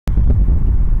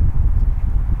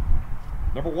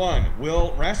Number 1,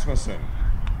 Will Rasmussen.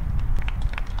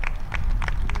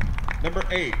 Number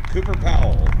 8, Cooper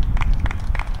Powell.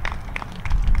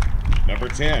 Number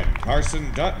 10,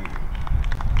 Carson Dutton.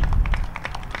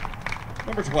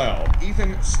 Number 12,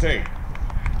 Ethan State.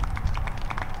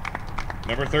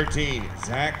 Number 13,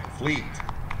 Zach Fleet.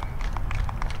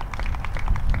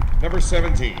 Number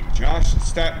 17, Josh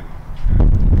Staton.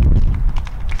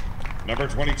 Number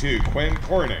 22, Quinn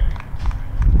Kornick.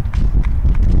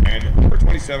 And number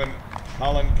 27,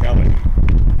 Colin Kelly.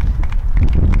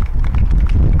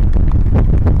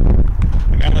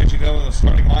 And now let you know the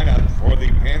starting lineup for the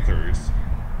Panthers.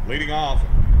 Leading off,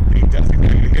 the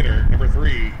designated hitter, number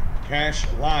 3,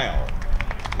 Cash Lyle.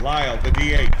 Lyle, the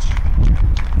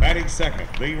DH. Batting second,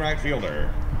 the right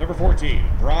fielder, number 14,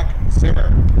 Brock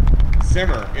Zimmer.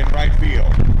 Zimmer in right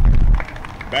field.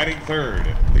 Batting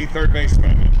third, the third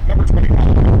baseman, number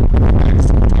 25, Max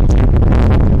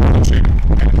Thompson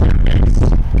at third base.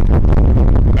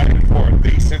 Batting fourth,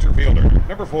 the center fielder,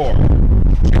 number 4,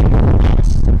 Jim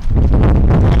Ross.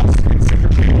 Ross in center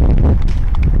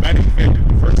field. Batting fifth,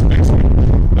 first baseman,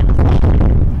 number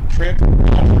 5, Trent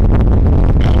Bauer.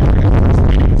 Bauer at first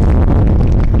base.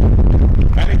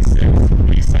 Batting sixth,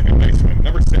 the second baseman,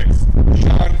 number 6,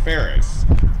 Sean Ferris.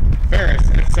 Ferris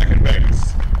at second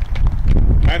base.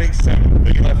 Batting seventh,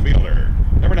 the left fielder,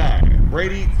 number 9,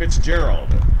 Brady Fitzgerald.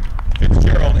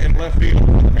 Fitzgerald in left field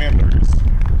for the Panthers.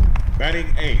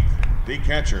 Batting eighth, the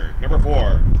catcher, number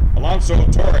 4, Alonso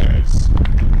Torres.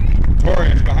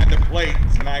 Torres behind the plate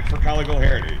tonight for Colleyville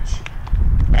Heritage.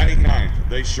 Batting ninth,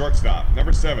 the shortstop,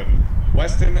 number 7,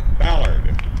 Weston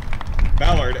Ballard.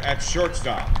 Ballard at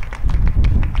shortstop.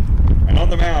 And on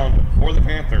the mound for the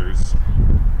Panthers,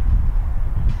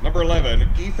 number 11,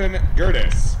 Ethan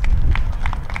Gertis.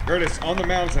 Gertis on the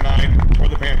mound tonight for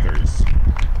the Panthers.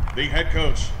 The head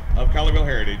coach of Colleyville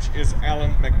Heritage is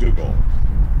Alan McDougall.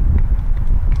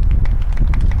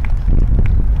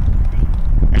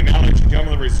 And now ladies and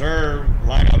gentlemen, the reserve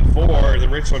lineup for the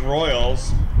Richland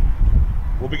Royals.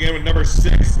 We'll begin with number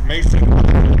 6, Mason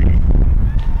Lockley.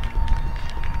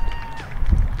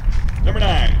 Number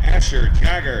 9, Asher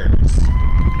Jaggers.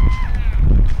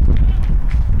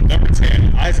 Number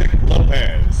 10, Isaac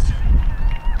Lopez.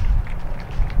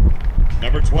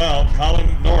 Number 12,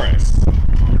 Colin Norris.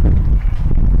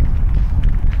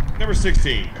 Number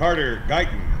 16, Carter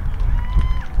Guyton.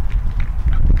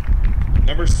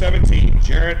 Number 17,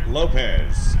 Jarrett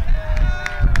Lopez.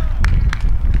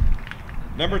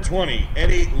 Number 20,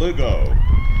 Eddie Lugo.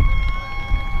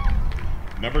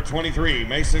 Number 23,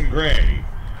 Mason Gray.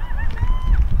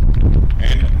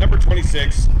 And number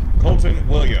 26, Colton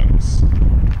Williams.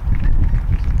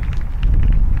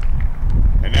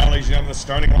 And now, ladies and gentlemen, the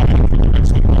starting lineup for the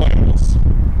Richland Royals.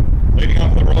 Leading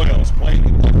off the Royals, playing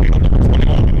in left field, number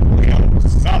 21, Leo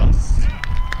Salas.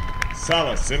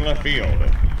 Salas in left field.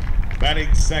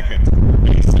 Batting second,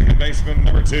 the second baseman,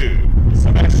 number 2,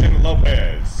 Sebastian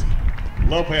Lopez.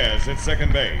 Lopez at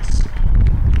second base.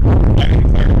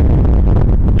 Batting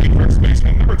third, the first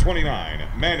baseman, number 29,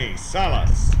 Manny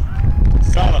Salas.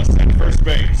 Salas at first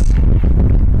base.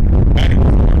 Batting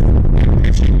fourth and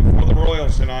pitching for the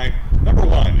Royals tonight, number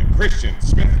 1, Christian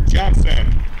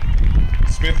Smith-Johnson.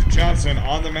 Smith-Johnson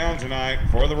on the mound tonight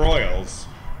for the Royals.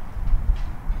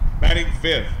 Batting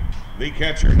fifth, the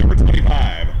catcher, number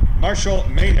 25, Marshall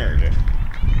Maynard.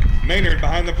 Maynard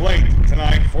behind the plate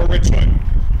tonight for Richland.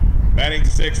 Batting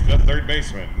sixth, the third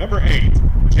baseman, number 8,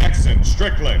 Jackson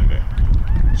Strickland.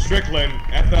 Strickland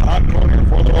at the hot corner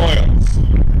for the Royals.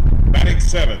 Batting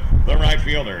seventh, the right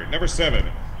fielder, number 7,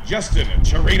 Justin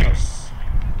Chirinos.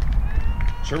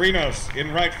 Chirinos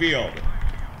in right field.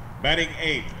 Batting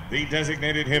eighth, the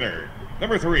designated hitter,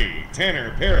 number 3,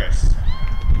 Tanner Paris.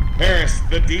 Paris,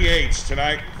 the DH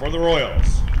tonight for the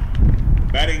Royals.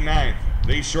 Batting ninth,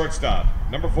 the shortstop,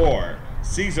 number 4,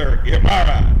 Cesar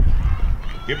Ibarra.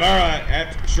 Ibarra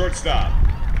at shortstop.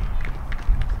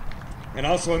 And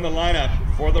also in the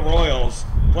lineup for the Royals,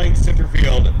 playing center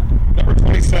field, number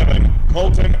 27,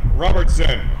 Colton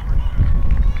Robertson.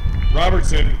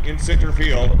 Robertson in center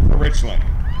field for Richland.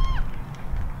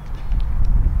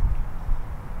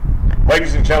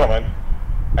 Ladies and gentlemen,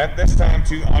 at this time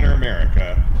to honor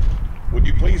America, would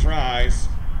you please rise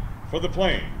for the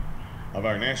playing of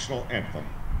our national anthem?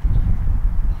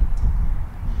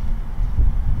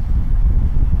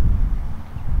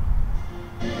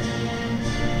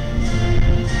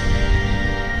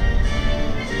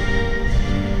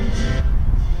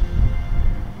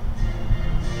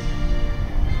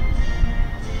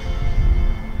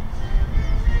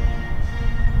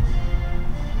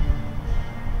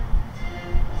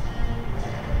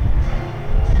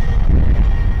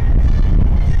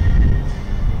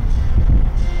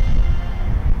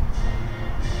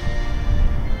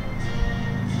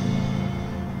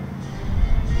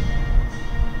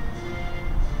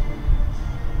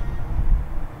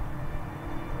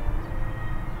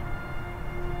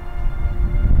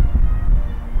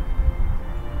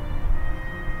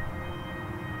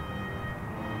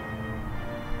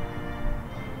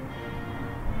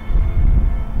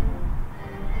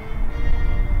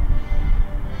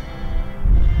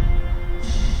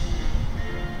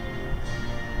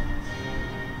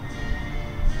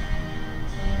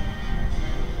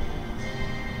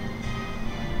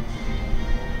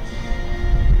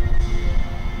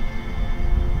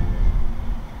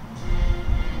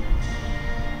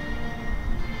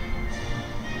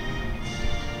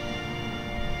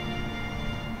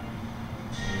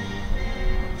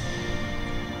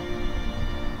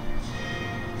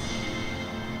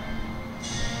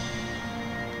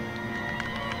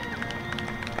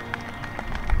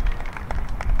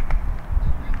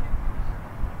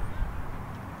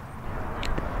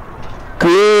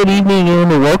 Good evening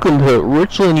and welcome to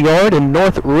Richland Yard in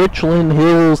North Richland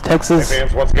Hills, Texas. Hey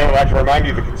fans, once again, I'd like to remind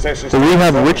you the concession So we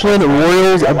have Richland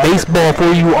Royals baseball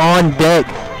for you on deck.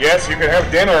 Yes, you can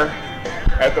have dinner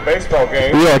at the baseball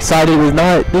game. We are excited. It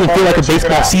didn't feel like a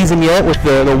baseball season yet, with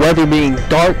the weather being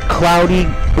dark, cloudy,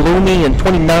 gloomy, and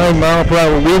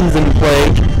 29-mile-per-hour winds in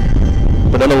play.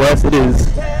 But nonetheless, it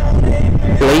is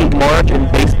late March and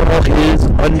baseball is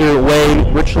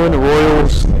underway. Richland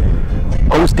Royals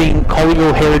hosting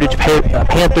Colleyville Heritage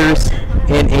Panthers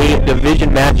in a division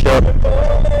matchup.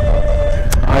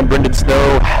 I'm Brendan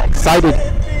Snow, excited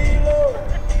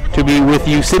to be with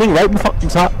you, sitting right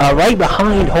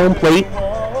behind home plate.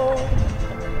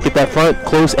 Get that front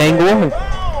close angle.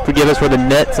 Forgive us for the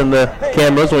nets and the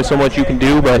cameras, only so much you can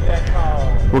do, but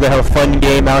we're going to have a fun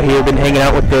game out here. Been hanging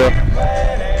out with the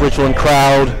Richland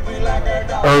crowd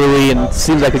early, and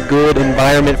seems like a good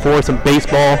environment for some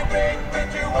baseball.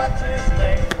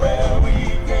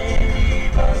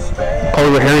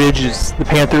 Colleyville Heritage, the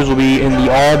Panthers will be in the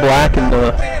all black and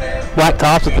the black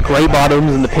tops with the gray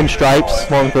bottoms and the pinstripes,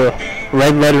 along with the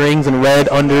red letterings and red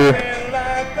under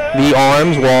the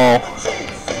arms, while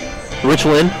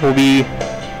Richland will be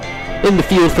in the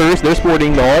field first. They're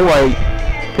sporting the all white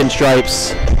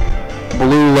pinstripes,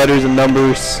 blue letters and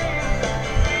numbers,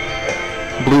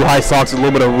 blue high socks, a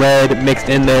little bit of red mixed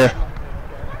in there.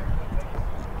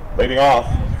 Leading off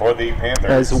for the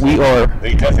Panthers, as we are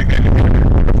the designated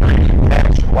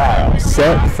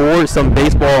set for some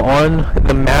baseball on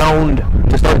the mound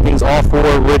to start things off for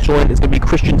Richland. It's going to be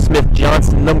Christian Smith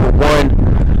Johnson, number 1.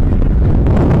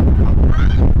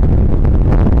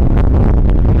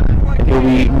 And he'll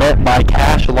be met by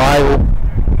Cash Lyle,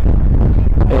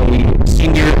 a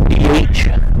senior DH.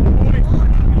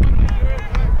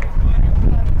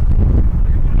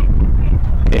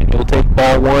 And he'll take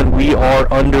ball 1. We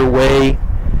are underway.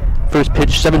 First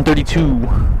pitch,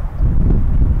 7:32.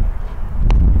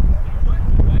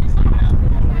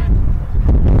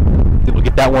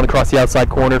 Get that one across the outside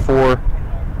corner for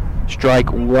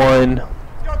strike 1.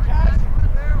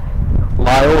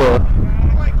 Lyle, a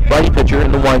righty pitcher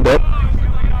in the windup.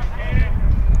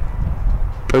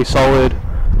 Very solid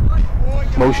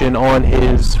motion on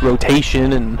his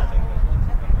rotation and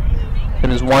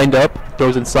his windup.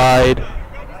 Throws inside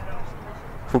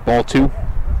for ball 2.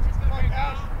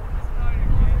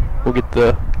 We'll get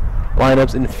the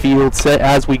lineups in field set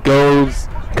as we go.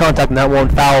 Contact on that one,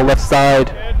 foul left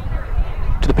side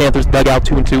to the Panthers dugout,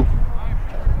 2-2.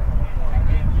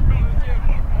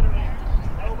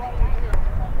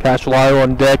 Cash Lyle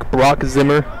on deck, Brock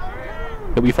Zimmer.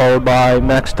 He'll be followed by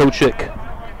Max Tochik.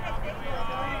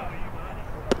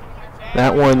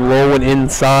 That one rolling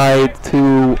inside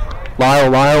to Lyle.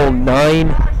 Lyle,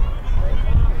 9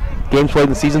 games played in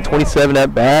the season, 27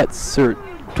 at bats, or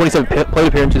 27 plate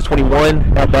appearances,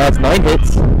 21 at bats, 9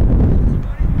 hits.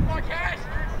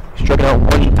 Striking out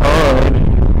 1 time.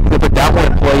 They put that one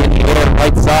in play in the air,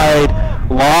 right side,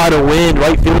 a lot of wind,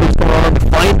 right fielder's coming on to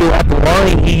find it at the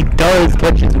line. He does,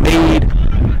 catch is made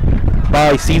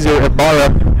by Cesar Ibarra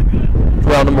for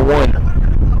round number 1.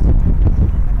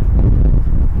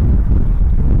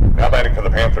 Now batting for the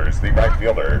Panthers, the right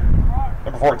fielder,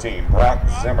 number 14, Brock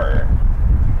Zimmer.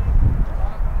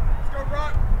 Let's go,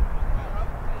 Brock.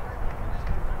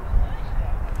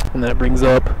 And that brings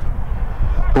up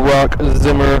Brock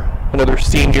Zimmer, another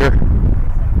senior.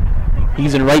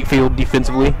 He's in right field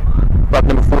defensively. Brock,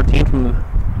 number 14, from the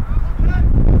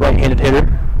right-handed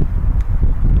hitter.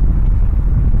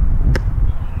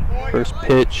 First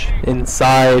pitch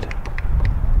inside.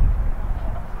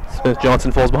 Smith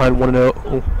Johnson falls behind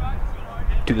 1-0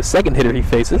 to the second hitter he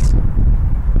faces.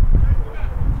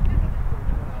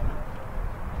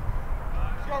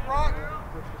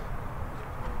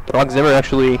 Brock Zimmer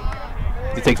actually,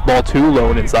 he takes ball 2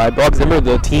 low and inside. Brock Zimmer,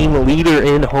 the team leader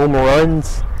in home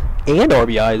runs and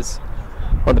RBIs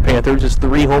on the Panthers. Just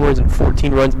 3 homers and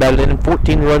 14 runs batted in and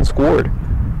 14 runs scored.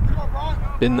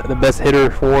 Been the best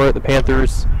hitter for the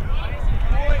Panthers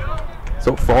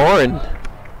so far, and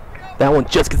that one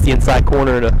just gets the inside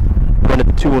corner to run it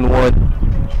to 2-1.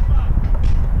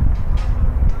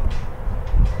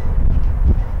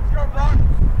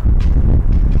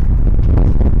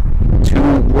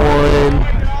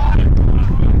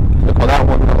 Look at that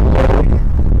one low.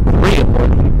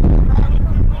 3-1.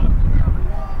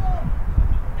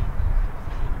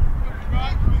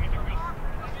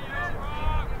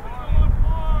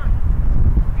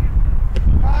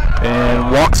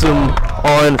 And walks him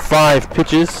on 5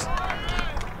 pitches.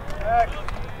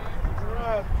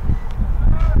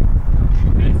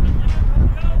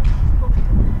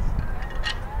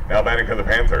 Now batting for the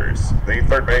Panthers, the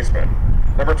third baseman,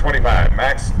 number 25,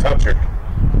 Max Tupchik.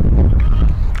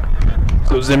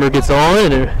 So Zimmer gets on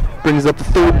and it brings up the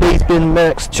third baseman,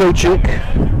 Max Tocic.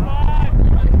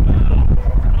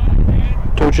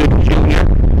 Tocic Jr.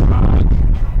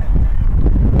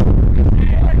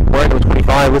 Wearing number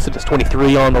 25, listed as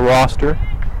 23 on the roster.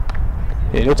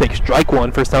 And he'll take strike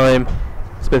one. First time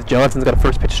Smith Johnson's got a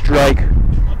first pitch strike.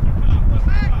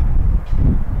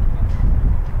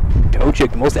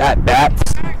 Tocic, the most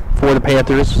at-bats for the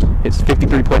Panthers. It's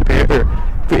 53 plate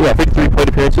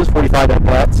appearances, 45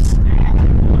 at-bats.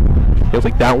 He'll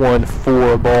take that one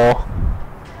for a ball.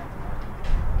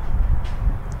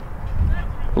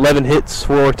 11 hits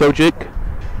for Tocic,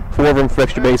 4 of them for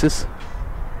extra bases.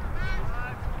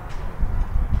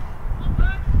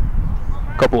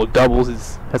 A couple of doubles. He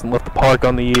hasn't left the park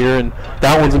on the year, and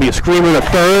that one's gonna be a screamer to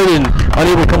third, and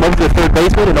unable to come up to the third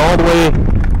baseman, and all the way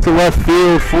to left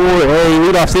field for a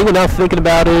leadoff single. Now thinking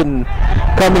about it and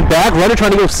coming back. Runner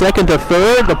trying to go second to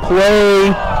third. The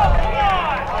play,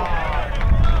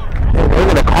 and they're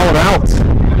gonna call it out.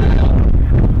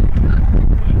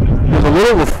 There's a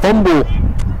little of a fumble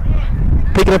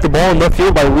picking up the ball in left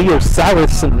field by Leo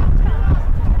Salas, and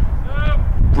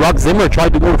Brock Zimmer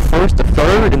tried to go first to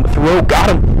third, and the throw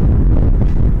got him.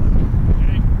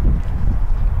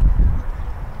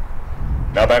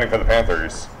 Now batting for the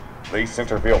Panthers, the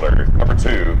center fielder, number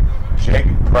 2, Jake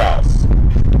Krause.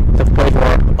 That's play for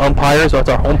our umpire, so it's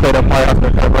our home plate umpire out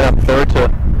there, kind of right out third to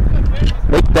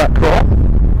make that call.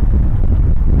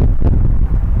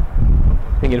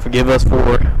 Again, forgive us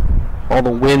for all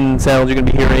the wind sounds you're going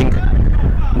to be hearing,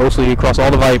 mostly across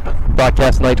all the Vype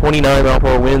broadcast tonight. 29 mile per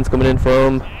hour winds coming in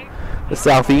from the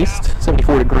southeast,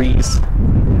 74 degrees.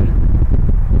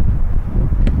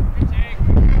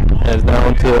 As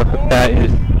down to bat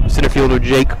is center fielder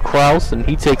Jake Krause, and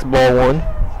he takes ball one.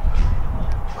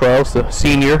 Krause, a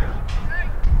senior,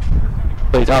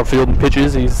 plays outfield and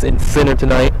pitches. He's in center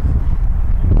tonight.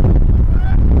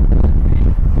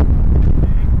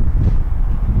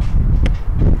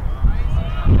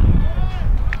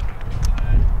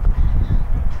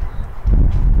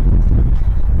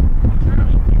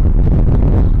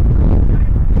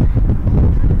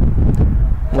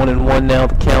 Now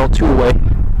the count, 2 away.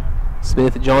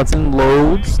 Smith Johnson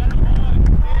loads,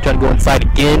 trying to go inside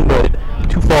again, but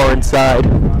too far inside.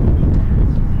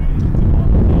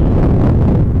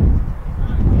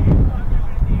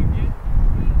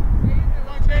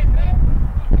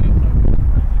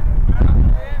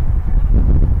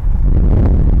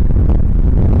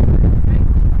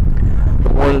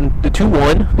 The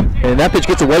 2-1, and that pitch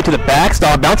gets away to the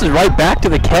backstop, bounces right back to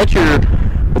the catcher,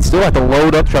 but still have to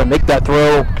load up, try to make that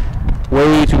throw.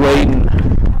 Way too late, and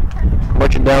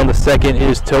marching down the second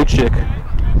is Tocic.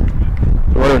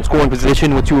 The runner in scoring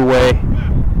position with 2 away.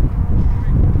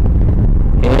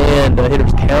 And the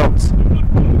hitters counts.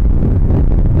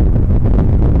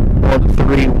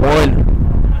 1-3-1.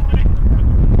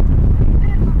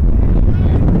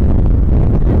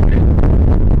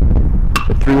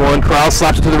 The 3-1, Krause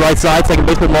slaps it to the right side. Second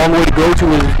baseman, long way to go to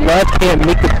his left. Can't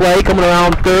make the play. Coming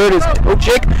around third is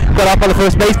Tocic. Cut off by the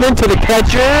first baseman to the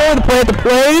catcher. The play at the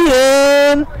plate,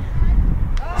 and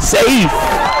safe.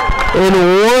 And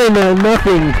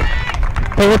 1-0.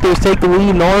 Panthers take the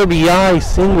lead. An RBI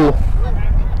single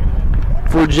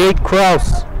for Jake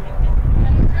Krause.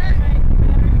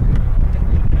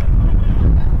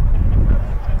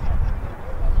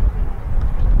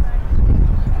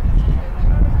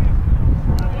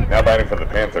 Now batting for the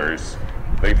Panthers,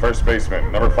 the first baseman,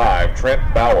 number 5, Trent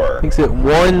Bauer. Makes it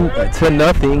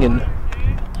 1-0, and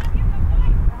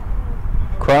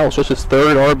Krause just his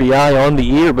 3rd RBI on the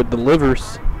year, but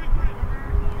delivers.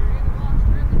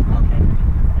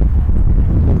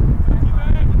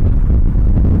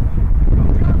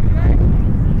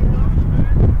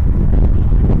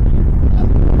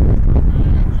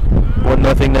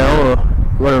 Nothing now.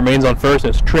 Runner remains on first,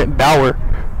 and it's Trent Bauer.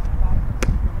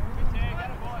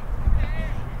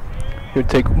 He'll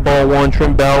take ball one,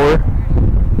 Trent Bauer.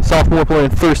 Sophomore playing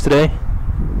first today.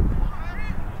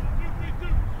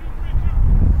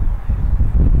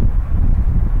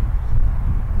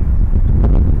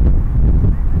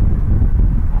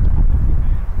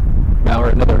 Bauer,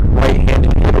 another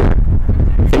right-handed hitter,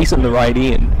 facing the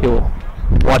righty, and he'll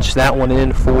watch that one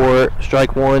in for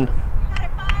strike one.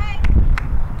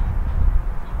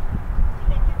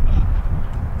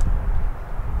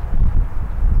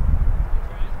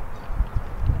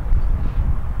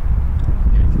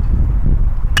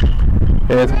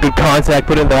 There's a good contact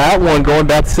put in that one, going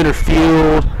back to center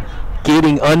field,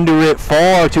 getting under it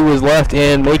far to his left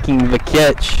and making the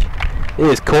catch. It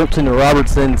is Colton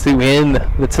Robertson to end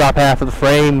the top half of the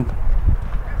frame.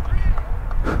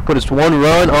 But it's 1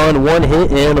 run on 1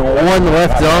 hit and 1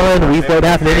 left on. We've played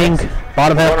half an inning.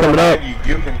 Bottom half coming up.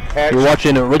 You're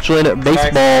watching Richland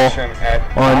baseball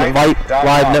on Vype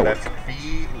Live Network. That's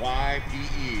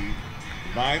VYPE,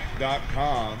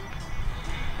 Vype.com.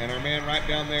 And our man right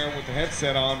down there with the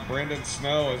headset on, Brendan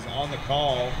Snow, is on the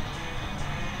call.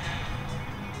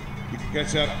 You can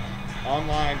catch that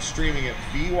online streaming at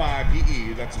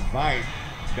VYPE, that's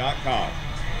Vype.com.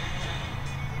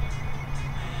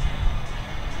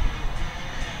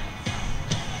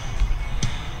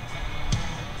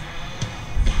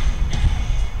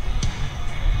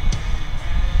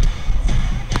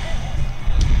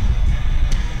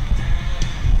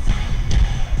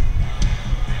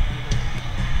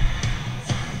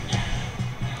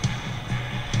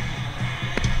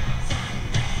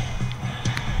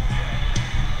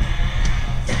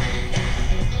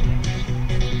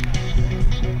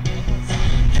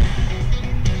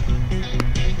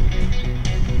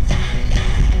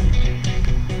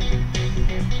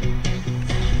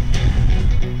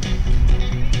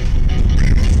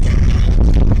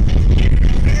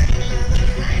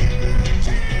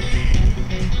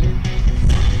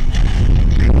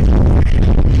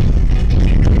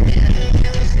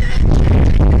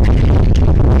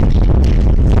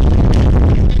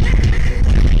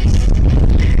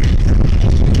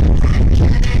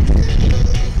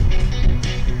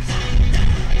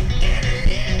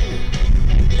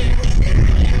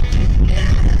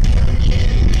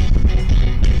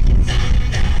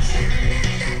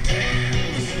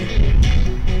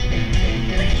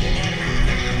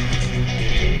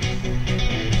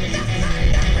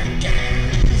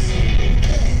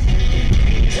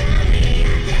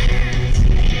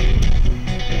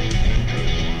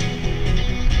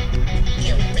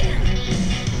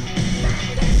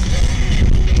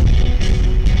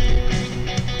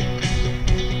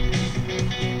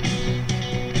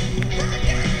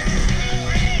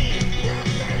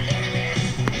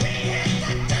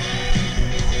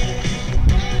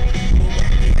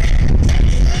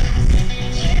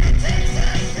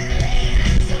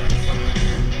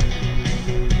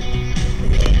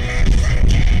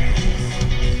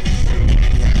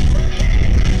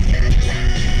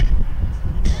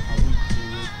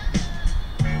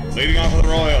 Leading off for the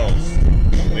Royals,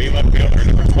 the left fielder,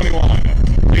 number 21,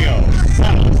 Leo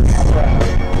Salas.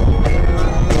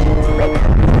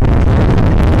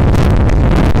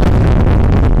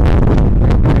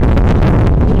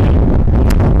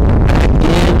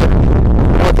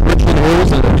 Richland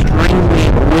Hills, an extremely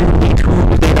windy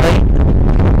Tuesday night.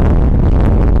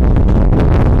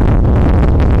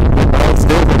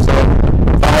 Still for some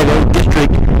 5-0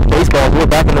 district baseball. We're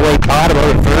back in the way, bottom of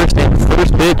the first, and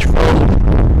first pitch from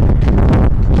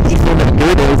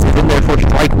is in there for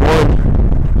strike 1.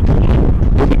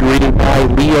 Will be greeted by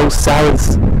Leo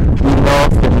Salas leading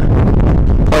off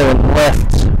and playing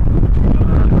left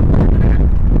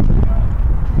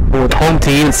for the home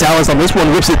team. And Salas on this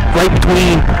one whips it right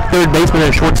between third baseman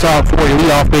and shortstop for a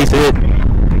leadoff base hit.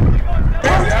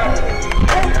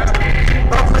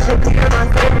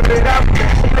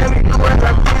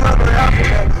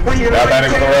 Now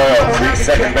batting for the Royals,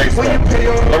 second baseman,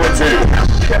 number 2,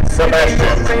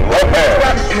 Sebastian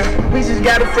Lopez. We just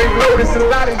got a free load, it's a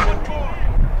lot of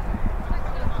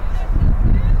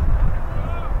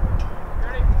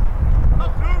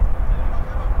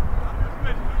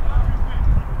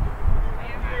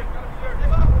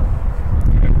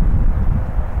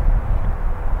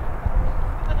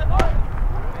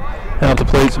Out to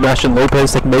plate, Sebastian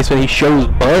Lopez, second baseman. He shows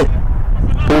butt,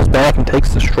 pulls back and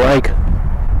takes the strike.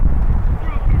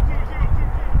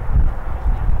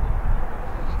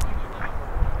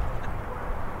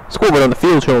 Scoreboard on the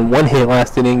field showing 1 hit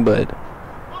last inning, but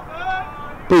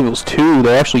I believe it was 2.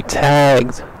 They actually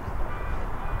tagged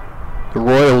the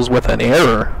Royals with an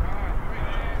error.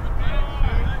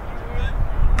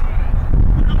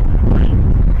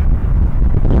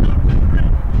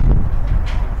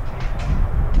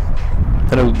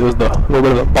 And it was the little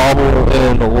bit of a bobble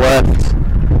in the left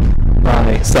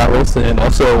by Salas, and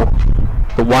also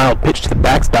the wild pitch to the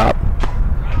backstop.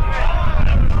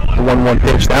 The 1-1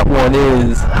 pitch. That one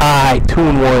is high,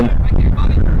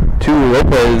 2-1 to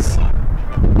Lopez.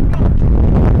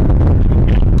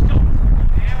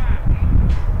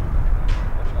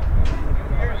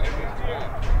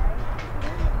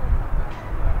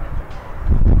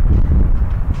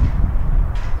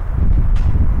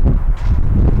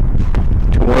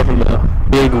 From the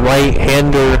big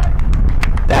right-hander.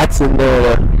 That's in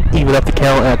there to even up the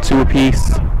count at 2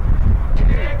 apiece.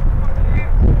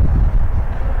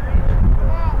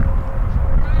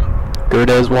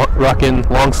 Gerdes rocking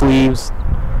long sleeves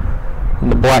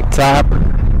and the black top.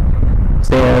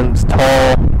 Stands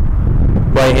tall,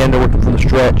 right-hander working from the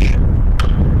stretch.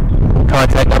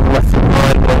 Contact on the left field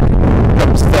line, but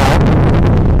comes foul.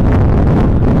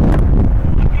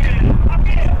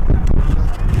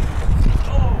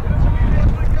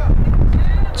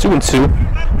 Two and two.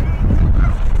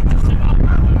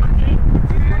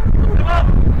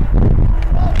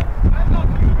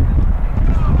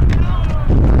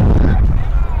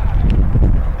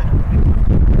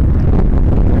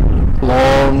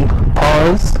 Long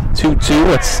pause. 2-2.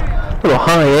 That's a little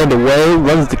high end away.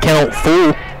 Runs the count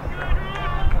full.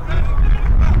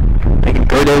 Making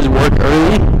Gerdes work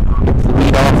early. Gets the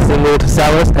lead off single to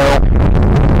Salas. Now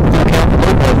full count for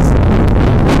Lopez.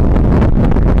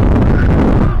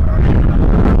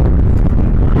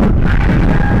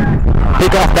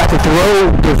 Pick off back to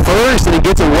throw to first, and it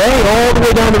gets away all the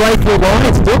way down the right field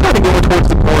line. Still kind of going towards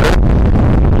the corner.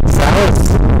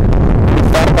 Salas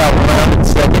thought about round in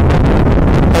second.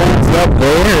 Holds up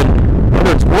there, and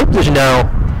under its fourth position now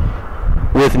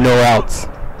with no outs.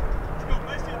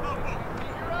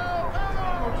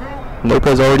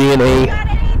 Lopez already in a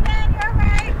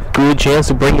good chance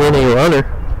to bring in a runner.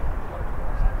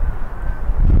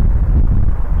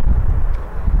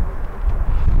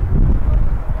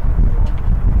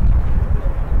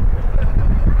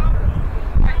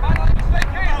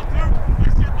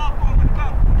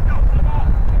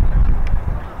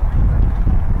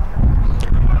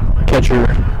 Catcher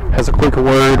has a quick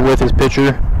word with his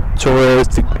pitcher, Torres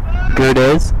to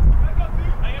Gerdes.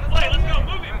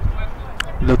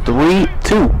 The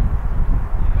 3-2.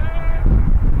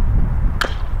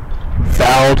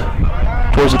 Fouled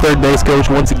towards the third base coach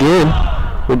once again.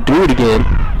 Would do it again.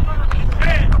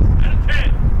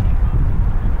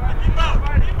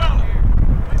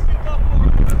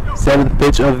 Seventh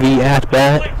pitch of the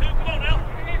at-bat.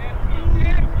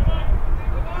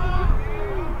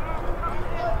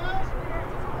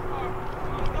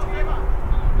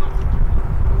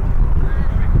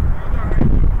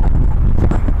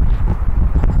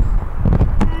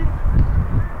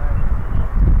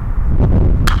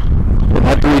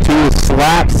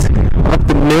 Slaps up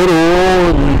the middle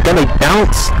and gonna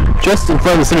bounce just in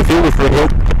front of the center fielder for a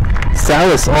hit.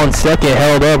 Salas on second,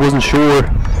 held up, wasn't sure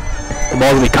the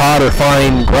ball gonna be caught or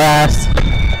find grass.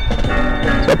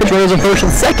 So up and runners on first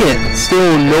and second.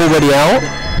 Still nobody out.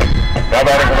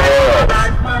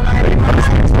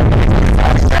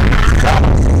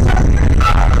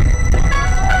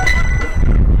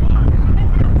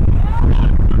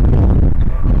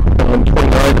 On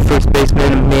 29, the first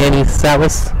baseman, Manny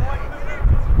Salas.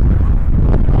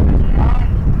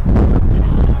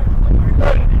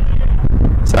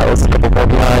 Salas a couple more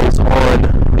guys on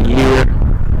the year.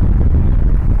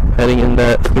 Heading in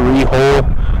that 3-hole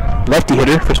lefty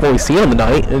hitter, first one we see on the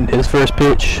night, and his first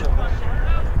pitch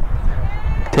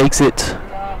takes it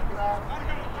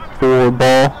for a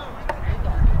ball.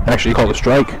 Actually called a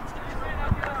strike.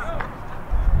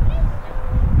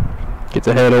 Gets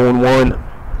ahead 0-1.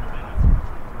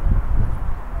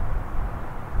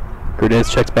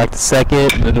 Gerdes checks back to second.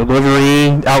 The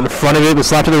delivery out in front of it was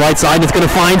slapped to the right side. And it's going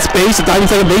to find space. The diving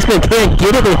second baseman can't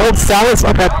get it. They hold Salas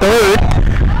up at third.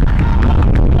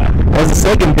 As the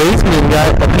second baseman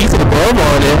got a piece of the glove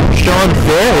on it, Sean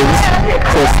Fez.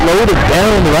 So slowed it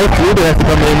down. The right fielder has to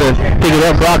come in and pick it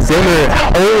up. Brock Zimmer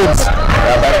holds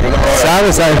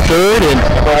Salas at third. And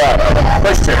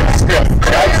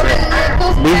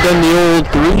we've done the old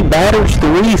 3 batters,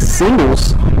 3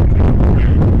 singles.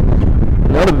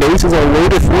 Now the bases are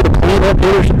loaded for the cleanup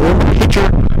pitcher,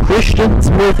 Christian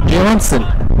Smith Johnson.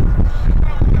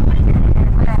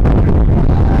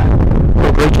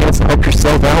 A great chance to help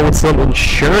yourself out with some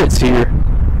insurance here.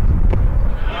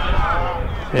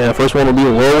 Yeah, first one will be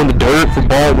low in the dirt for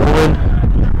ball 1.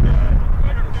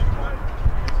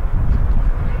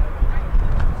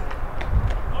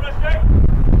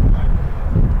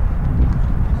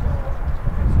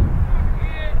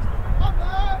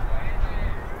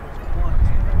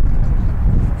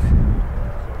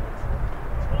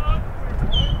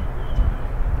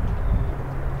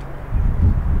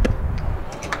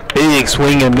 Big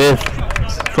swing and miss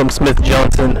from Smith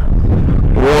Johnson.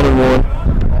 1-1.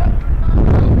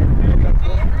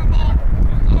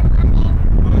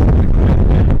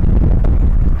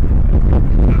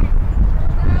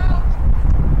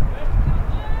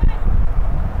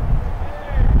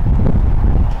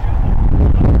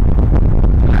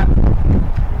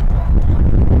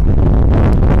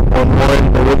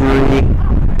 Delivery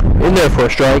in there for a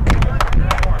strike.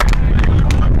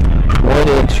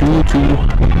 1-2 to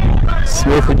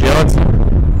Smith and Johnson.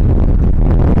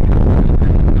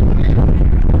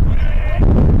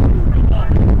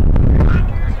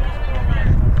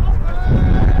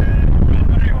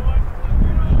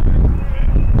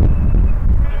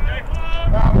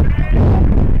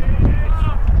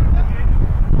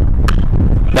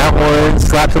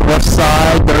 slaps it left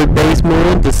side. Third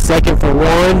baseman to second for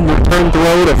one. Return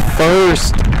throw to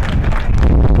first.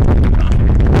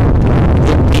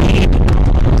 Indeed.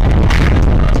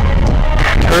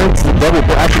 Turns the double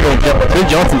play. Actually, Clint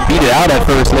Johnson beat it out at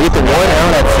first. They get the one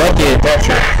out at second.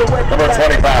 Catcher, number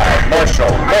 25, Marshall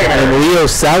Maynard. And Leo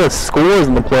Salas scores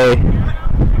in the play.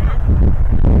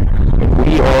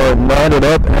 We are knotted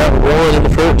up at one in the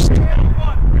first.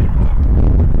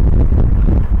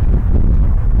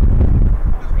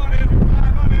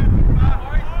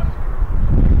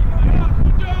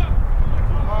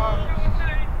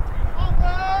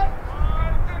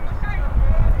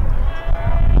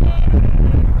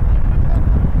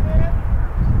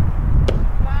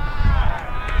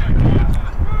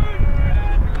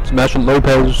 Sebastian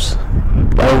Lopez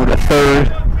right over to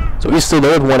third. So he's still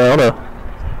there with one out. A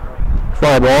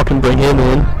fly ball can bring him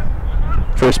in.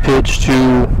 First pitch to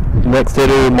the next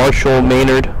hitter, Marshall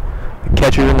Maynard, the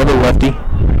catcher, another lefty.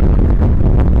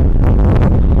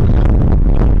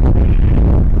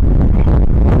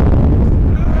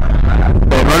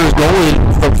 And runners going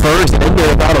from first and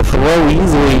they're about to throw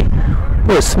easily.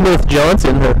 Well, Smith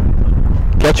Johnson, the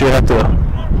catcher, have to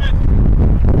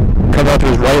come out to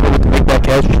his right to make that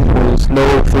catch. There was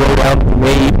no throw down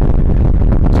made.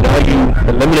 So now you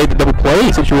eliminate the double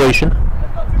play situation.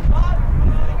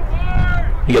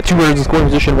 You got two runners in scoring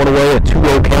position, one away, a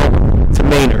 2-0 count to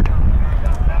Maynard.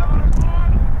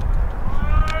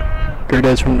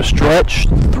 Gerdes from the stretch,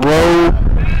 throw.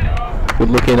 Good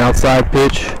looking outside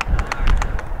pitch.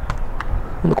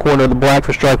 In the corner of the black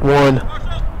for strike one.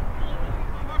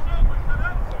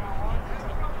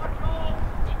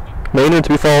 Maynard to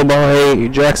be followed by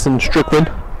Jackson Strickland.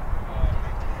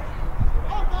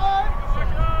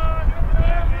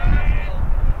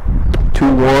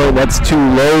 That's too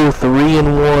low.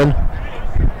 3-1.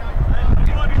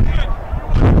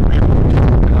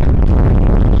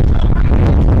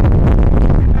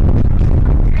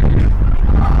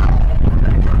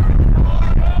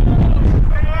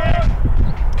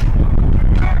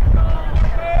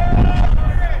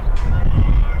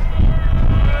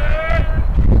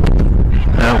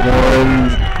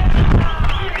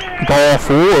 Ball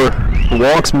 4.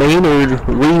 Walks Maynard,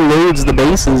 reloads the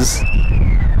bases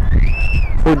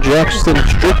for Jackson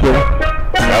Strickland.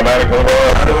 Now batting over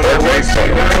the third baseman,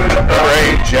 number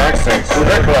 8, Jackson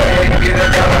Strickland.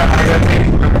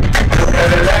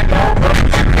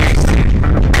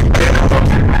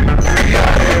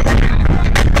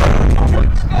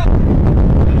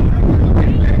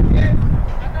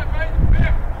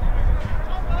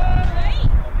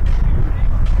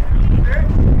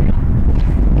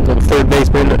 The third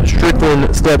baseman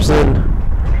Strickland steps in.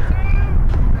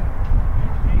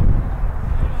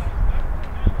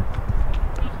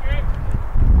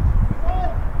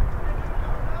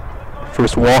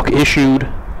 First walk issued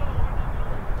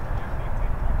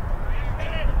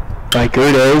by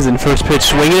Gerdes, and first pitch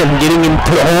swinging and getting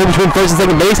into the hole between first and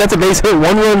second base. That's a base hit. 1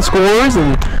 run scores,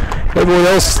 and everyone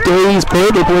else stays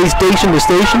put. They play station to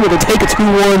station, but they take a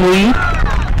 2-1 lead.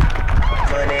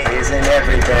 Money isn't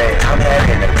everything. I'm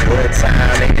having a good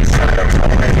time.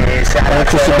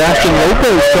 After Sebastian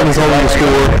Lopez comes home to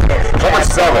score. Number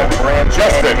 7,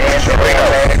 Justin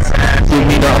Chirinos. Did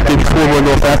me not big 4-1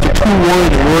 off after 2-1.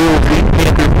 The Royals beat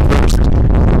Panthers first.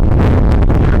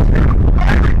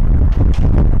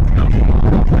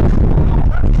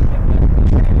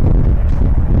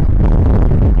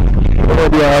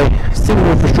 RBI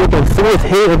signal for Strickland, 4th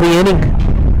hit of the inning.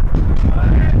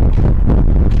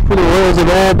 For the Royals, have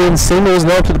all been singles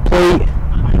now to the plate.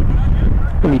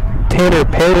 Gonna be Tanner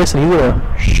Pettis, and he's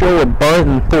gonna show a bunt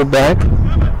and pull back.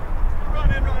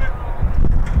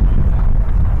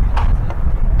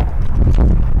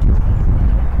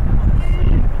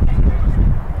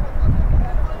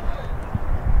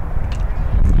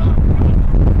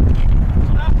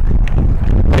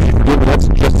 That's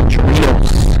Justin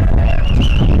Chirinos,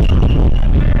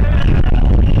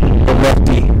 the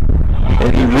lefty,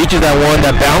 and he reaches that one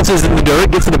that bounces in the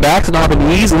dirt, gets to the backstop, and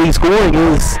easily scoring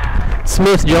is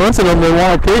Smith Johnson on the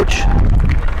wild pitch.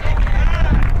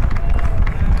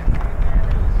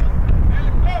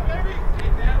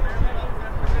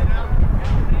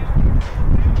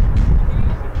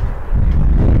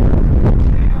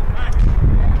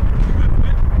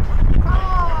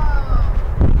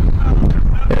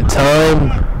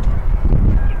 Time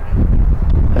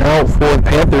out for the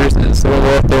Panthers, and so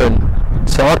go out there and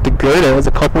talk to Gerdes.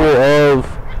 A couple of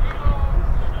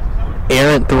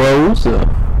errant throws.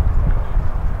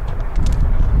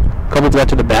 Couple got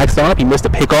to the backstop. He missed a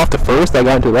pick off to first. That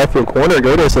got into the left field corner.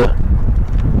 Gerdes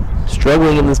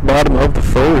struggling in this bottom of the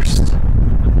first.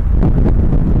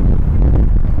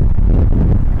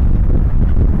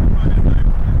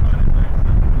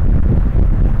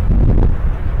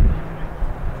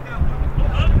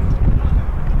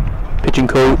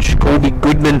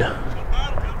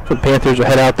 Panthers will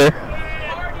head out there.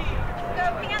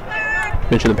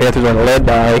 Mentioned the Panthers are led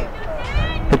by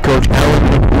head coach Alan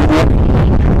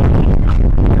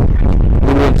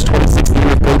Woodward's 26th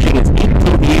year of coaching, his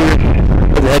 18th year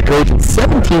as a head coach, and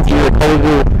 17th year at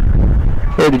Colleyville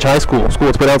Heritage High School. School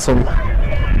that's put out some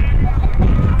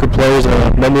good players in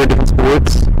a number of different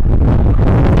sports.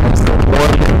 That's the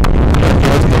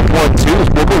 1-2 is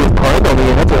Booker with Pine on the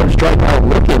end. That's a strikeout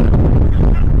looking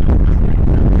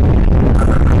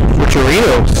for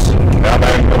Chirinos. Now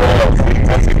batting the Royals, the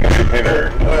designated hitter,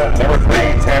 number 3,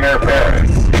 Tanner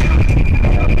Paris.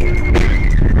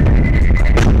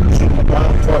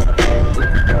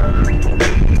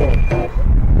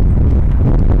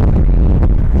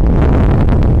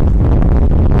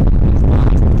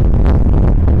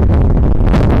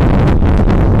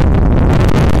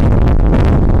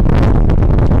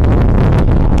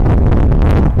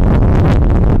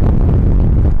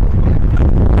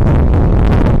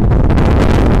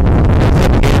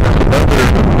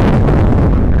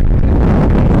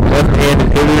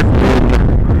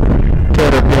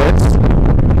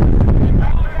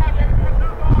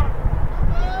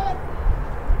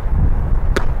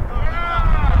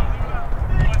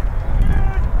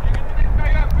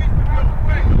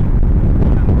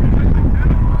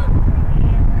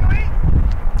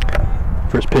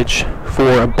 First pitch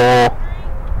for a ball.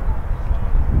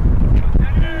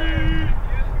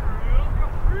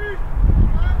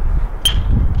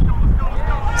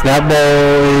 So that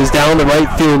ball is down the right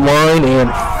field line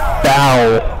and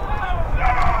foul.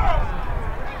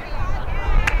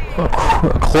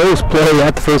 A close play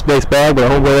at the first base bag, but a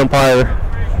home plate umpire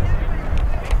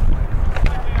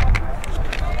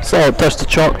saw it touch the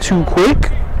chalk too quick.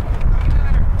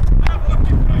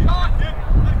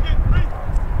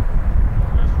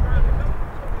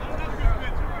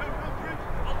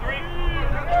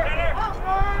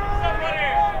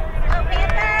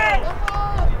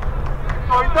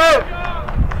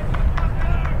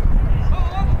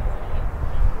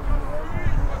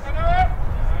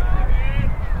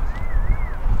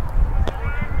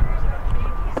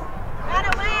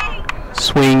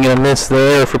 Swing and a miss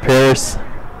there for Paris.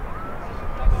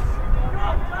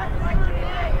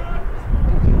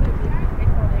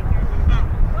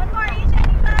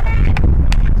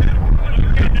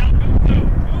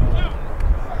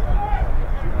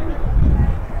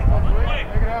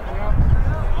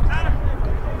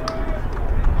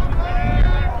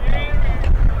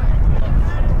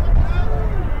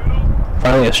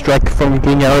 Finally a strike from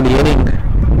getting out of the inning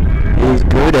is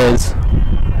good, as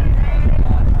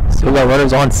still got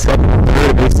runners on second and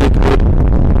third. Basically could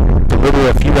deliver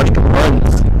a few extra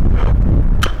runs.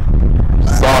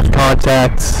 Soft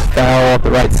contact, foul off the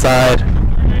right side.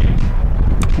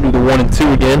 Do the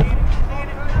 1-2 again.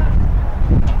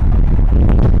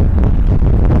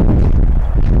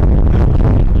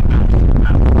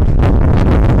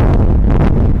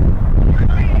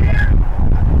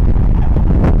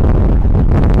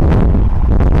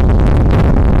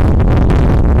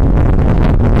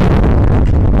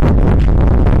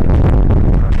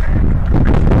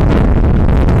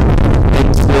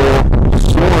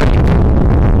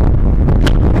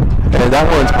 That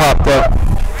one's popped up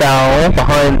foul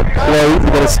behind the plate. He's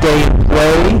going to stay in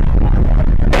play.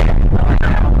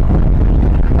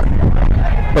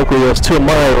 Luckily, those to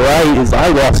my right as I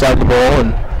lost out the ball,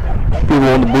 and people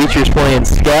on the bleachers playing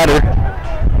scatter.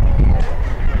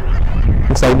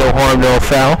 Looks like no harm, no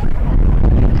foul.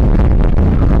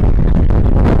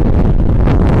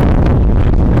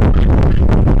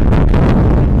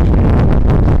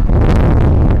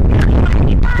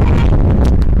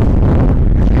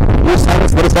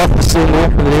 Off the single,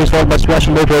 and then he was followed by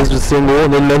Sebastian Lopez with a single,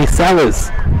 and then Manny Salas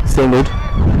singled.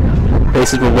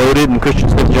 Bases were loaded, and Christian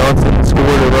Smith-Johnson scored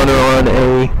a runner on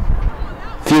a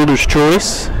fielder's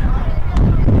choice.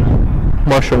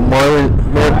 Marshall Maynard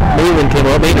came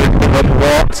up and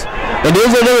walked, and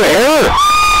there's another error.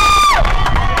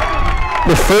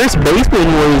 The first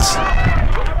baseman was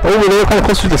over there, kind of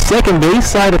close to the second base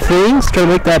side of things, trying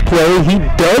to make that play. He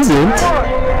doesn't.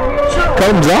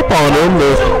 Comes up on him.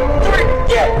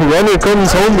 The runner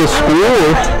comes home to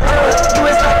score.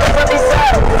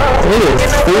 It is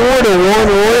 4-1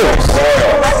 Royals.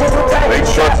 Big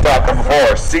shortstop number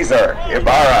 4, Cesar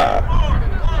Ibarra.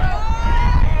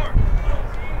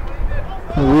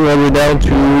 We're down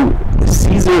to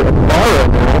Cesar Ibarra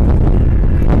now.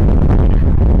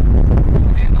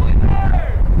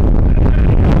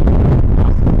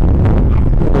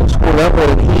 We'll score that one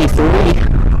in E3.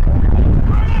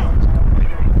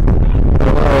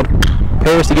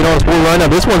 Paris to get on his board line. Now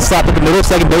this one stopped at the middle.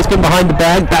 Second baseman behind the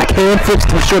bag. Backhand flips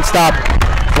to the shortstop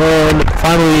and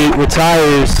finally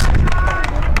retires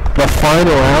the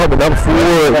final out, but not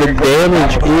before the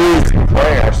damage is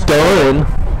done.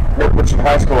 Richland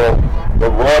High School, the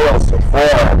Royals 4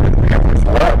 and the Panthers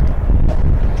 1.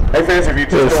 Hey fans, if you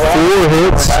just there's 4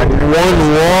 hits, 1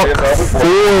 walk, 4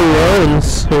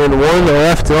 runs, and 1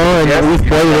 left on. We've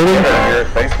played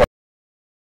inning.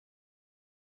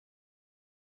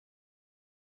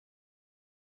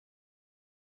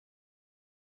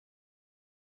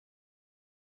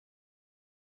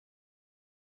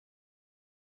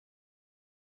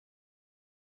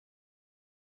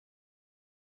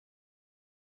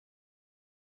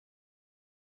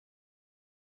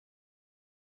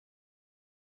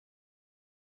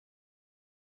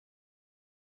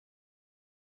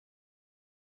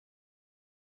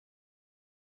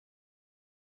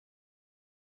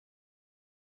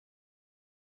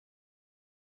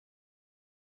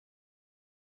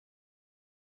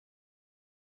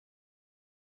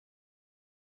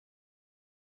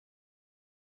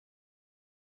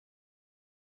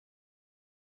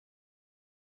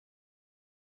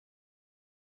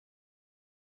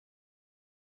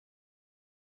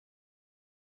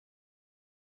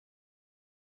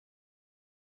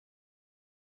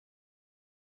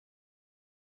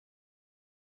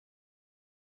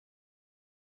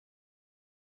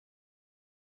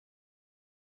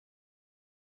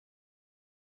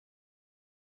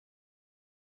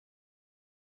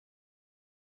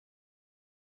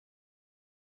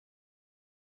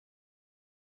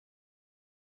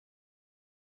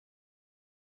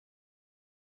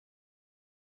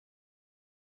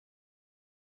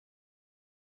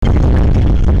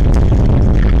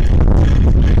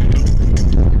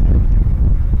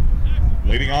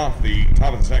 Leading off the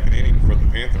top of the second inning for the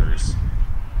Panthers,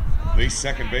 the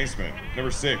second baseman, number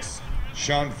 6,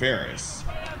 Sean Ferris.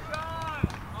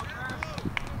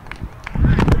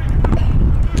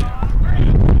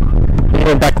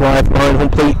 And back live behind home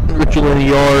plate, Richland in the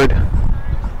yard.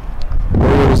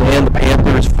 Royals and the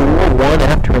Panthers 4-1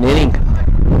 after an inning.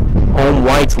 Home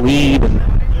Whites lead, and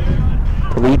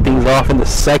to lead things off in the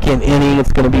second inning,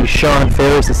 it's going to be Sean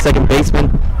Ferris, the second baseman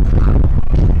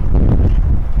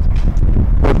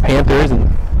for the Panthers, and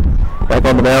back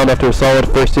on the mound after a solid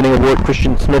first inning of work,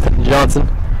 Christian Smith Johnson.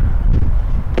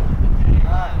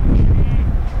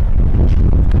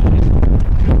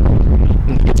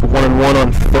 Gets 1-1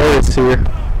 on Ferris here.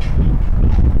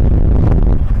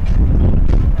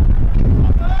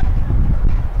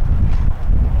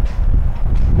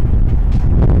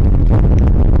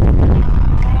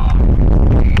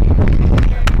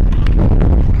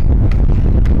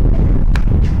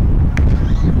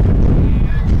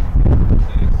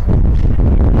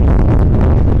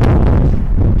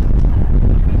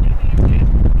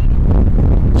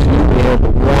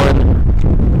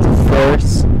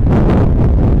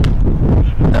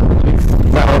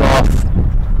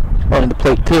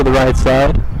 To the right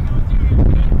side.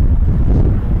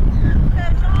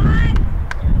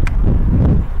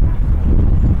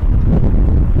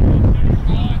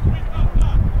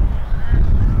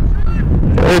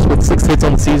 Ferris with 6 hits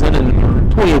on the season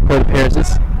and 28 plate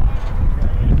appearances.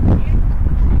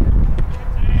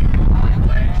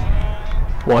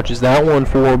 Watches that one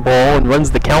for a ball and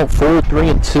runs the count full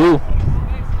 3-2.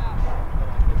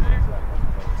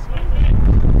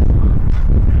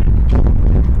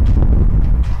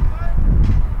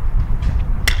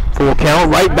 Full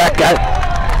count, right back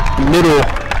at middle,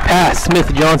 pass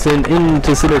Smith Johnson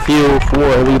into center field for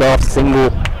a leadoff single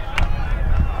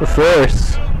for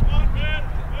Ferris.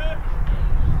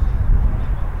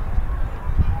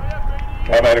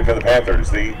 Now batting for the Panthers,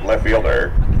 the left fielder,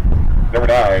 number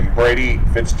 9, Brady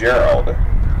Fitzgerald.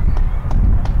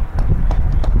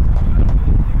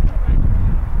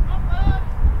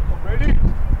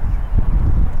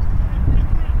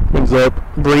 Brings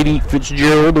up Brady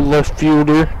Fitzgerald, the left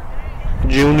fielder,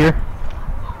 junior.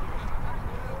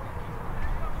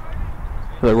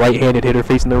 The right-handed hitter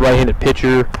facing the right-handed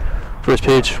pitcher. First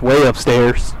pitch way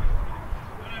upstairs.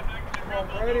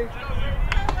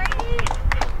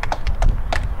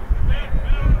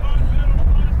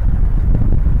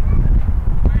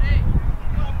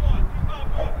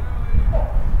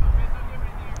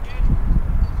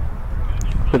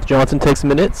 Smith Johnson takes a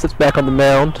minute, sits back on the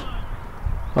mound,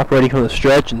 operating from the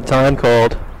stretch, and time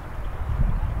called.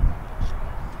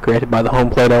 Granted by the home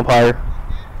plate umpire.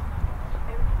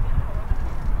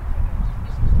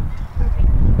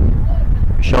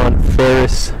 Sean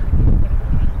Ferris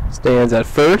stands at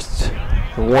first,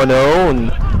 1-0,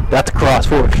 and that's a cross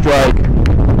for a strike.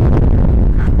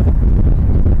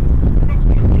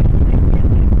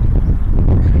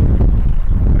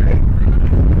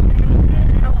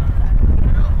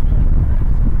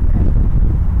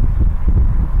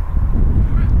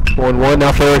 1-1.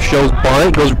 Now Ferris shows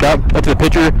bunt. Goes back to the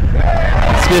pitcher.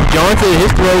 Smith-Johnson.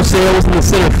 His throw sails in the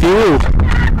center field.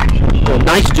 A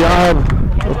nice job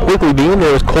of quickly being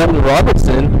there was Colton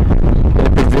Robertson. And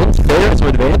it prevents Ferris from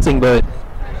advancing, but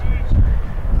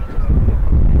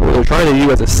what they're trying to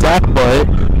do as a sack bunt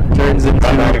turns into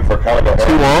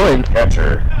 2-on.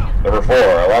 Catcher, number 4,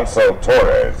 Alonso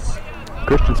Torres.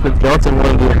 Christian Smith-Johnson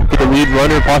wanted to get the lead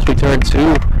runner, possibly turn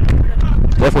 2.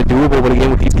 Definitely doable, but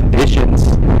again, with these conditions,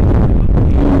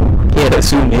 you can't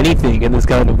assume anything in this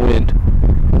kind of wind.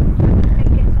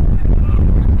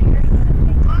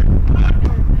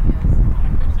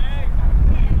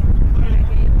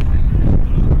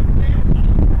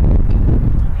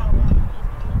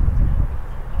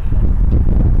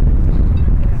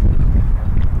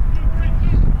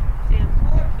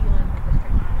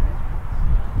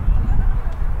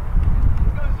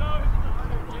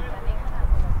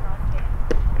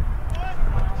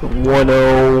 So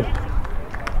 1-0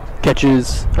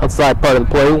 catches outside part of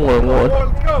the play, 1-1.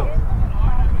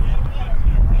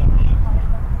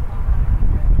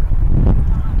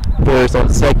 Bears on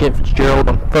second, Fitzgerald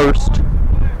on first.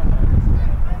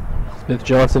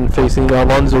 Smith-Johnson facing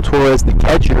Alonso Torres, the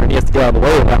catcher, and he has to get out of the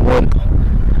way of that one.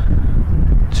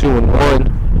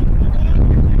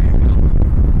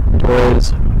 2-1.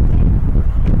 Torres,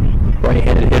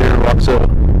 right-handed hitter, rocks a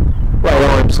right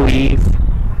arm sleeve.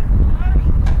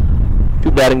 2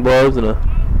 batting gloves and a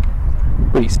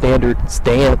pretty standard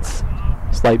stance.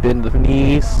 Slight bend of the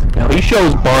knees. Now he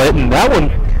shows bunt, and that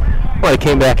one might have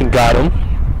came back and got him.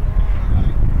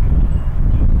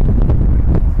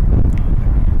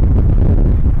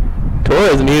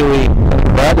 Torres immediately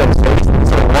grabbed on his face and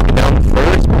started walking down the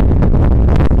first.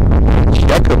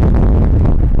 Check him.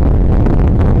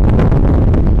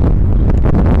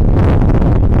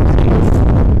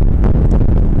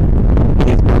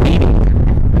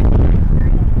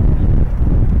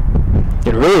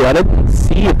 And really, I didn't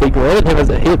see if they granted him as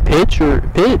a hit pitch or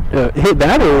hit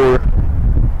batter, or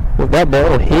if that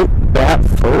ball hit bat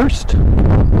first.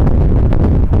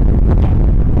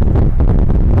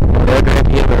 They're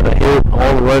granting him a hit.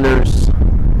 All the runners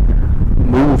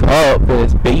move up, and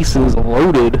his bases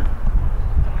loaded.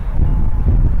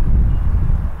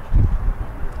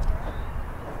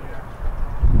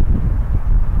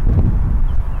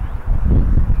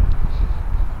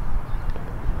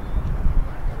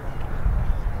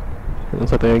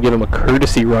 Looks like they're going to give him a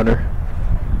courtesy runner.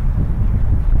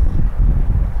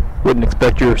 Wouldn't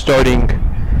expect your starting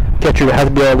catcher to have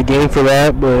to be out of the game for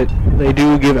that, but they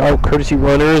do give out courtesy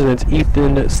runners, and it's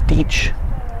Ethan Steach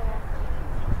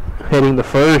heading the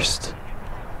first.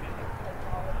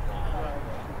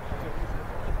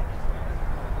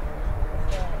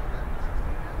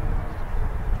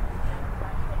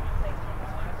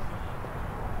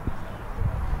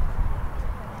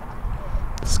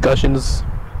 Discussions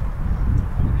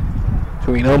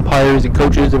between umpires and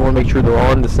coaches. They want to make sure they're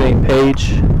on the same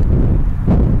page.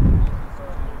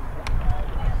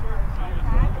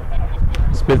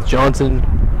 Smith-Johnson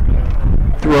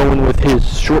throwing with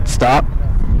his shortstop.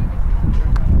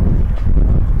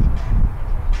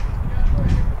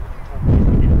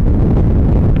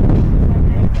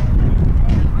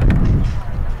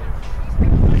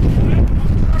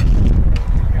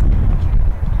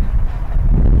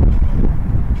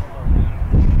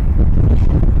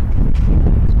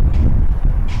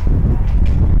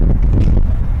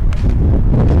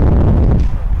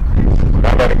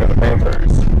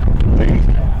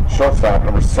 Shortstop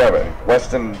number 7,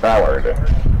 Weston Ballard.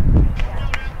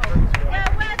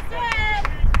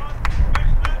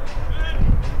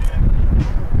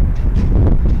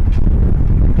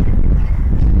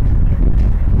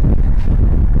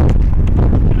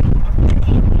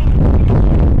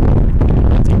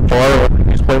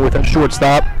 He's playing with that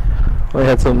shortstop. I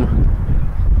had some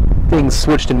things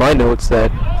switched in my notes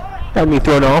that had me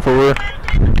thrown off, but we're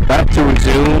back to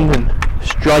resume, and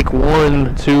strike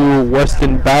 1 to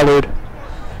Weston Ballard.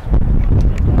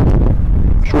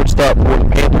 Shortstop for the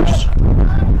Panthers.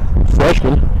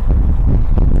 Freshman.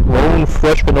 Lone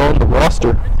freshman on the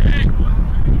roster.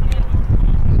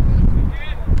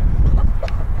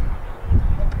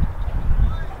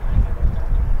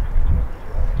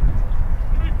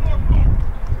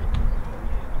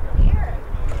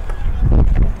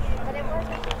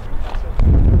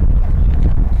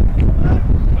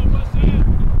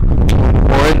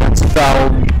 Foul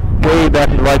way back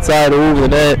to the right side over the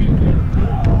net. A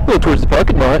little towards the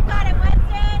parking lot.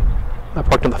 I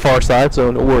parked on the far side, so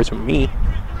no worries from me.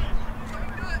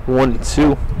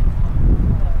 1-2.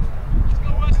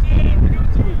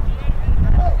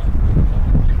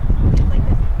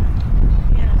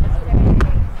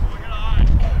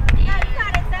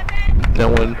 that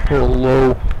one a little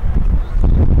low.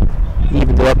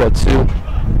 Evened it up at 2.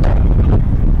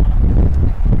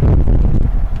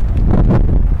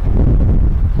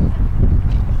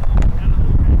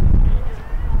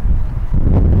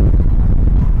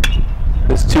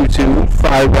 It's 2-2,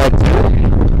 5 back 2.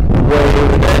 Way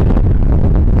over that.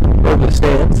 Over the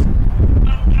stands.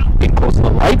 Getting close to the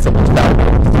lights on those foul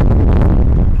balls.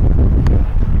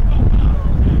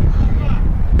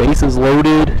 Bases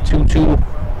loaded, 2-2.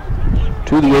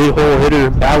 To the 8-hole hitter,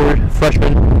 Ballard,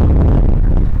 freshman.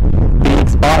 Big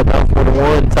spot, down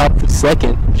 4-1, top of the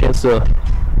second. Chance to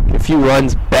get a few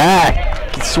runs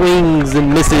back. He swings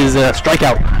and misses, and a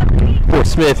strikeout for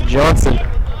Smith Johnson.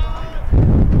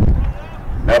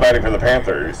 Now batting for the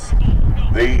Panthers,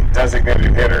 the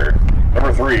designated hitter,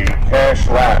 number 3, Cash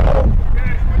Lyle.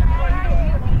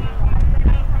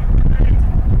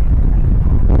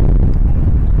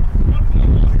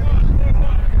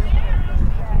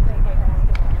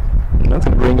 That's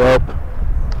going to bring up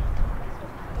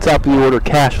top of the order,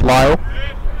 Cash Lyle.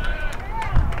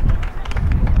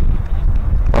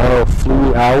 Lyle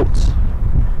flew out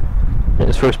in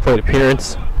his first plate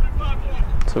appearance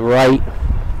to right.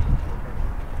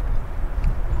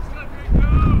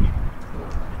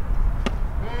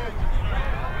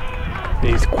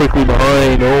 He's quickly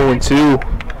behind, 0-2.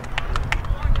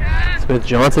 Smith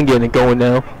Johnson getting it going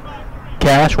now.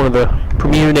 Cash, one of the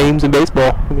premier names in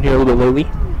baseball. We've been here a little bit lately.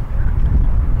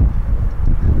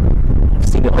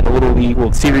 Seen it on the Little League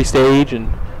World Series stage,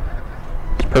 and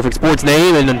perfect sports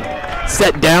name, and then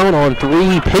set down on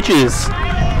 3 pitches.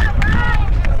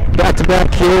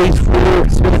 Back-to-back carries for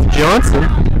Smith Johnson.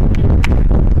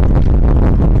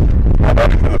 Now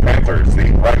batting for the Panthers,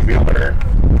 the right fielder,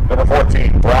 number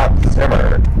 14, Brock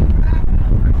Zimmer.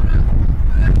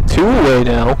 2 away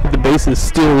now. The bases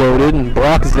still loaded, and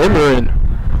Brock Zimmer, and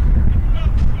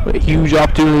what a huge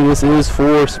opportunity this is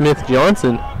for Smith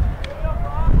Johnson.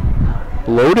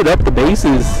 Loaded up the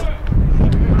bases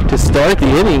to start the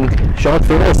inning. Sean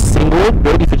Ferris single,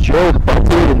 Brady Fitzgerald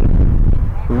bunted,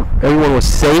 and everyone was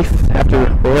safe after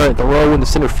the throw into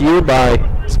center field by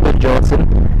Smith Johnson.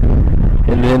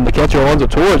 And then the catcher Alonzo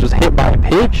Torres was hit by a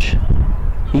pitch.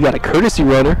 He got a courtesy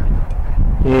runner,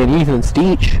 and Ethan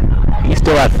Steech, he's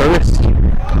still at first.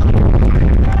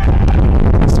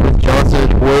 Smith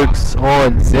Johnson works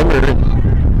on Zimmer.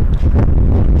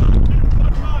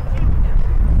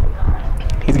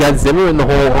 He's got Zimmer in the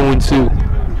hole, 0-2.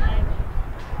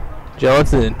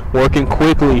 Johnson working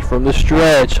quickly from the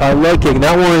stretch. High leg kick.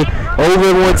 That one over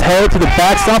everyone's head to the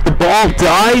backstop. The ball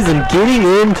dies, and getting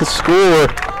in to score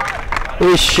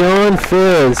is Sean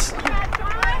Fez.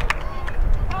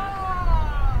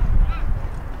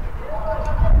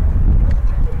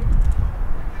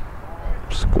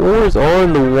 Scores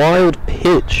on the wild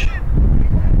pitch.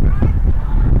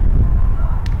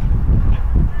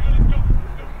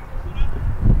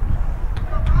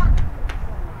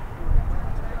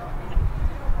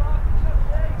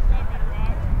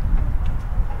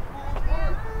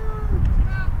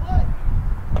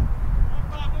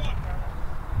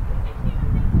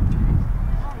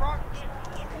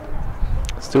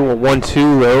 Still a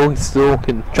 1-2 though. He still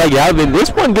can try to get out of it. This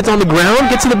one gets on the ground,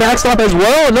 gets to the backstop as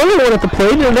well. Another one at the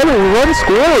plate, and another run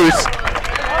scores.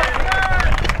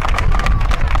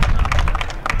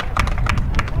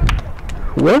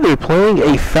 Weather playing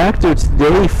a factor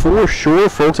today for sure,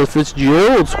 folks, as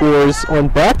Fitzgerald scores on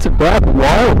back-to-back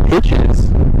wild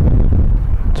pitches.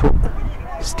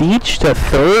 Steech to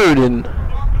third, and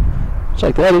just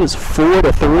like that, it is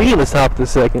 4-3 in the top of the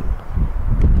second.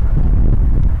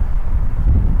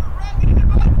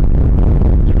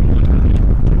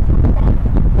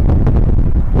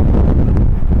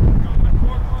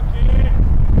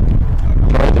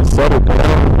 Settle down.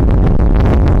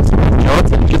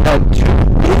 Johnson just had 2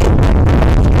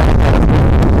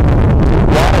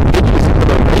 wild pitches to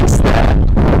erase that.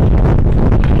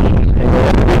 And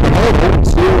we have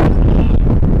 0-2.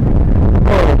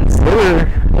 Oh, Zimmer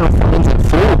now finds it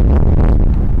full.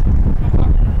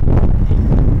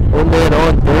 1 man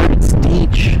on third,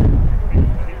 Steech.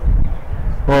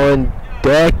 On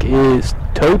deck is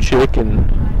Tochik,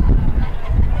 and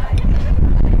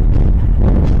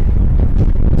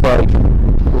like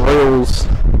Royals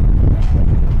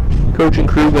coaching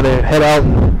crew gonna head out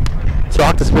and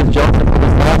talk to Smith Johnson for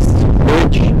his last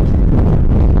pitch.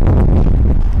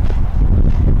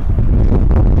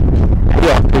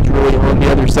 Payoff pitch really on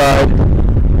the other side.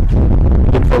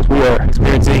 Again, folks, we are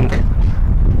experiencing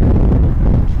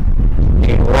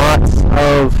lots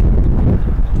of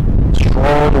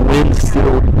strong winds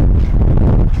still.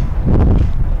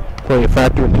 Playing a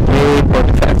factor in the game, playing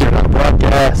a factor in our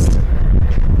broadcast.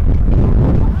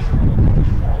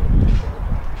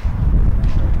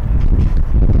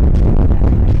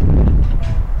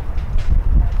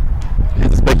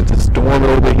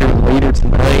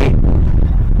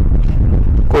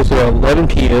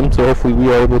 p.m. So hopefully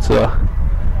we are able to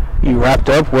be wrapped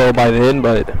up well by then.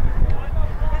 But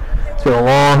it's been a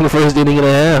long first inning and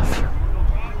a half.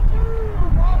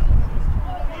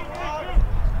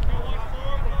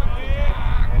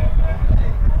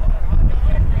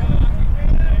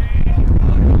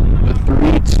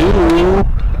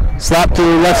 Slap to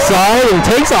the left side and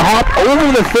takes a hop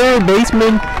over the third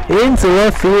baseman into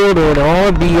left field, and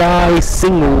an RBI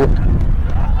single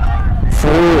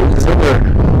for Zimmer.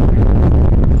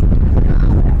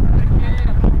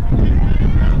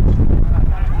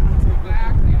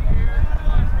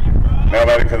 Now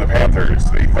batting for the Panthers,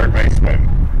 the third baseman,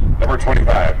 number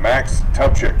 25, Max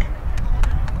Topchik.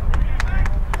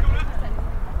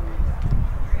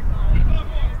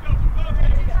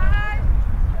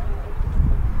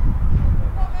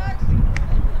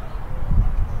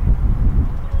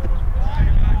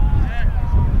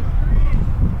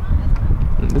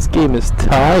 This game is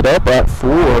tied up at 4.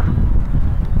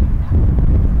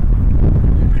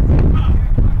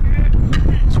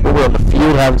 Scorer on the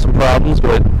field having some problems,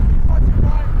 but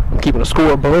I'm keeping a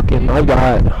scorebook, and I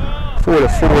got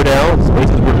 4-4 down. The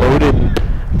bases were loaded.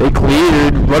 They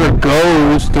cleared. Runner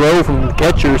goes. Throw from the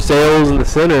catcher. Sails in the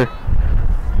center.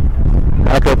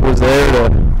 Backup was there to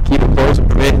keep it close and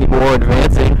prevent any more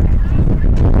advancing.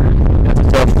 That's a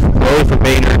tough play for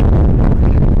Maynard.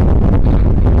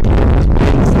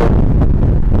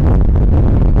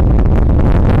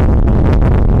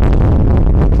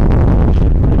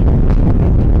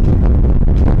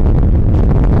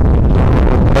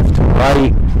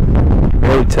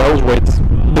 Really tells where it's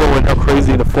blowing, how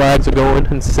crazy the flags are going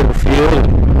in center field.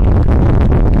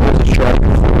 And there's a strike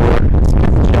for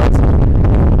Smith Johnson.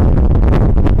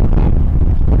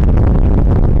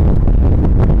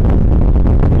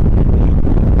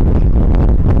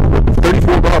 The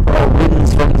 34 mile per hour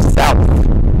winds from the south.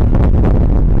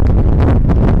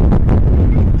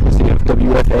 Let's see if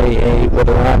WFAA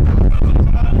weather app.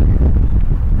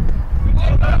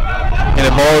 And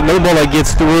another ball that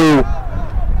gets through.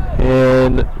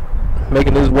 And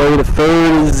making his way to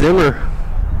third is Zimmer.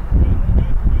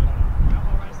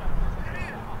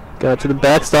 Got to the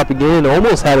backstop again.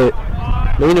 Almost had it.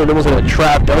 Maynard almost had it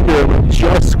trapped under it, but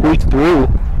just squeaked through.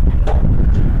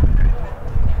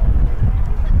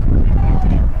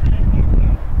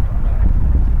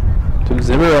 To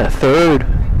Zimmer at third.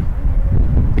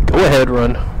 The go-ahead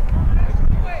run.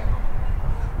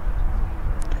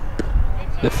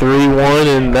 The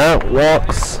 3-1, and that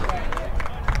walks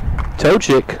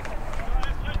Topchik.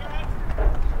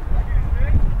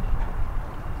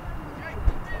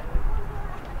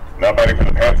 Now batting for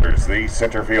the Panthers, the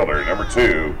center fielder, number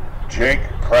 2, Jake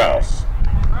Kraus.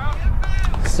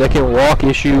 Second walk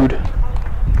issued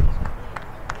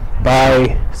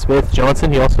by Smith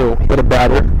Johnson. He also hit a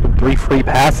batter with 3 free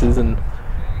passes and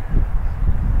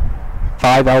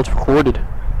 5 outs recorded.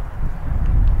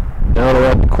 Now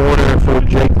to the corner for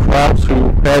Jake Kraus, who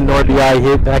had an RBI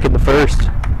hit back in the first.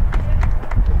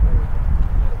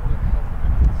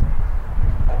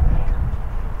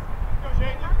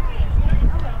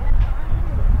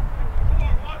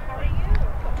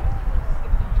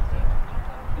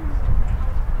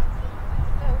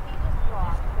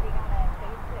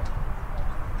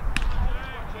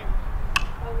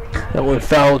 That one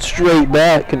fouled straight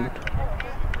back and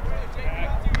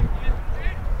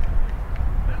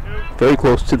very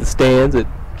close to the stands. It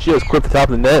just clipped the top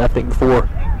of the net, I think, before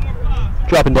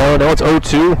dropping down. Now it's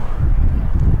 0-2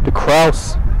 to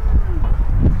Kraus.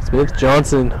 Smith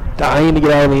Johnson dying to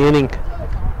get out of the inning.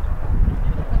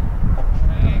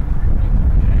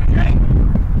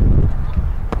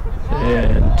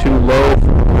 And too low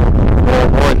for ball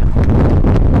 1.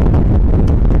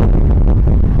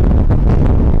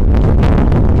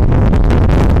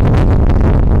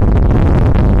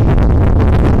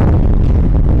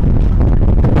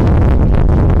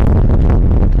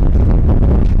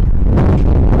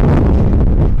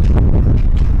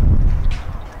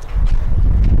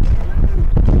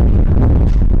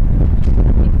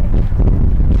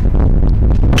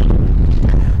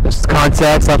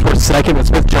 Stop towards second, but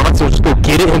Smith Johnson will just go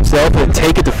get it himself and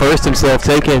take it to first himself,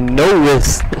 taking no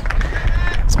risk.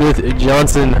 Smith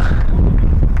Johnson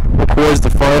records the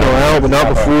final out, but not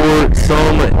before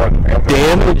some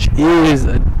damage is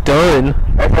done.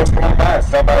 Hey folks, come on by.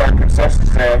 Stop by our concession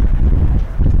stand.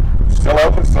 Still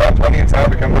open, still have plenty of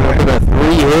time to come by. Looking at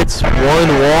 3 hits, 1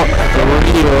 walk,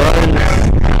 3 runs,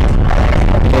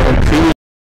 and 2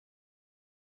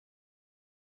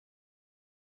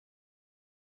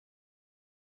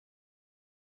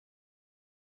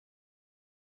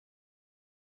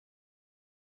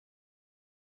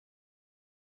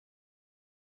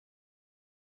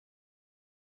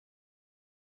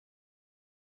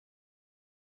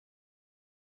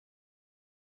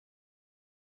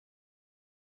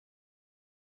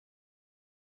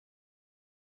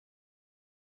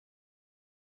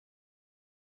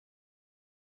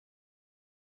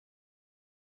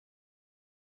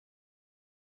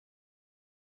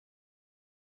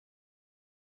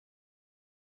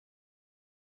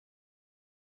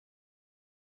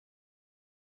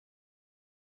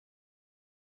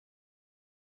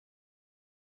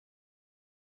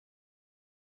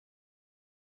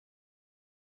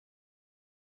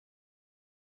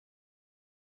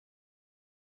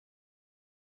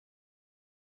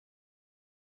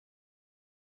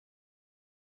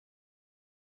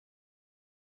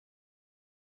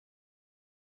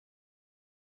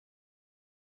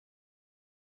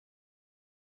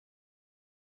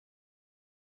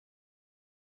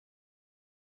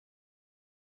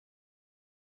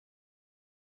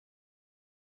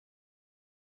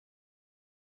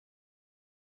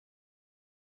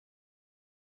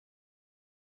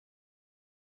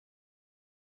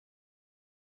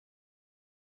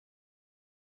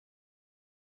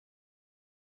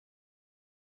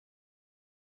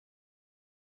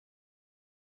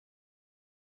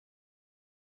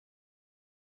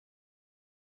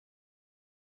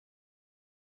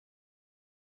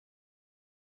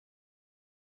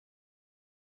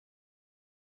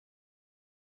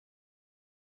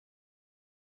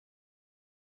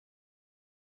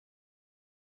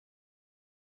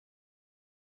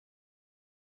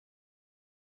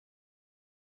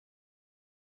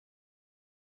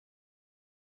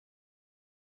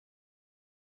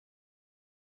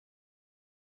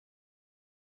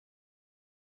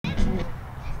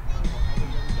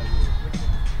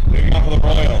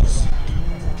 Royals.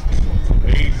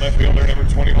 Lead left fielder number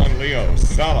 21, Leo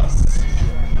Salas.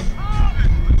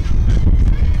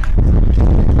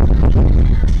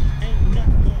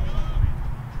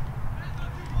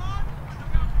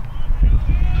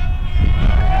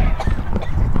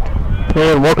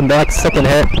 And welcome back, second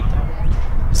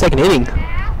inning,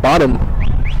 bottom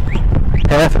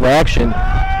half of action.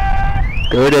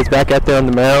 Gerda's back out there on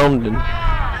the mound and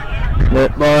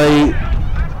met by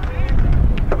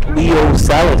Leo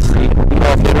Salas, the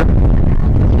leadoff hitter.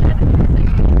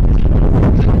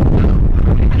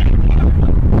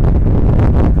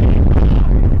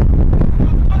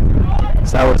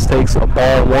 Salas takes a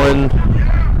ball one.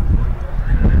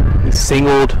 He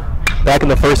singled back in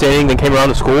the first inning, then came around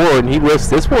to score, and he whiffs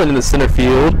this one in the center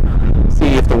field.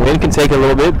 See if the wind can take it a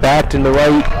little bit. Back in the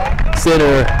right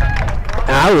center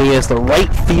alley as the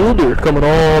right fielder coming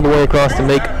all the way across to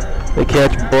make the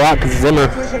catch. Brock Zimmer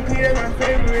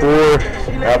for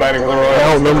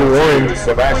out number one.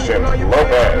 Sebastian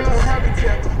Lopez.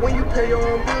 When you pay your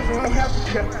own bills, you don't have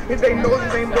to care. If they know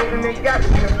this ain't broken, they got to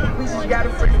care. We just got to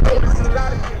freaking know this is a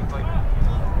lot of care.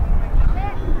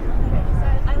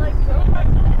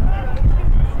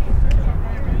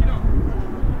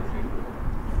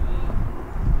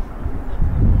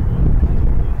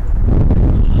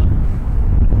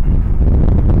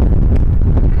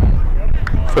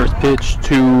 First pitch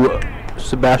to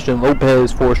Sebastian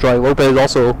Lopez for a strike. Lopez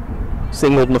also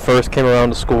singled in the first, came around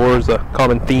to score. Is a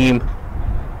common theme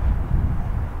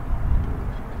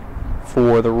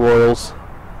for the Royals.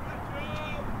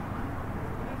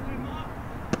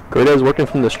 Gerda's working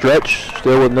from the stretch,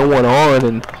 still with no one on,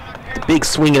 and the big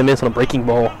swing and a miss on a breaking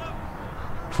ball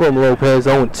from Lopez,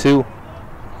 0-2.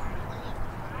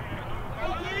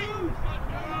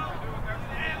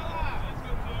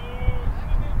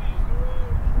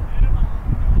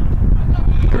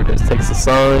 Takes the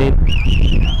sign,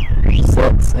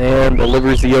 sets and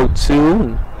delivers the 0-2,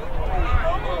 and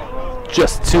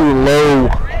just too low.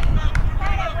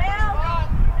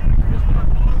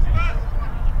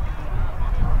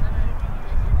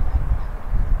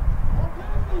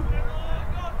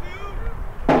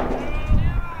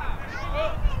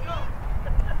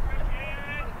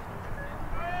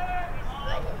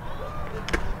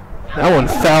 That one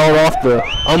fouled off the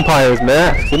umpire's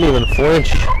mask, didn't even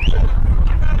flinch.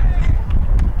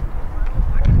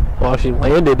 Well, she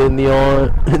landed in the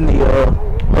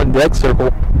on deck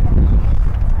circle.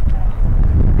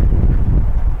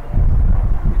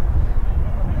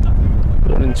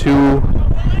 One and two.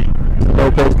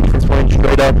 Lopez defense playing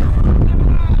straight up.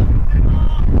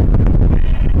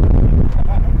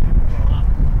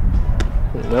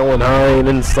 And that one high and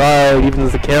inside,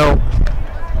 evens the count.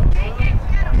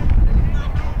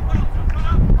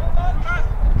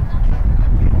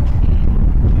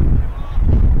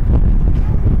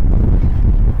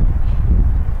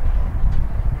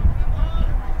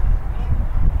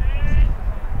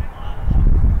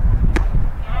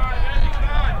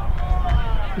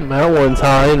 That one's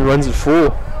high and runs it full.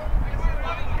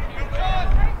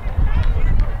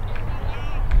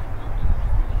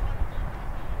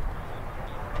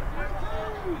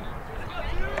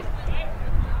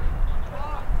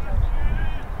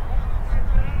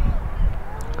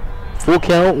 Full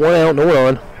count, 1 out, no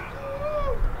run.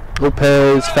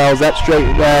 Lopez fouls that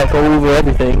straight back over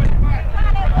everything.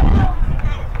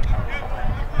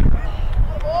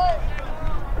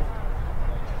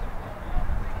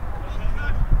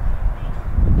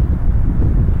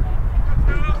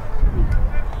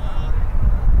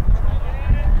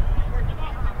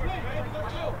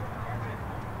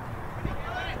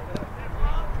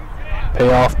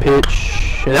 Payoff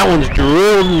pitch, and that one's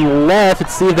drilled left.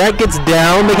 Let's see if that gets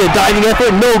down. Make a diving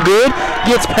effort, no good.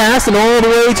 Gets past and all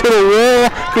the way to the wall.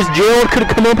 Chris Gerald could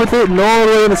have come up with it, and all the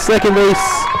way in the second base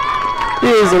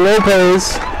is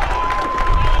Lopez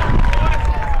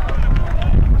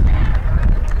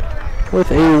with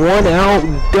a 1-out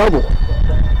double.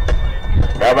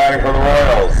 Now batting for the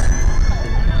Royals,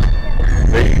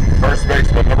 the first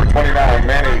baseman, number 29,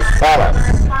 Manny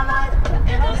Salas.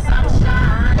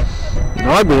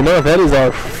 Oddly enough, that is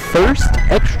our first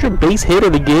extra base hit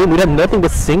of the game. We have nothing but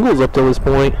singles up to this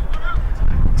point.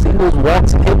 Singles,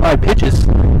 walks, and hit by pitches.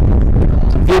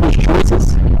 Some fielder's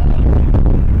choices.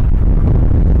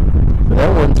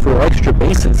 That one's for extra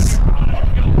bases.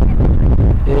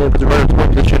 And puts a runner in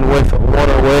scoring position with one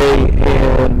away,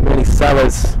 and Manny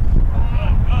Salas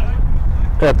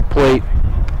at the plate.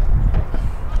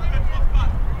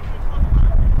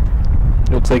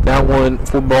 He'll take that one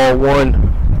for ball one.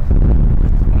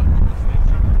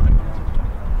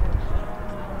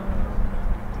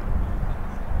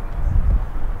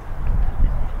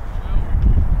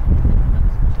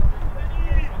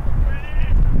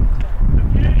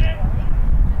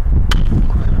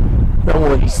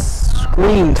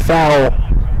 foul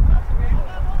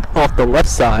off the left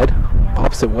side,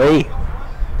 opposite way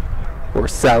for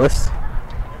Salas.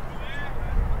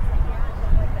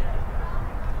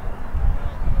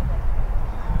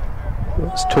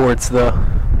 It's towards the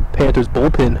Panthers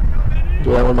bullpen.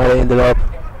 So that one might have ended up.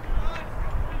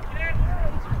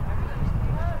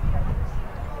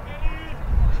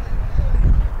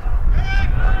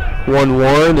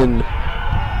 (1-1) and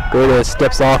Gerda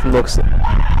steps off and looks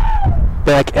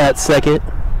back at second.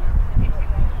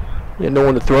 And no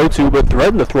one to throw to, but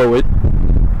threatened to throw it.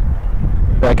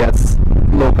 Back at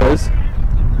Lopez.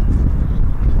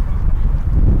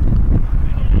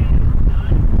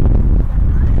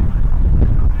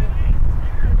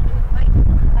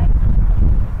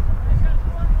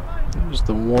 Just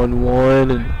the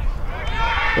 1-1, and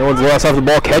no one's lost off the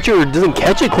ball. Catcher doesn't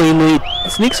catch it cleanly.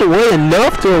 Sneaks away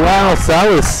enough to allow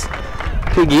Salas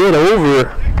to get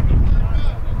over.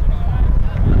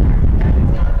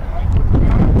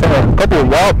 A couple of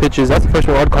wild pitches. That's the first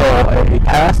one I'd call a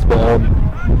pass ball.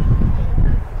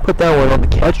 Put that one on the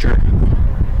catcher.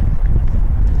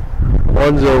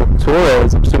 Alonzo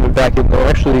Torres, I'm assuming back in there.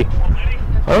 Actually,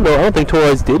 I don't know. I don't think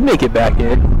Torres did make it back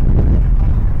in.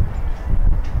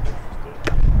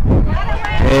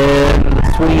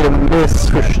 And swing and a miss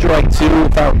for strike 2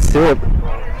 without tip.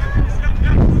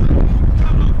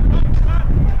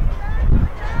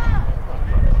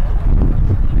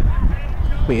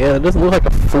 But yeah, it doesn't look like a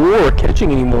 4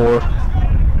 catching anymore.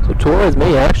 So Torres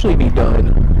may actually be done.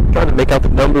 I'm trying to make out the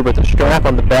number, but the strap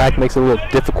on the back makes it a little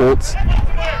difficult.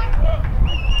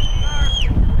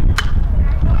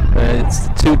 And it's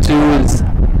 2-2 is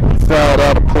fouled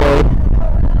out of play.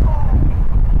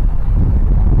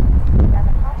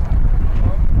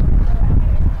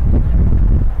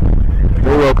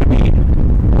 Very well could be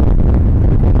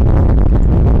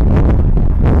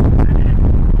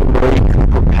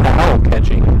Powell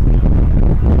catching.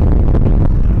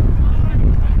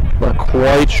 Not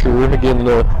quite sure. Again,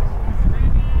 the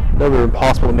number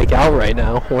impossible to make out right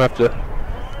now. We'll have to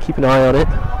keep an eye on it.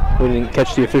 We didn't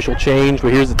catch the official change,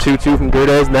 but here's the 2-2 from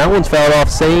Gerdes. And that one's fouled off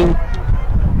same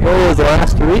way as the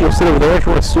last 3. You'll sit over there if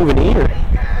you want a souvenir.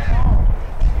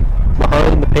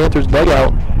 Behind the Panthers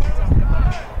dugout.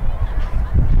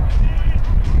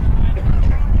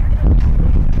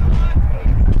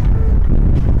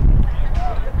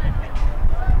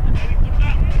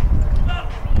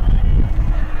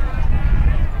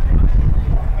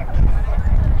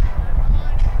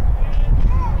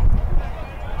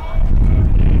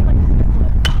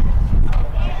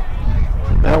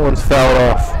 That one's fouled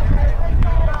off.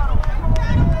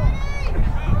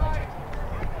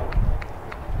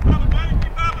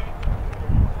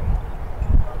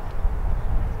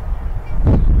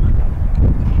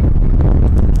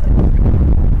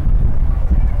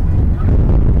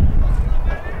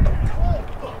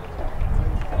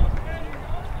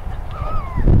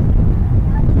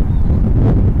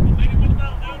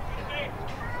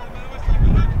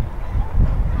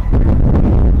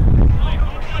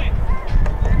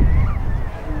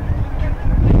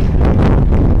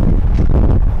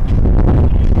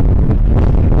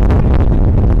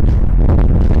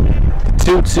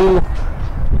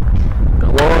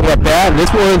 Along that bat, and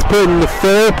this one's putting the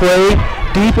fair play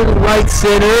deep in the right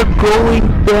center, going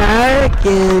back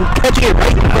and catching it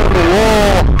right in front of the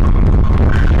wall.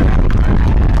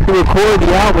 To record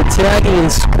the out with tagging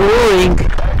and scoring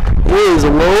is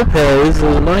Lopez.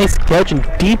 A nice catch in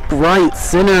deep right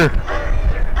center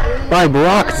by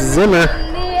Brock Zimmer.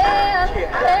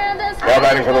 Now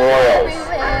batting for the Royals,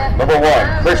 number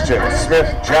 1, Christian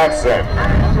Smith-Johnson.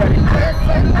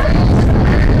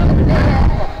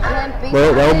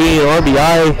 Well, that'll be an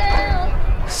RBI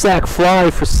sac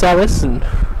fly for Salas, and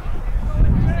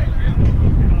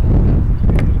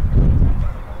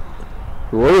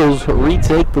Royals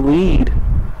retake the lead.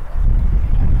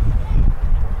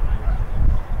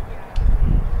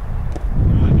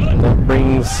 And that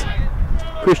brings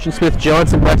Christian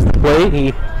Smith-Johnson back to the plate.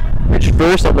 He reached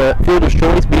first on the fielder's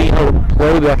choice, being out of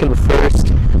play back in the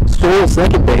first, stole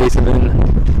second base, and then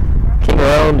came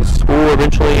around to score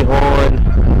eventually on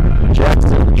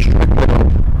Jackson and Strickland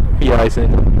on PI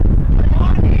single.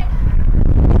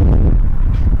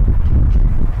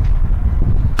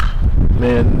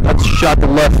 Man, that's a shot to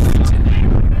left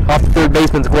off the third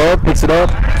baseman's glove, picks it up.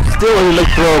 Still a leg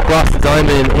throw across the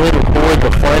diamond and record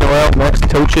the final out. Max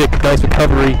Tochik, nice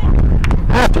recovery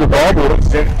after the ball boy.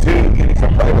 2 getting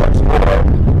some play by score.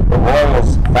 The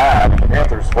Royals 5, the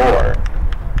Panthers 4.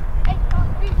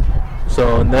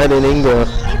 So in that inning,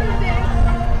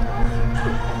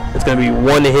 it's going to be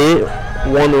 1 hit,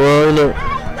 1 run,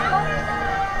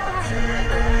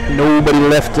 nobody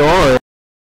left on.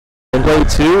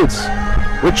 play 2. It's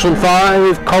Richland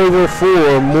 5, Colleyville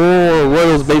 4. More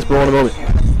Royals baseball in a moment.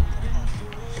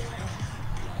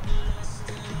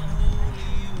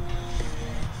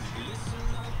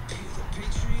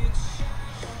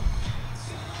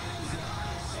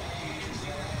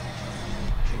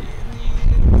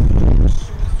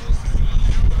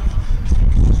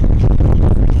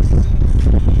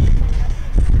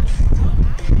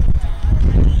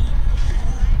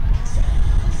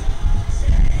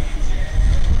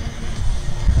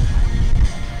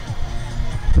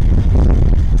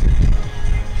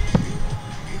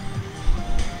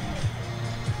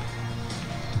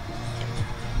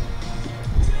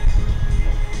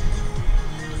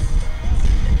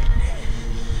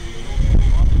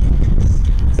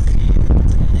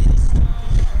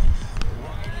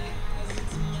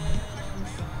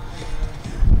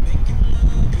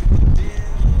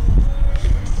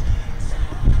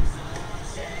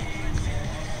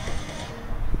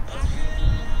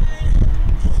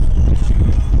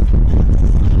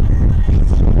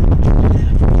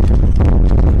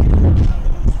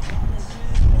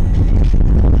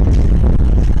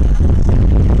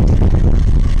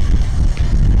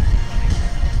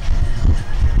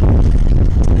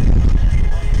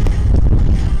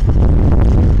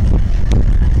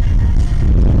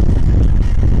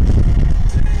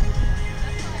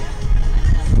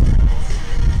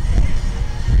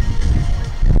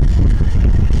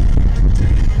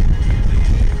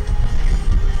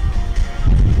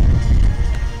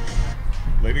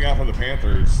 Leading off for the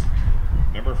Panthers,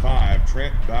 number 5,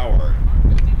 Trent Bauer.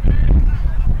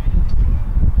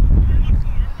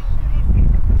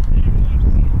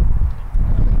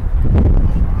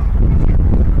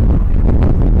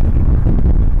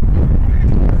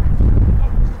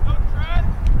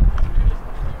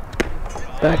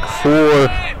 Back for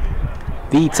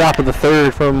the top of the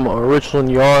 3rd from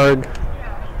Richland Yard.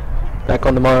 Back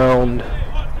on the mound,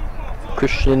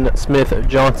 Christian Smith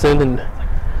Johnson, and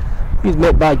he's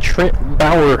met by Trent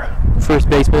Bauer, first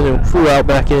baseman, and flew out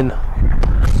back in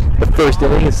the 1st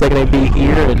inning. His 2nd AB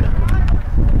here,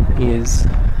 and he is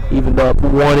evened up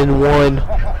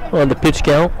 1-1 on the pitch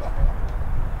count.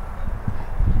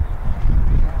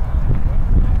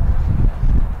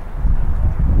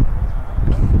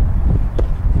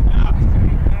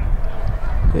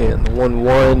 And the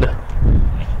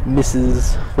 1-1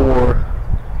 misses for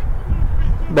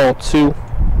ball 2.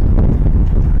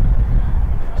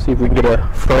 See if we can get a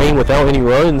frame without any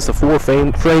runs. The 4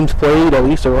 frames played, at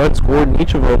least a run scored in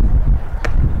each of them.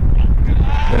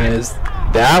 As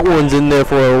that one's in there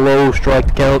for a low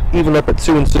strike count, even up at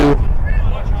 2-2.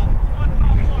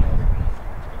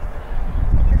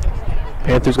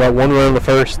 Panthers got 1 run in the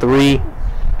 1st, 3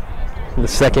 in the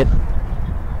 2nd.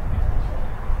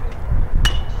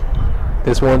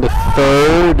 This one to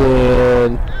 3rd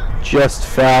and just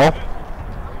foul.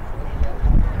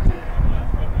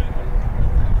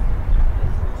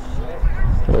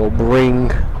 It'll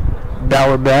bring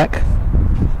Bauer back.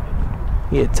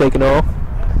 He had taken off.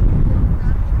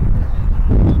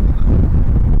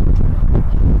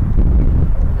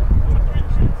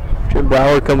 Jim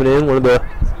Bauer coming in, one of the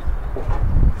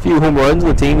few home runs on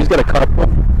the team. He's got a couple.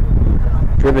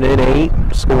 Driven in 8,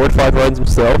 scored 5 runs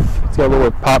himself. He's got a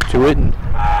little pop to it. And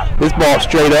this ball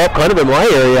straight up, kind of in my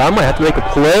area. I might have to make a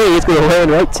play. It's going to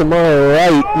land right to my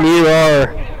right near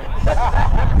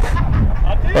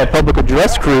our public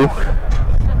address crew.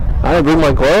 I didn't bring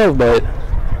my glove, but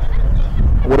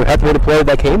I would have had to make a play if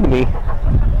that came to me.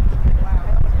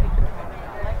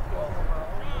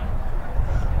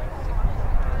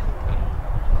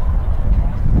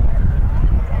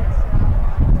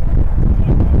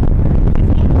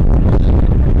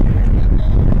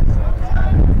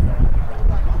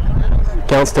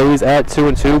 Count stays at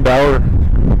 2-2. Bauer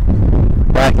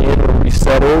back in,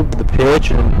 resettled the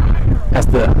pitch, and has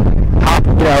to hop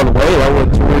and get out of the way. That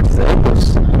one towards his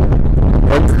ankles.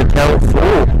 Runs the count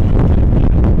full.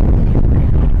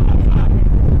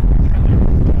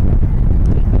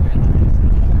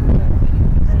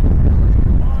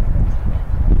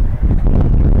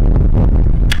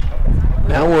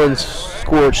 That one's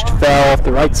scorched foul off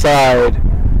the right side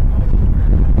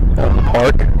out in the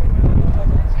park.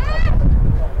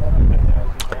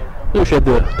 I wish I had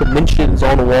the dimensions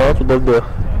on the wall. I'd love to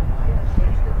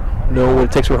know what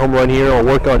it takes for a home run here. I'll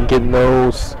work on getting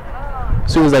those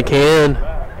as soon as I can.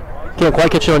 Can't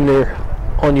quite catch it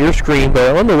on your screen,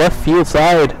 but on the left field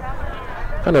side,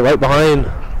 kind of right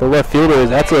behind the left fielder,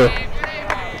 that's a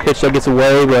pitch that gets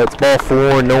away, but it's ball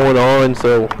 4, no one on,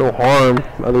 so no harm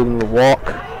other than the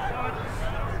walk.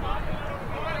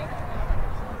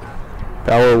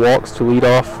 Bauer walks to lead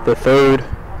off the 3rd.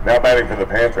 Now batting for the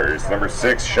Panthers, number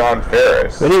 6, Sean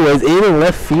Ferris. Anyways, in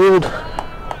left field.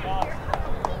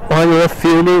 Behind the left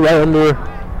fielder, right under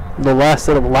the last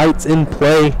set of lights in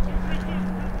play.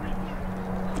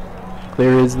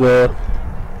 There is the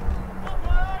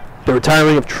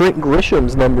retiring of Trent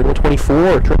Grisham's number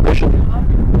 24. Trent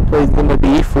Grisham plays the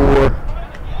MLB for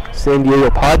San Diego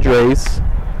Padres.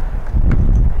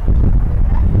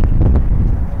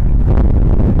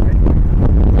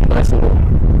 Nice little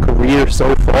career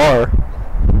so far.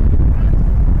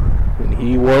 And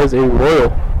he was a Royal.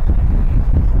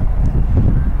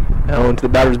 Now into the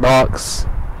batter's box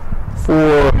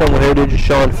for Portland Heritage,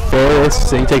 Sean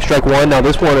Ferris, and he takes strike one. Now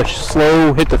this one, a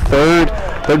slow hit to third.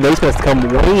 Third baseman has to come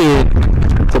way in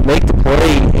to make the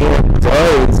play, and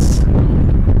does.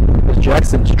 There's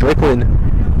Jackson Strickland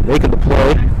making the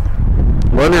play.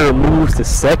 Runner moves to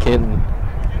second.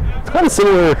 It's kind of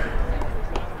similar.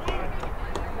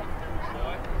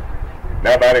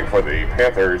 Now batting for the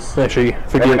Panthers, Actually, number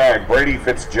forget. 9, Brady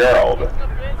Fitzgerald.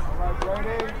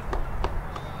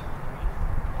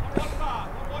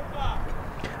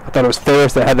 I thought it was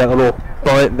Ferris that had that little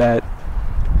bunt that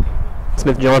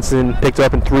Smith Johnson picked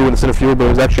up and threw in the center field, but it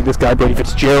was actually this guy, Brady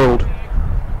Fitzgerald,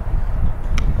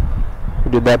 who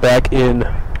did that back in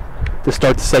to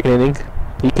start the second inning.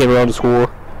 He came around to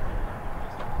score.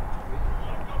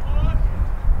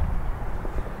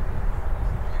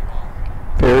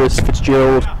 Ferris,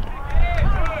 Fitzgerald,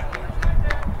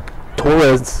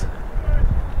 Torres.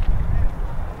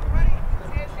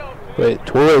 Wait,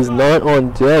 Torres not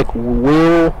on deck.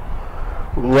 Will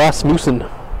Rasmussen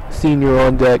Sr.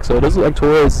 on deck. So it doesn't look like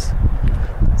Torres'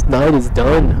 night is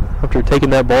done after taking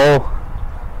that ball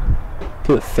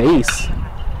to the face.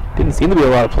 Didn't seem to be a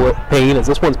lot of pain as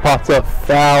this one's popped up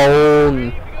foul.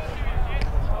 And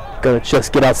gonna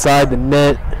just get outside the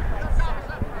net.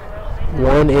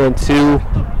 1 and 2.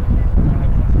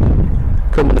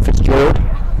 Coming to Fitzgerald.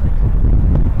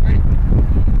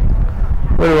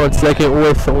 Runner on second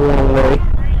with a long way.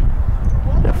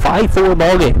 A 5-4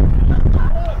 ball game.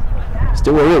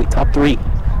 Still early, top 3.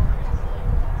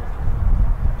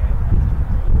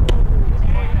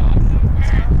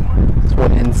 This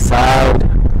one inside.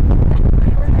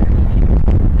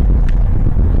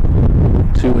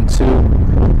 2 and 2.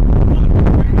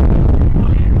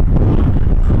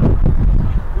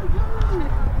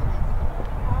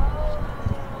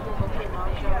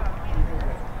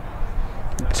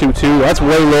 That's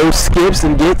way low, skips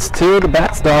and gets to the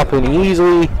backstop and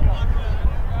easily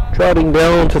trotting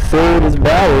down to third is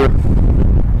Bauer.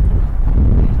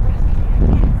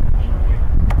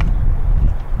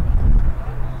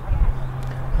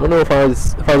 I don't know if I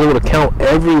was able to count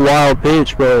every wild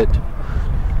pitch, but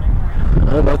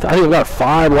I think I've got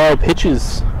 5 wild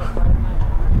pitches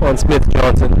on Smith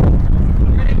Johnson.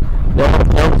 Now the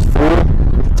count is full.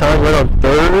 Time right on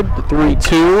third, the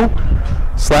 3-2.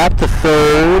 Slap to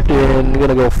third, and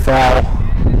gonna go foul.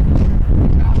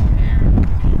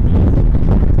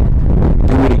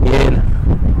 Do it again.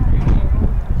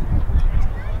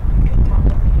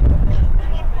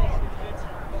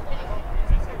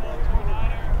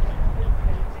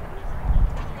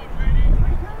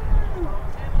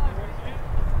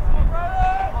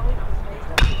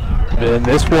 And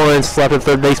this one, slap to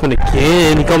third baseman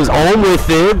again. He comes home with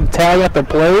it, tag at the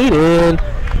plate, and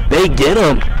they get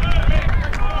him.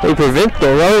 They prevent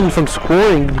the run from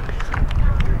scoring.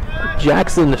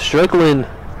 Jackson Strickland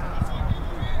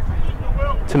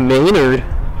to Maynard.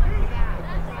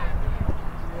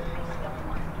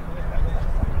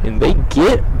 And they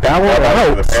get Bauer out.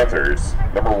 For the Panthers,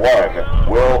 number 1,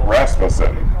 Will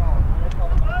Rasmussen.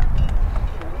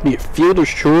 Be a fielder's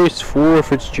choice for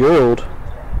Fitzgerald.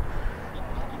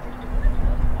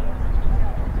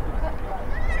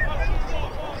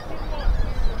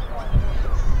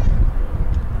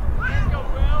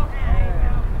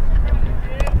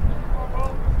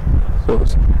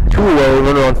 Two-away,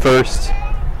 runner on first.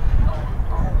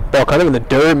 Ball kind of in the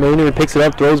dirt. Maynard picks it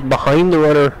up, throws behind the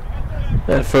runner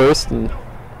at first, and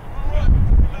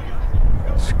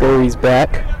scurries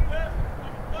back.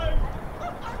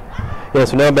 Yeah,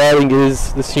 so now batting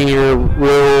is the senior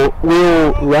Will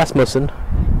Rasmussen.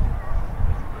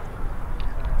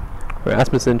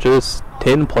 Rasmussen just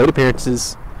 10 plate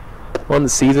appearances on the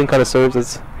season, kind of serves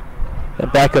as a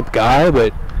backup guy,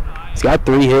 but he's got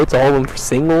 3 hits, all of them for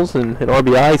singles, and an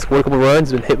RBI. He's scored a couple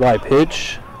runs, been hit by a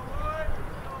pitch.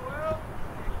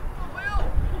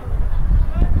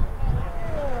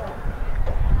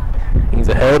 He's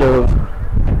ahead of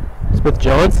Smith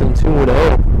Johnson,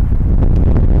 2-0.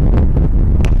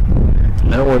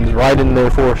 That one's right in there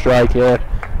for a strike, yeah.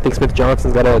 I think Smith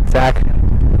Johnson's got to attack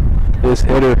this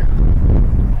hitter.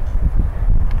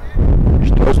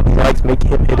 throw some strikes, make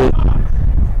him hit it,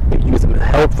 maybe use some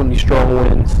help from these strong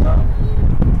winds.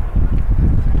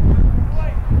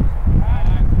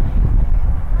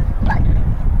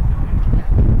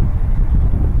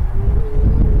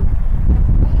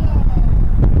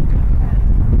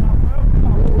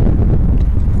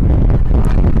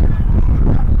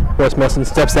 Rasmussen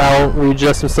steps out,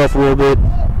 readjusts himself a little bit.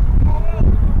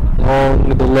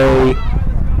 Long delay.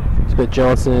 Smith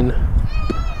Johnson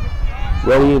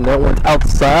ready, and that one's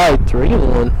outside.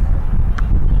 3-1.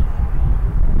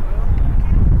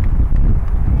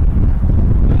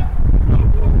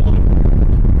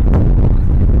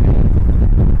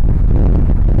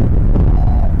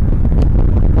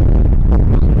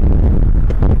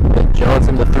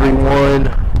 Johnson the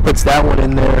 3-1 puts that one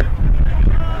in there.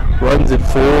 Runs it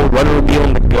full. Runner will be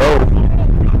on the go.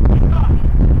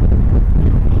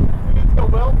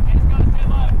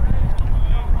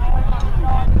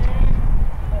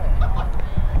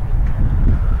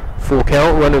 Full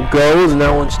count. Runner goes, and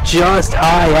that one's just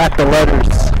high at the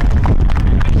letters.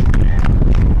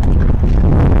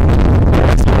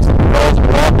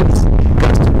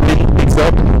 Picks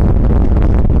up.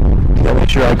 Gotta make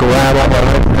sure I grab all my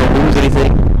legs, don't lose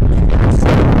anything.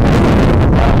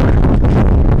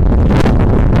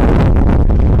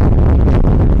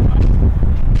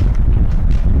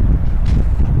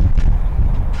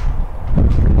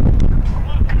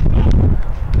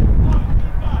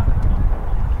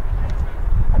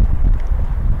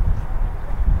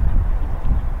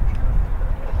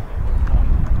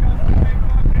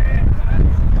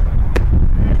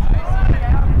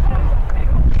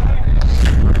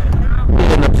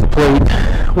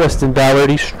 Weston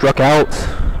Ballard, he struck out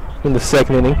in the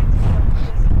second inning.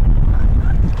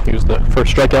 He was the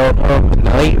first strikeout of the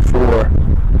night for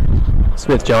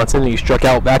Smith Johnson. He struck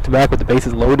out back-to-back with the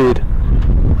bases loaded.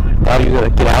 Thought he was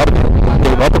going to get out of it.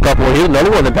 Gave up a couple. Here's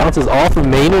another one that bounces off of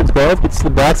Maynard's glove, gets to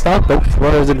the backstop. Both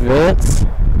runners advance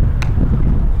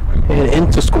and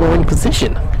into scoring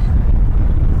position.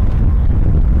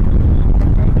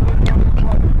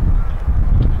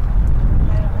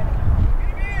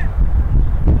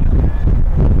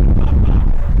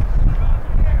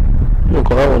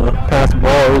 That one, a pass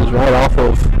ball, is right off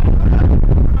of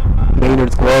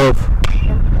Maynard's glove.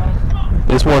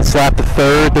 This one slapped to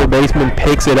third. Their baseman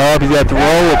picks it up. He's got to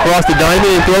throw across the diamond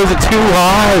and throws it too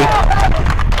high.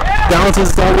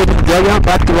 Bounces over to the dugout,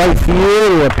 back to right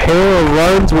field, and a pair of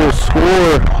runs will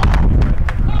score.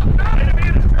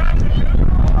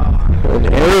 An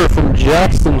error from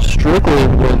Jackson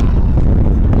Strickland when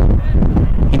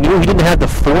he knew he didn't have the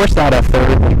force out at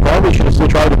third. He probably should have still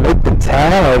tried to make the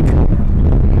tag.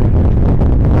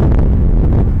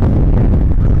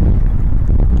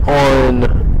 On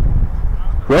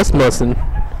Rasmussen,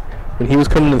 when he was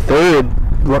coming to third,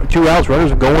 2 outs,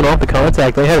 runners were going off the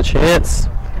contact. They had a chance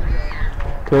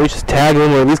to just tag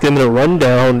him or at least get him in a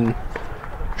rundown and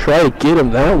try to get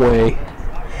him that way.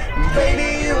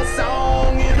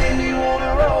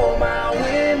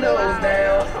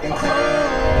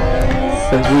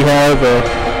 Since we have a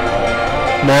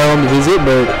mound visit,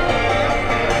 but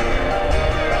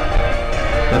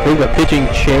I think a pitching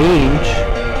change.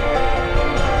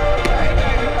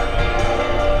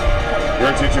 Your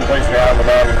attention please now on the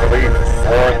mound in relief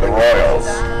for the Royals.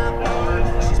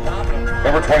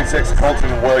 Number 26,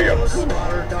 Colton Williams.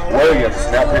 Williams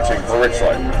now pitching for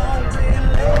Richland.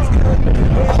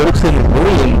 Colton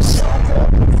Williams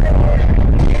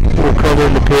will cover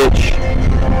in the pitch.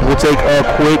 We'll take a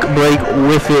quick break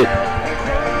with it.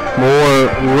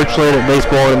 More Richland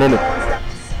baseball in a minute.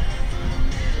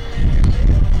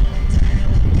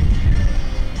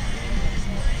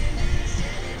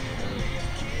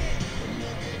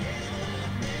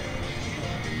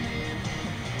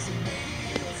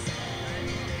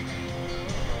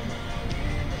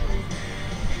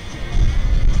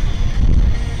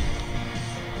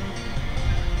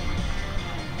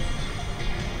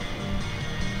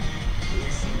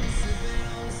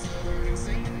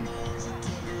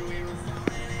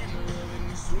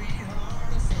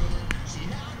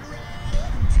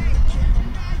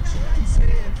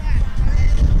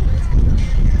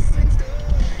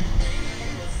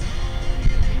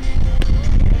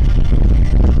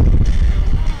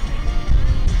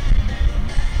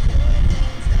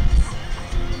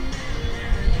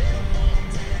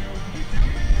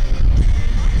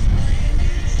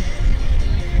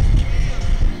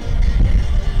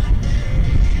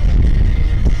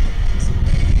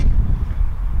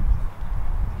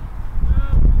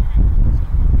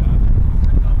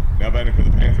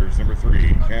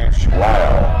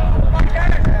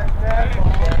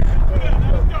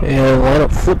 And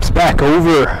lineup flips back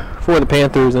over for the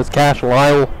Panthers. That's Cash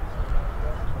Lyle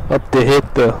up to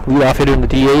hit the leadoff hitter in the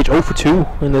DH. 0 for 2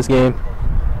 in this game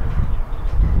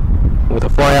with a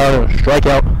flyout and a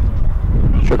strikeout.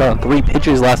 Struck out on 3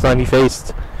 pitches last time he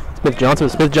faced Smith Johnson.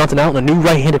 Smith Johnson out, and a new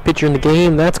right-handed pitcher in the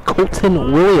game. That's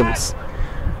Colton Williams,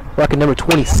 rocking number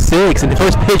 26. And the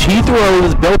first pitch he threw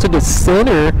was belted to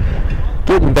center,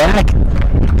 getting back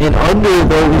and under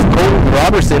though is Colton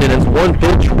Robertson, and it's 1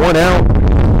 pitch, 1 out.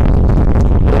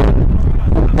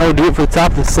 That would do it for the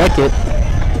top of the second.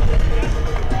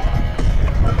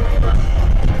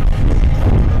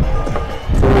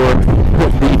 For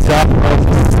the top of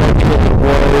the second, it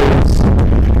was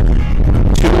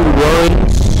 2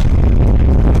 runs.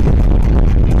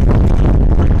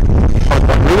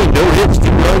 Really no hits, 2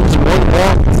 runs, 1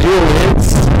 walk, 0 hits.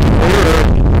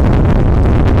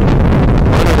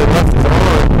 Runner that left is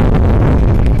on.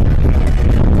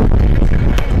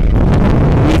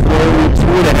 We throw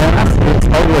 2.5. It's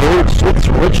over 6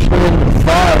 Richland,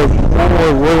 5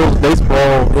 more Royals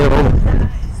baseball in over.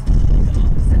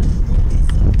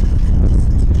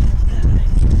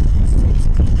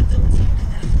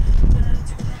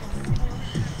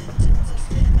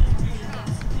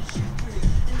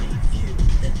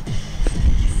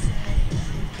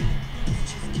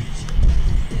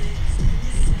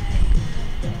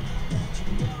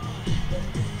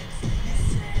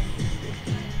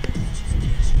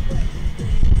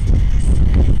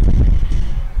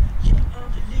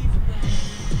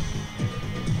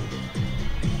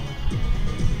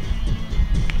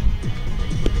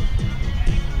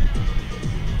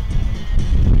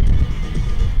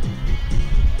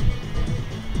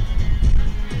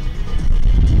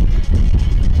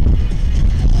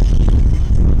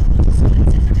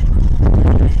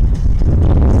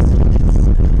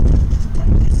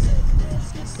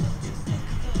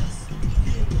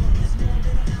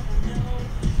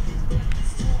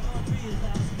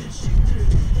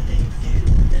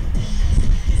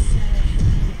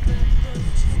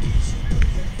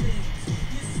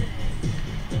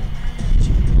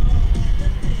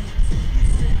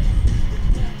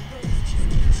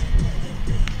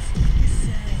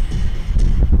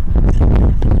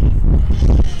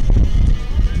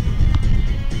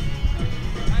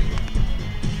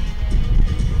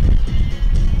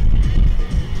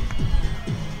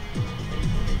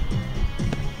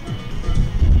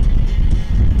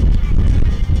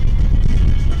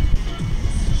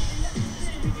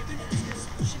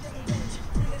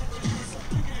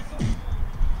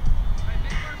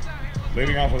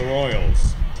 Leading off with the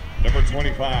Royals, number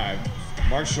 25,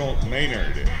 Marshall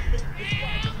Maynard.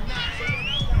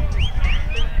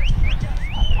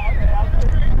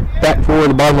 Back for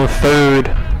the bottom of the third.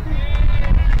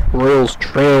 Royals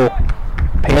trail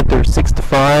Panthers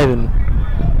 6-5, and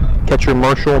catcher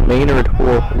Marshall Maynard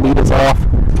will lead us off.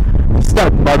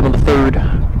 Start bottom of the third.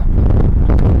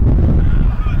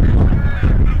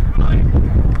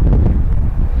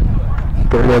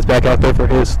 Berna's back out there for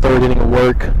his 3rd inning of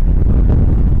work.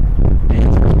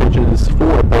 And first pitch is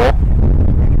for a ball.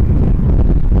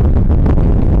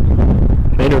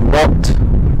 Maynard walked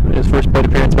in his first plate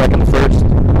appearance back in the first.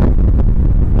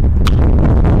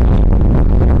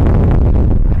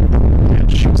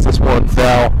 And shoots this one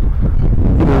foul.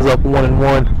 He moves up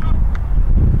 1-1.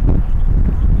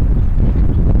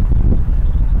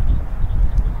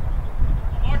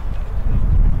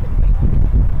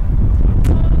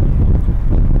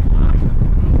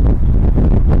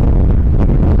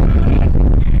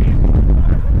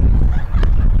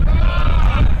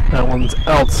 That one's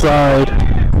outside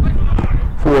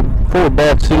for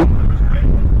ball 2.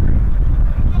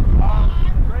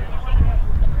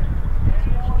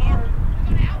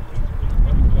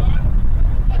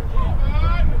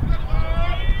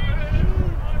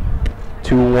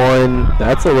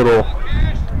 That's a little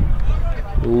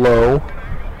low.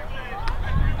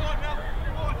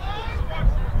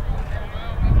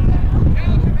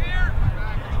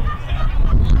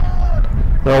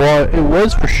 Now, it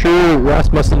was for sure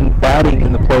Rasmussen batting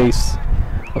in the place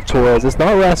of Torres. It's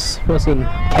not Rasmussen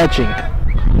catching.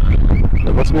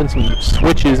 There must have been some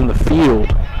switches in the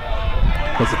field.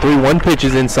 As the 3-1 pitch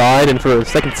is inside, and for the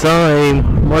second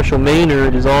time, Marshall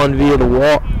Maynard is on via the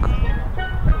walk.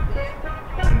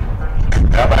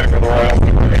 Now back for the Royals,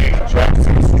 number 8,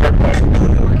 Jackson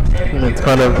Strickland. And it's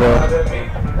kind of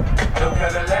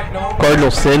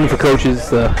cardinal sin for coaches,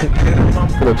 for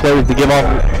the players to give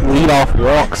off lead-off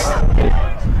walks.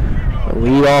 A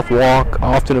lead-off walk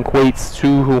often equates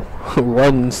to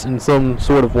runs in some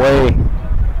sort of way.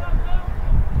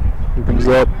 He brings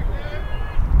up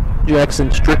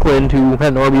Jackson Strickland, who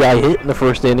had an RBI hit in the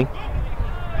first inning.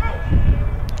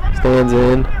 Stands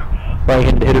in.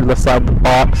 Right-handed hitter left side of the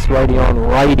box, righty on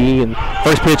righty, and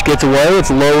first pitch gets away. It's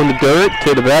low in the dirt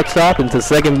to the backstop and to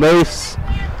second base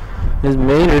is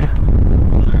Maynard.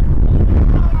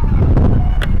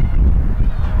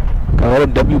 Got a lot of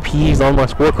WPs on my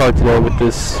scorecard today with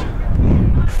this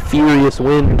furious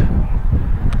wind.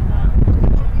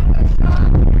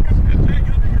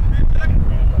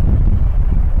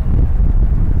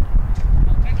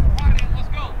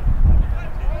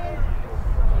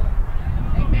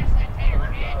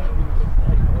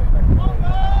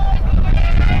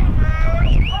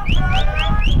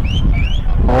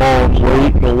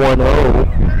 Wait, the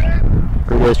 1-0.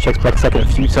 Gurdes checks back second a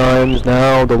few times,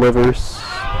 now delivers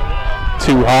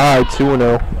too high,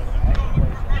 2-0.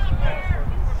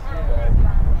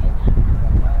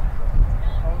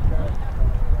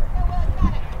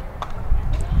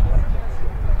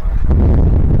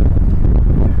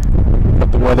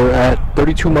 Got the weather at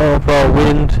 32-mile-per-hour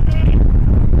wind,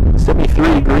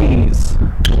 73 degrees.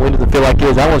 Wind doesn't feel like it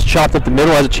is. That one's chopped up the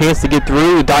middle, has a chance to get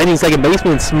through. Diving second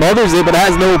baseman smothers it, but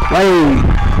has no play.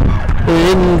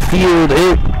 Infield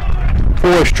hit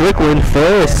for Strickland.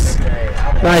 Ferris,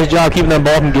 nice job keeping that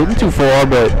ball from getting too far,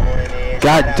 but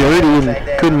got dirty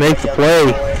and couldn't make the play.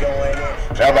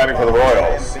 Now batting for the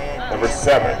Royals, number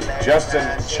 7, Justin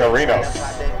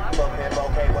Chirinos.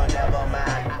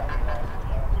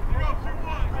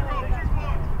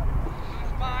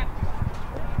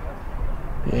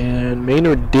 And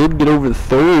Maynard did get over the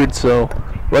third, so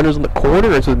runners in the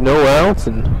corners with no outs,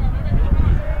 and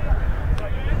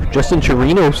Justin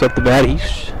Chirinos up the bat.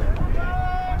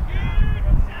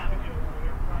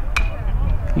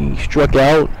 He struck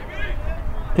out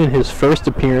in his first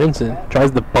appearance and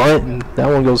tries the bunt, and that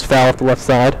one goes foul off the left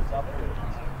side.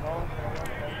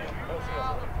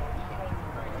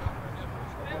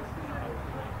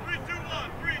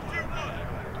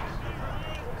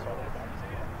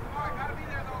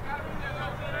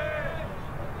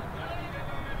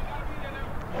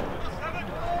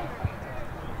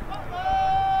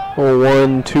 Oh,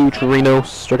 1-2 Chirinos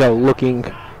struck out looking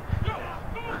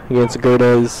against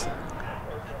Gurdes.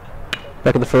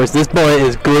 Back in the first. This bunt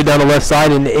is good down the left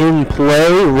side and in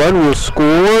play. Run will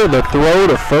score. The throw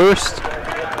to first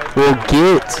will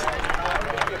get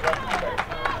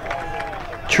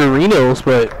Chirinos,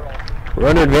 but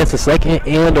runner advanced to second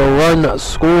and a run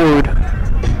scored.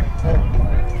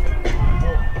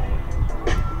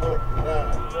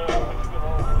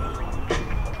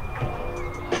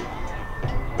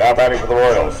 Now batting for the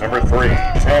Royals, number 3,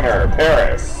 Tanner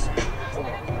Paris.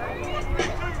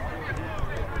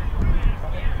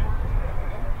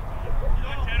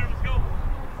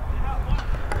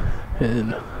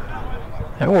 And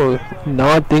that will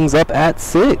nod things up at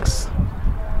 6.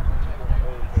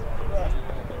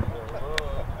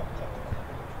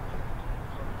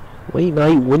 Late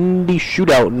night windy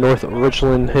shootout in North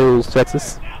Richland Hills,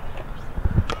 Texas.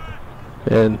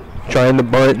 And trying to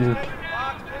bunt and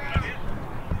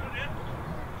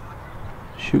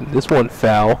shooting this one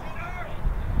foul.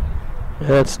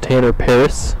 That's Tanner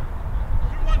Paris.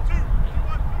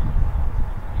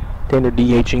 Tanner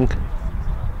DHing.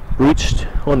 Reached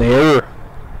on the error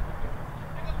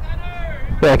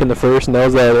back in the first, and that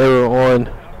was that error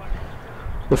on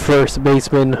the first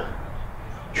baseman,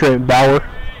 Trent Bauer.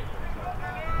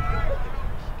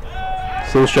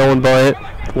 Still showing by it.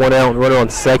 1 out, runner on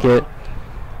second.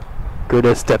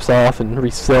 Gurdes steps off and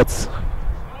resets.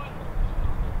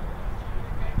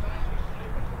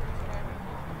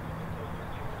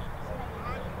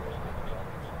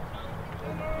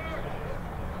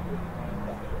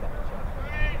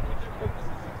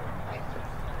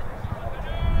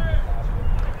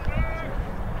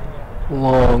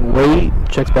 Long wait,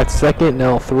 checks back to second,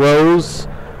 now throws.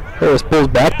 Harris pulls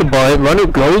back the bunt, runner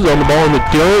goes on the ball in the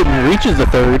dirt and reaches the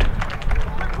third.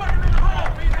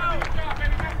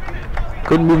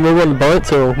 Couldn't move him over on the bunt,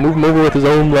 so move him over with his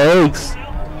own legs.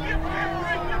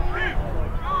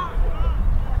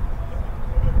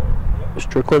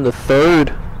 Strickland the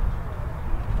third.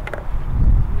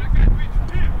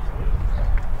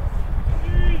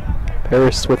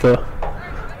 Paris with a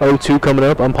 0-2 coming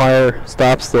up. Umpire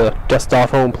stops the dust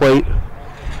off home plate.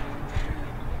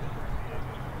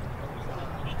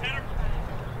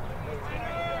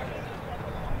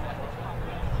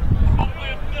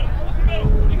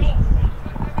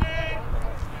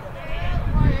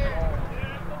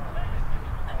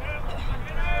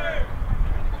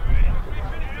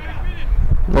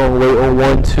 Long way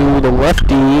 0-1 to the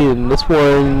lefty, and this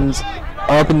one's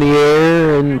up in the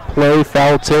air and play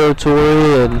foul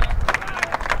territory, and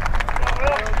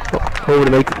over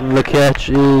to make the catch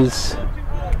is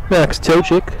Max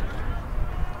Tochik.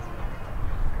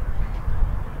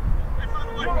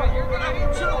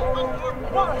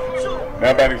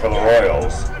 Now batting for the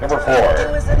Royals, number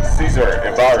 4, Cesar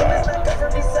Ibarra.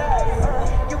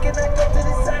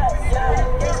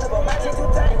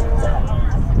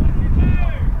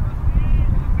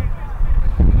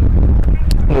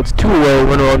 It's 2 away,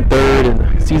 runner on third,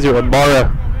 and Cesar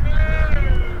Ibarra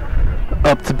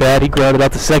up to bat. He grounded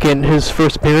out the second. His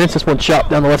first appearance. This one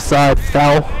chopped down the left side,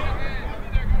 foul.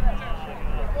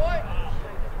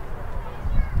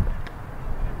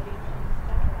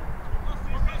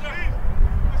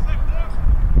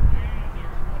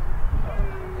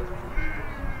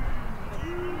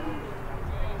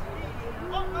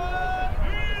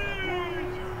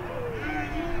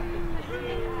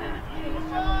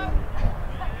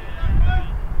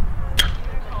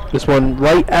 This one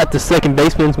right at the second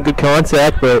baseman, some good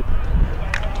contact, but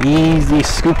easy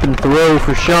scoop and throw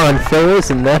for Sean Ferris,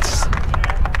 and that's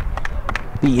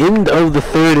the end of the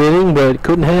third inning. But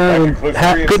couldn't have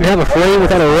a frame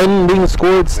without a run being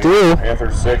scored still.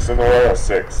 Panthers 6 and the Royals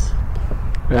 6.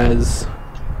 As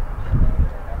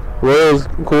Royals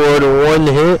scored 1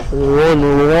 hit,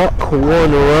 1 walk, 1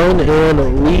 run,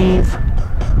 and leave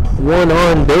 1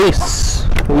 on base.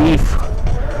 Leave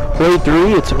play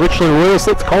 3. It's Richland Royals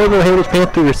 6, Colleyville Heritage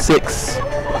Panthers 6.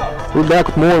 We're back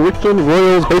with more Richland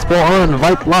Royals baseball on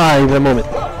Vype Live in a moment.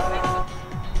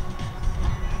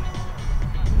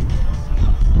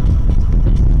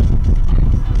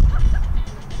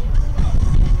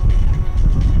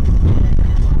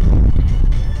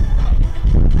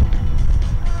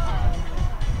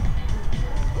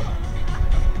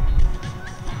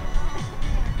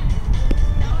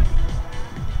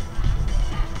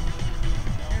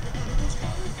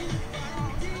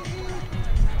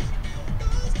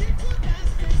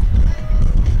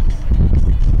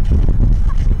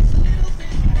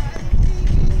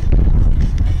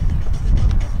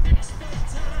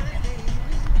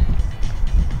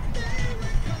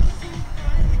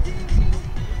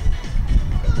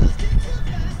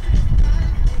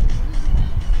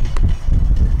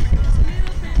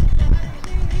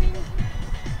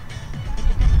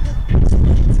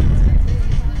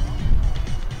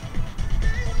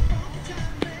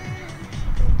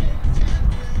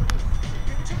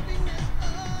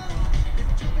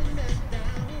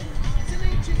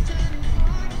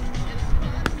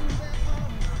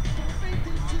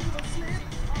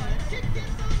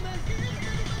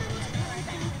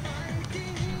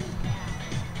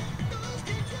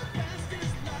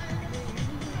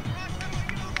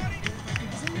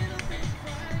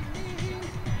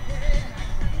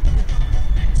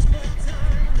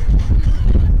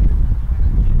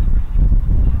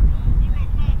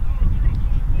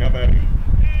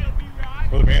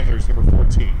 For the Panthers, number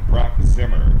 14, Brock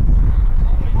Zimmer.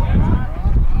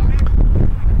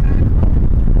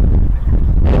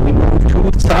 And we move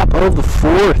to the top of the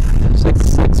fourth.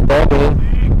 6-6 ball game.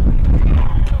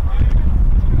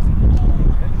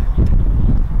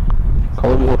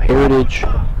 Colleyville Heritage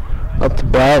up to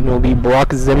bat, and it will be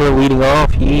Brock Zimmer leading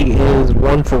off. He is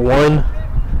 1 for 1.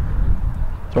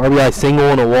 It's an RBI single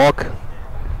and a walk.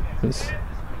 He's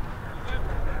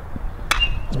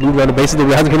moved on the bases. He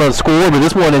hasn't come out to score, but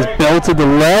this one is belted to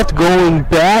left, going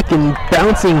back and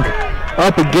bouncing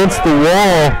up against the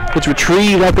wall. It's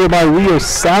retrieved out there by Rio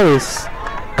Salas.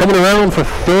 Coming around for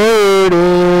third,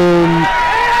 and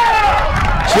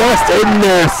just in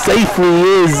there safely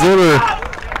is Zimmer.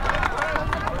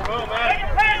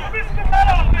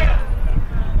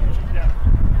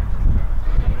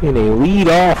 In a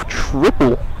lead-off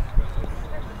triple.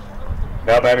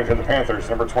 Now batting for the Panthers,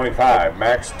 number 25,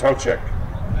 Max Tochik.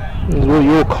 Is what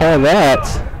you'll call that.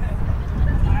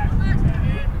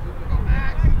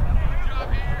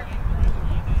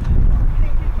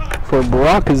 For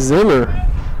Brock Zimmer.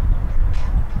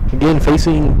 Again,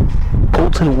 facing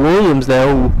Colton Williams now,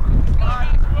 who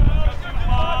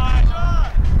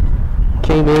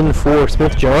came in for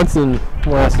Smith Johnson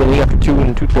last inning after 2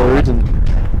 2/3 and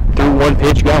threw 1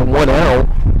 pitch, got 1 out.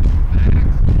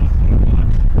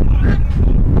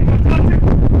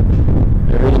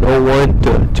 There's an 0-1 to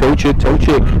Tochik.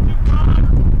 Tochik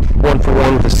 1 for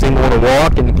 1 with a single and a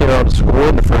walk, and came out to score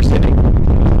in the first inning.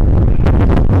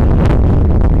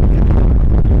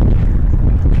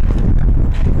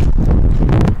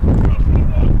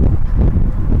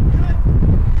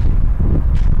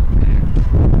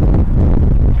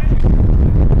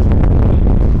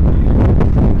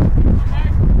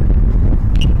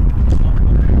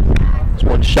 This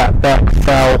one shot back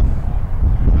foul.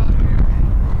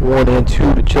 1 and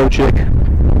 2 to Tochik.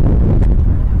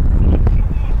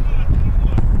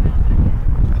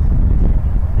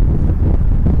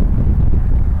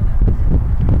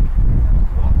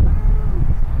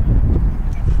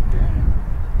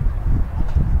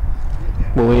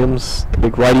 Williams, the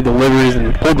big righty delivers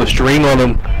and pulled the string on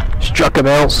him. Struck him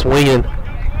out swinging.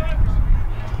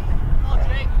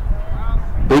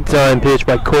 Big time pitch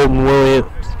by Colton Williams.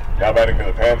 Now batting for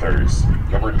the Panthers,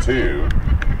 number 2,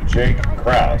 Jake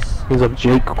Kraus. He's up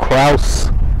Jake Kraus.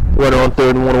 Runner on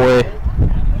third and 1 away.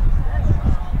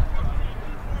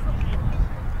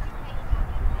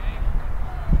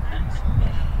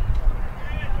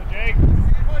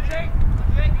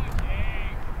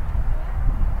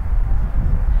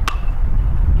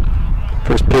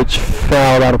 First pitch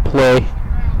fouled out of play.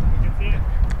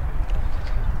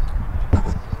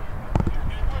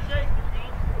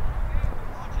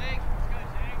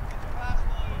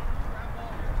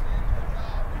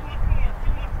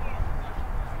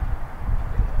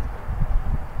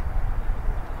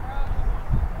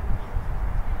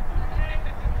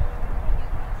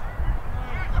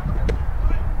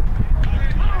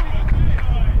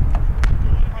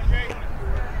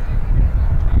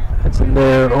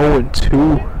 There,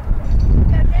 0-2.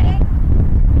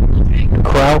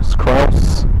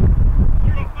 Kraus.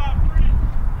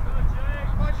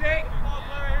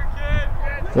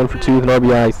 1 for 2 with an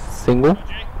RBI single.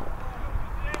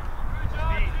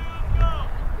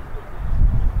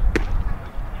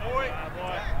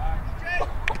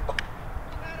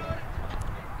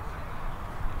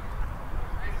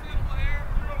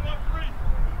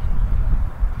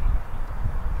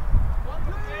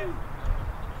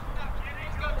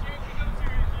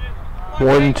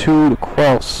 One, 2 to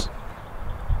Kraus.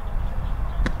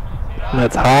 And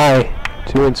that's high.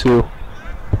 2-2.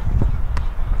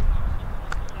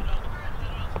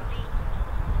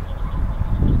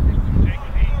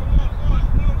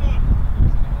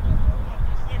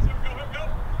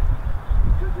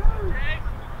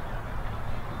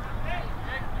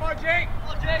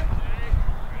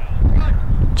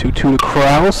 To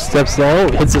Kraus, steps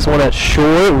out, hits this one at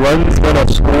short, runs, gonna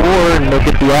score, and they'll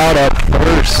get the out at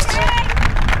first.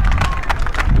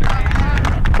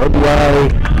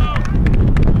 RBI.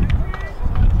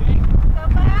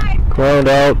 Ground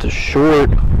out to short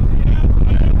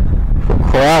for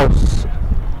Kraus.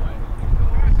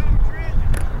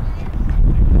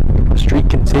 The streak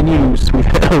continues. We've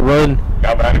had a run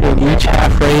in each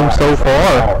half frame so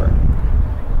far.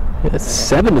 It's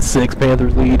 7-6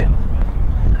 Panthers lead.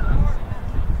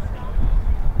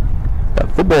 That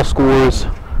football scores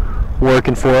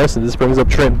working for us, and this brings up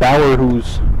Trent Bauer,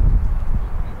 who's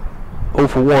 0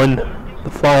 for 1,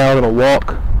 the fly out and a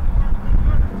walk.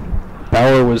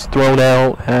 Bauer was thrown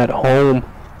out at home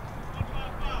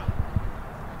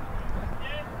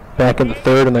back in the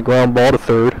third, and the ground ball to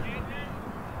third.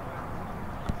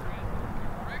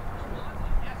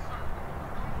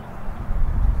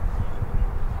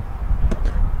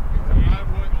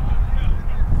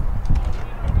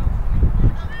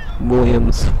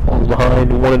 Williams falls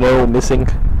behind, 1-0, missing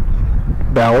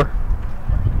Bauer.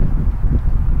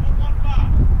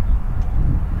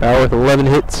 Bauer with 11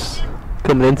 hits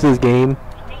coming into this game.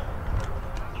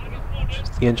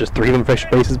 Just 3 of them for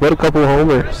extra bases, but a couple of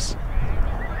homers.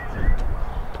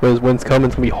 Where his wind's coming,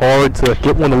 it's going to be hard to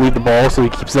get one to lead the ball, so he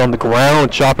keeps it on the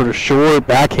ground. Chopper to short,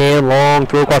 backhand, long,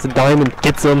 throw across the diamond,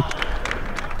 gets him.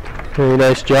 Very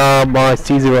nice job by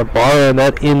Cesar Ibarra, and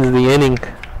that ends the inning.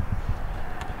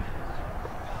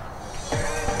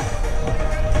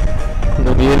 In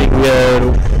the inning, we had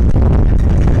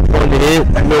 1 hit,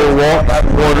 no walk,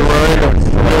 1 run,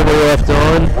 nobody left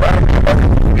on.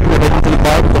 We're heading to the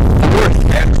bottom of the 4th.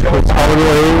 It's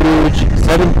Colleyville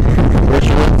 7,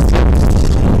 Richland 6.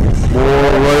 More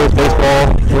Royals baseball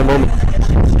in a moment.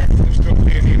 There's still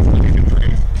plenty of money to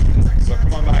drink, so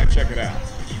come on by and check it out.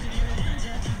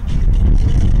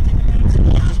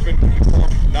 I've just been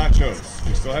informed nachos.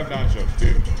 We still have nachos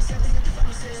too.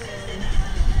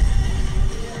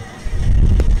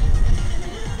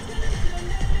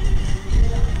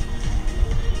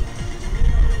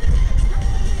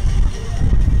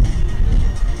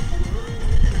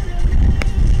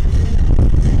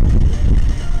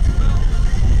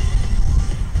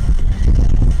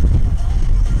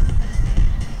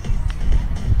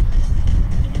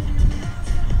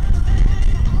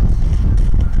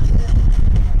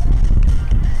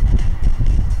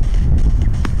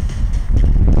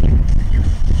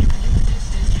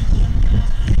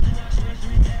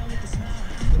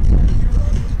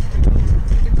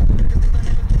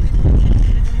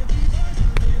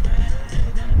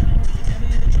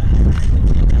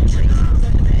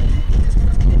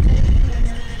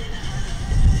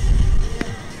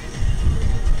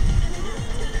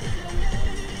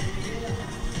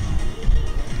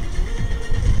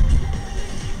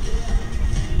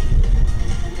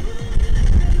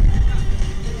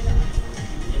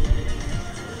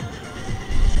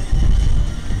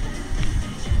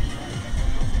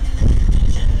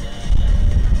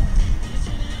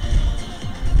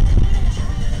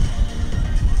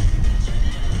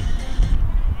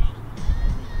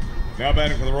 Now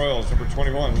batting for the Royals, number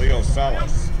 21, Leo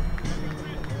Salas.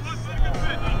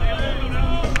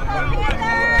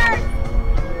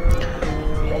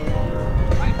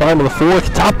 Bottom of the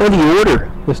fourth, top of the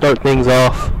order to start things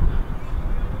off.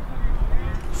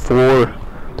 For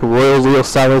the Royals, Leo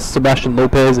Salas, Sebastian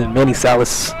Lopez, and Manny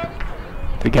Salas.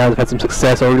 The guys have had some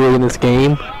success earlier in this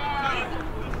game.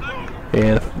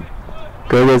 And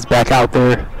Gomez back out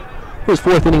there. His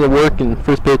fourth inning of work, and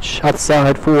first pitch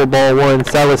outside for ball one.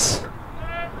 Salas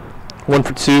 1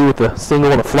 for 2 with a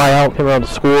single and a fly out. Came around to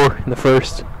score in the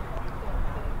first.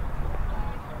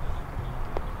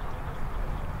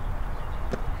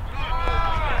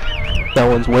 That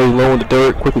one's way low in the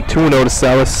dirt. Quickly 2-0 to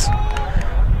Salas.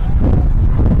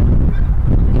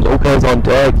 Lopez on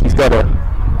deck. He's got a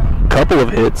couple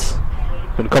of hits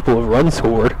and a couple of runs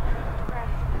scored.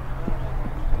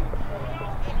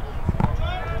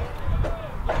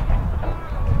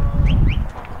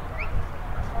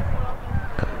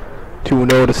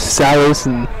 To Salas,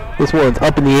 and this one's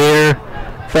up in the air.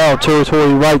 Foul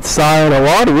territory right side. A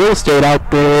lot of real estate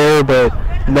out there, but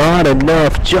not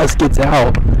enough. Just gets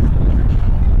out.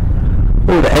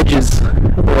 Over the edges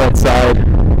on the right side.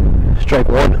 Strike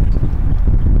one.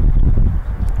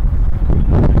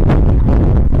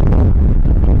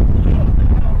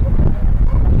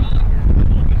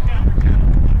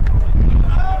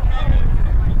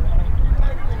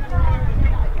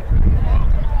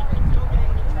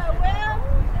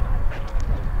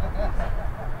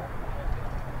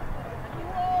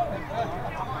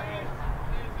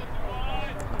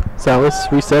 Salas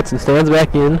resets and stands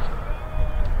back in.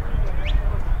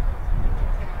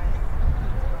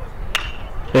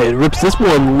 And rips this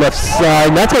one left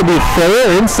side. That's going to be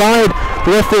fair inside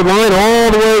the left field line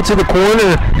all the way to the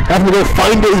corner. Having to go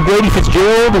find it is Brady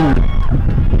Fitzgerald,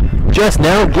 and just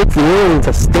now gets it in. It's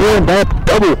a stand-up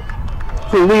double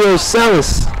for Leo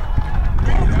Salas.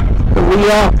 To lead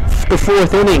off the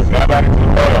fourth inning. Now back to the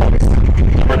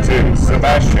Royals, number 2,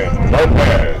 Sebastian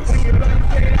Lopez.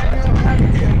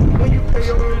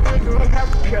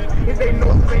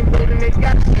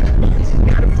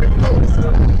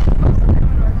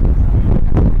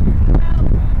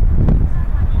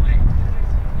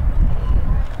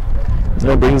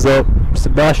 That brings up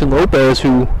Sebastian Lopez,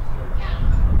 who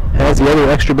has the other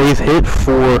extra base hit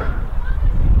for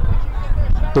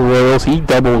the Royals. He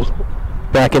doubled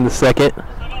back in the second.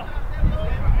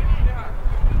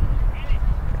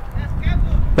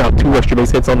 Now 2 extra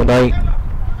base hits on the night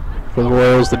for the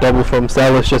Royals. The double from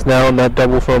Salas just now, and that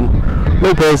double from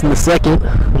Lopez in the second.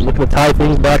 Looking to tie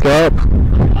things back up.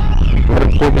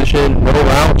 Running position, no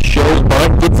out, shows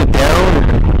bunt, gets it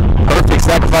down. Perfect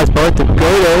sacrifice bunt to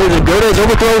Gomez, and Gomez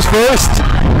overthrows first.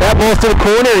 That ball's to the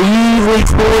corner, easily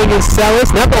scoring is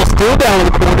Salas. That ball's still down in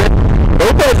the corner.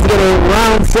 Lopez is going to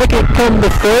round second, come to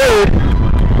third.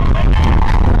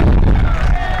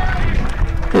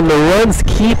 And the runs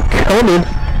keep coming.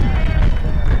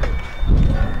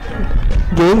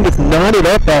 Game gets knotted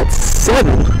up at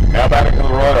 7. Now batting for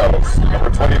the Royals, number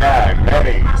 29,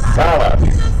 Manny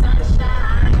Salas.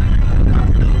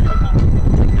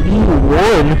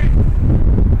 E1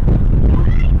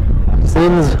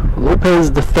 sends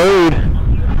Lopez to third.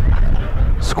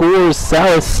 Scores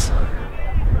Salas.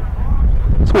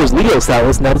 Scores Leo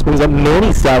Salas. Now this brings up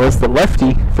Manny Salas, the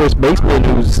lefty first baseman,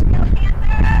 who's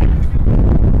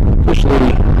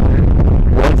officially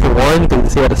 1 for 1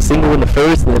 because he had a single in the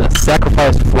first and then a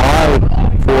sacrifice fly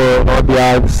for an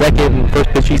RBI in the second. And first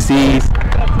pitch he sees,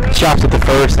 chops at the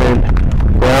first and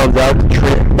rounds out to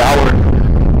Trent Bauer,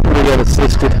 pretty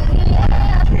unassisted.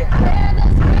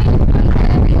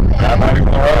 Now batting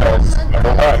for the Royals,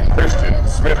 number 1, Christian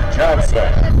Smith-Johnson.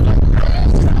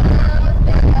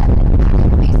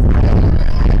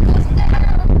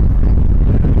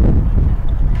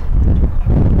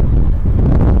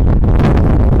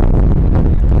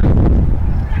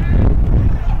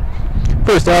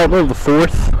 First out of the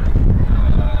fourth.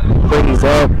 Brings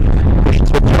up Christian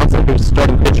Smith-Johnson, who's the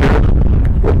starting pitcher,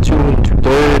 with 2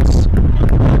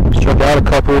 2/3. Struck out a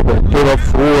couple, but gave up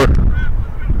 4.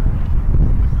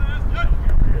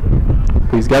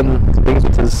 He's gotten some things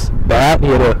with his bat. He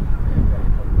had a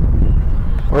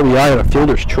RBI on a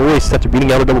fielder's choice after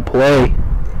beating out a double play.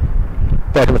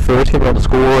 Back in the first, came around to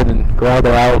score and then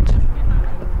grounded out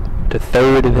to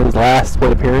third in his last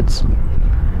plate appearance.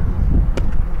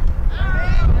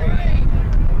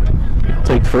 He'll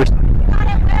take the first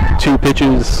 2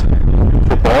 pitches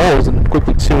for balls and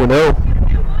quickly 2-0.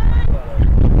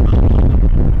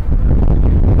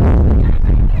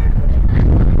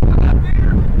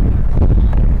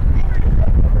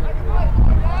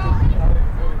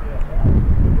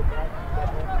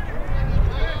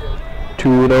 To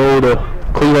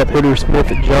for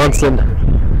Smith Johnson.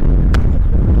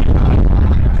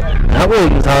 That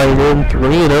one's tied in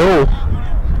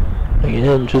 3-0.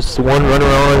 Again, just one runner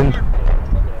on.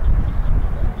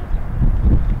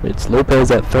 It's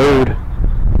Lopez at third.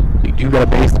 You do got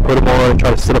a base to put him on and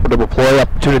try to set up a double play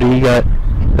opportunity. You got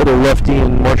little lefty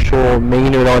and Marshall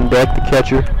Maynard on deck, the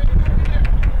catcher.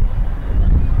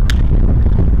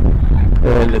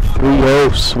 And the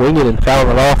 3-0 swinging and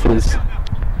fouling it off is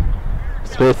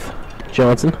Smith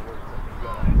Johnson.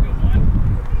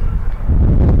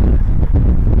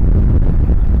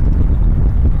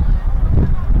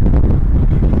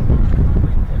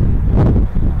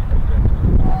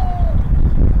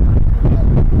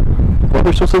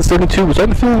 We're still at 32, which I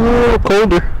can feel a little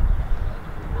colder.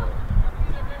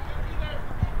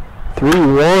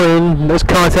 3-1, nice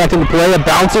contact in the play, a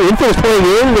bouncer, infield's playing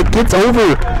in, and it gets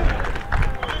over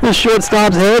the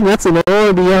shortstop's head, and that's an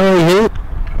RBI hit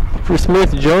for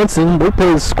Smith Johnson.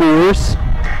 Lopez scores.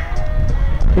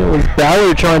 It was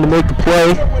Ballard trying to make the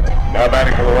play. Now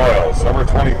batting for the Royals, number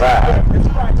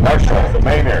 25, Marshall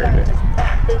Maynard.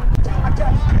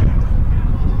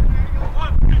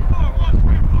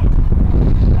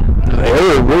 The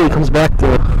error really comes back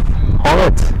to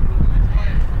haunt.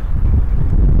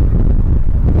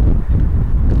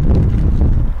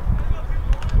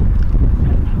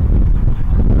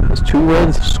 Those 2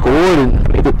 runs scored and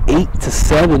made it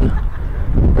 8-7.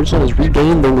 Richland has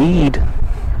regained the lead.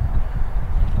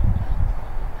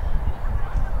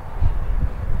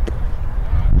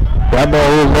 That ball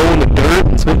a little low in the dirt,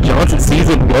 and Smith Johnson sees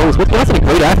it and goes. Smith Johnson, a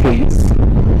great athlete.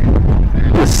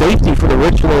 He was safety for the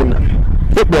Richland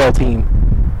football team.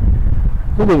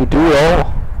 He would do it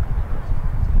all.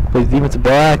 Plays defensive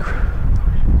back.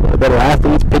 One of the better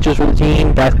athletes, pitchers for the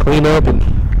team, back cleanup, and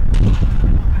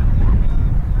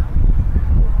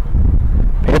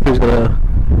Panthers gonna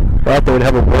go out there and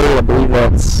have a roll. I believe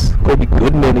that's Kobe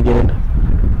Goodman again.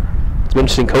 Some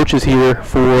interesting coaches here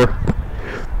for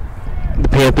the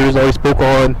Panthers. I already spoke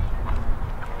on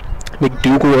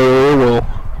McDougal earlier. Well,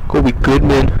 Kobe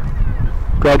Goodman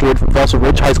graduated from Fossil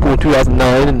Ridge High School in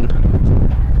 2009, and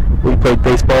we played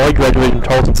baseball. He graduated from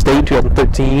Charleston State in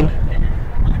 2013.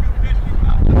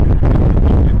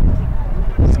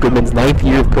 This is Goodman's 9th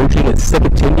year of coaching and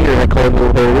 2nd tenure at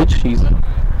Colleyville Heritage. He's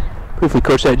briefly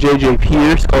coached at J.J.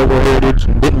 Pierce, Colleyville Heritage,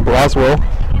 and Benton Broswell.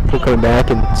 He'll come back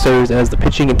and serves as the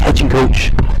pitching and catching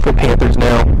coach for Panthers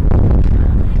now.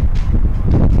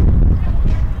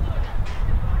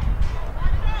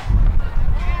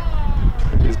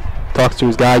 Talks to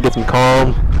his guy, gets him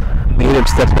calm. Maynard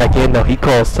steps back in, now he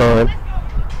calls time.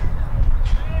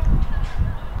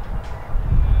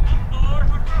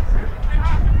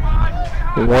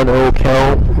 The 1-0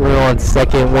 count, we're on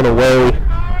second, 1 away.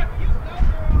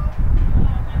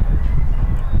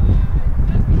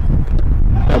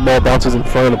 That ball bounces in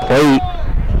front of the plate.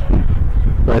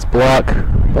 Nice block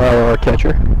by our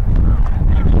catcher.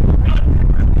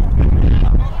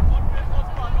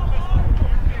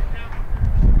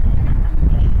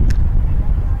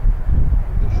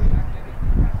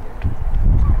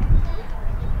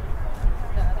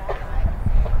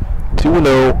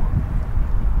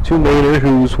 To Maynard,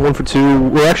 who's 1 for 2.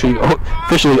 We're actually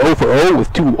officially 0 for 0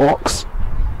 with 2 walks.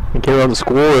 And carry on the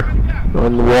score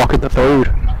on the walk at the 3rd.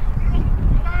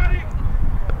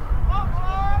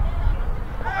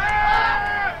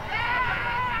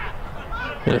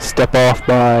 And a step off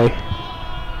by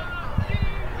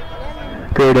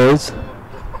Gerdes.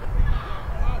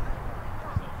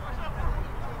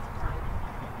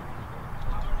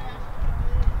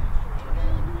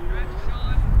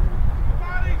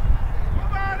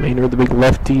 Maynard, the big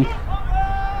lefty,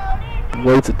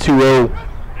 waits at 2-0.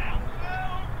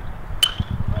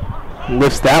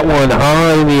 Lifts that one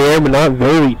high in the air, but not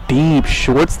very deep.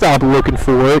 Shortstop looking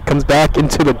for it. Comes back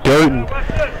into the dirt and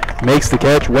makes the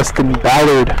catch. Weston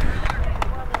Ballard.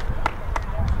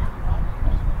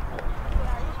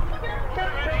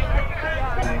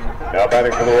 Now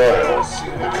batting for the Royals,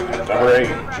 number 8,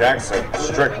 Jackson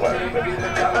Strickland.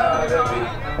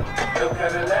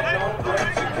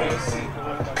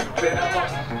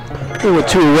 With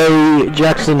 2 away,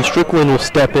 Jackson Strickland will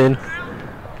step in.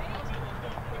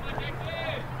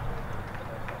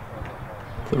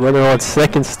 The runner on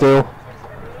second still.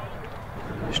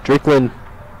 Strickland,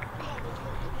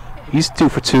 he's 2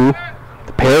 for 2.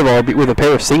 The pair of all with a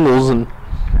pair of singles, and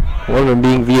one of them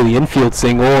being via the infield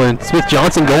single. And Smith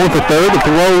Johnson going for third, the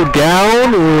throw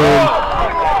down, and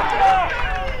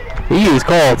he is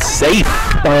called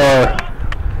safe by our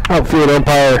outfield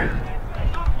umpire.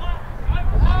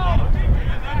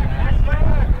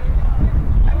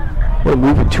 We're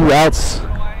moving 2 outs,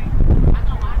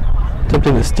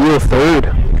 attempting to steal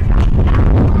third.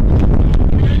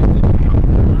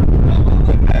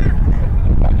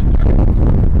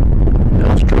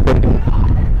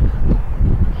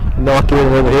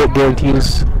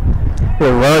 guarantees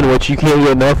a run, which you can't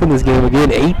get enough in this game.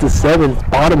 Again, 8-7,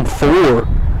 bottom 4.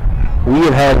 We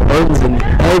have had runs in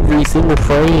every single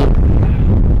frame.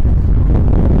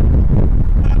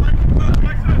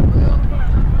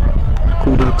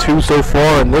 Including 2 so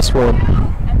far in this one.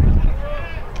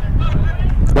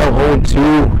 It's now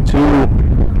 0-2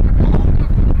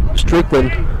 to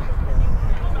Strickland.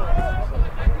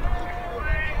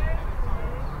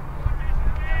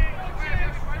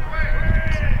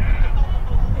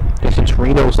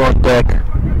 Reno's on deck.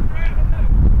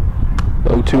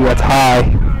 0-2, that's high.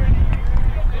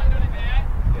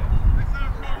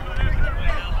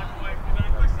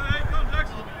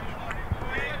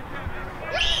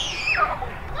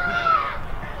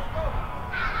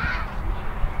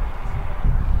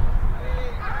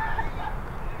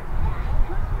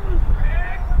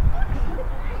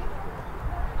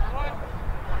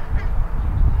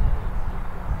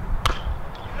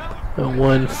 And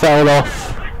one fouled off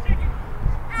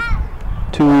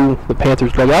to the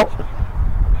Panthers dugout.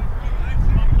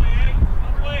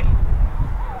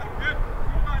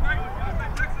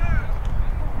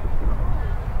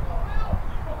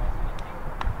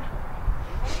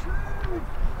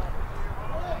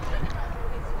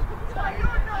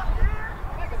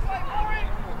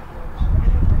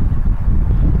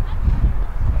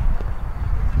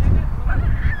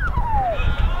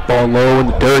 Ball low in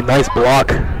the dirt, nice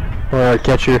block. Alright,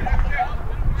 catcher.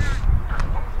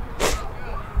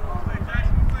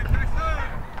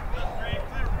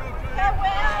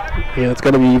 Yeah, it's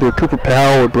got to be either Cooper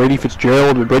Powell or Brady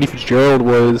Fitzgerald. But Brady Fitzgerald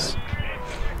was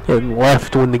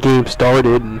left when the game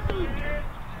started, and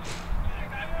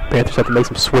Panthers have to make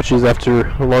some switches after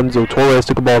Alonzo Torres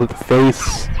took a ball to the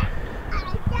face.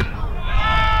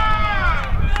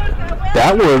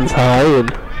 That one's high,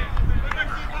 and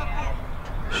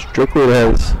Strickland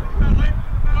has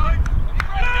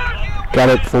got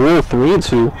it full,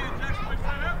 3-2.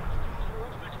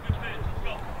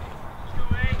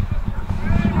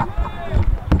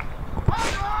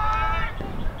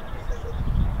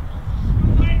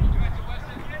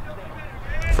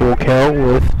 Full count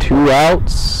with 2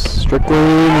 outs.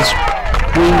 Strickland's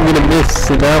swing and a miss,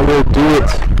 and that will do it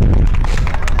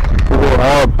for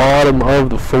our bottom of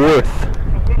the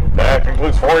 4th. That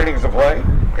concludes 4 innings of play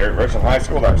here at Richland High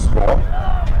School. Our score: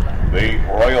 the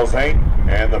Royals 8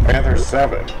 and the Panthers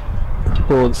 7.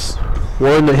 Well, it's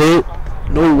 1 hit,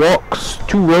 no walks,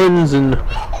 2 runs, and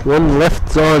 1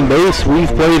 left on base. We've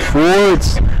played 4.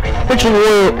 It's Richland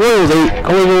Royals 8,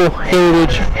 Colleyville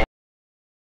Heritage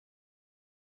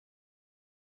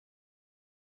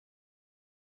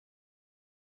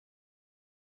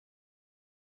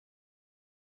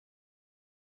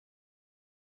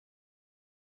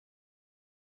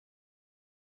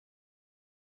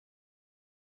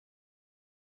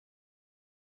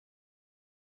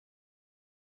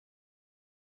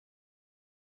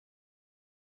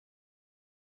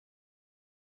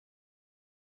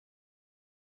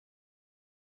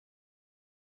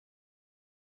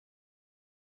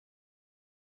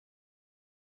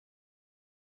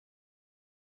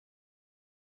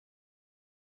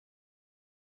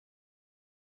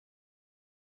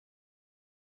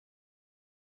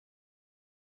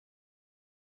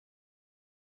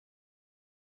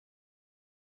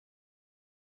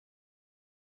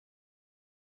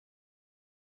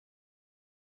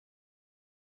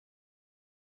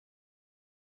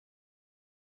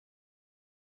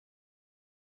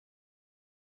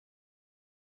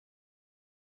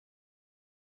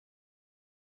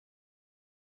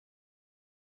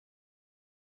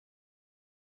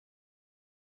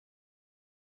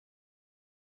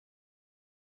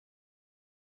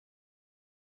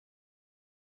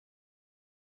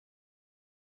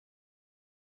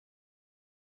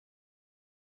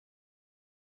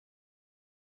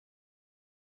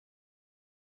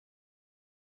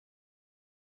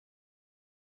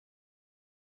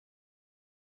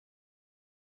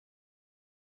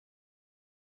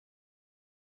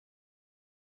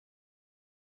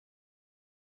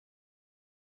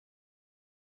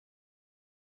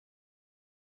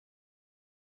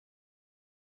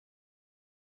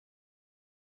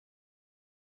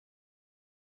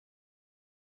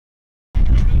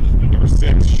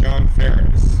Sean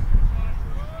Ferris.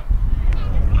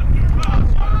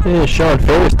 Yeah, Sean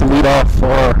Ferris to lead off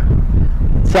our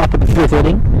top of the 5th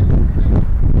inning.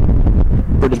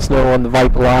 Britton Snow on the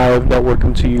Vype Live Network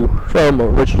coming to you from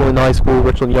Richland High School,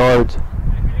 Richland Yards.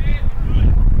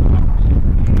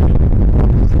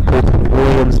 Colton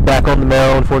Williams back on the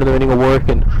mound for another inning of work,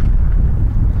 and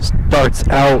starts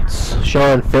out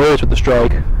Sean Ferris with the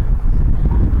strike.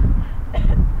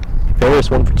 Ferris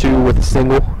 1 for 2 with a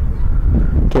single.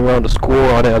 came around to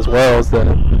score on it as well as in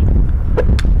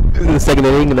the second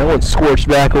inning, and that one scorched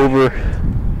back over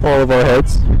all of our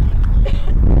heads.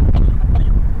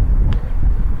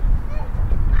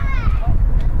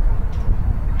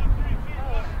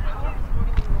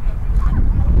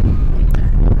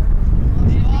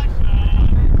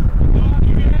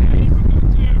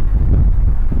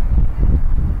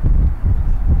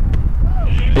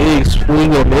 Big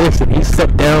swing and miss, and he's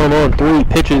set down on 3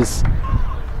 pitches.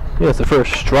 Yeah, it's the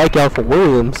first strikeout for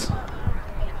Williams.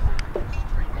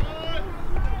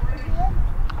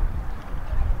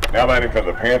 Now batting for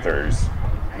the Panthers,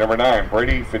 number 9,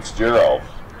 Brady Fitzgerald.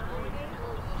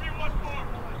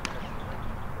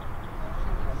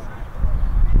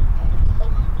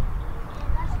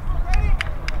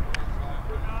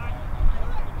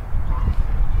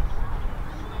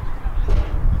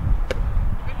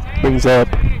 Brings up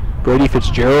Brady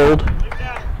Fitzgerald,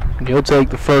 and he'll take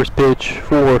the first pitch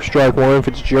for strike 1.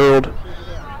 Fitzgerald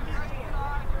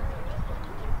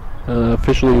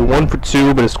officially 1 for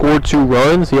 2, but has scored 2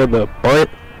 runs. He had the bunt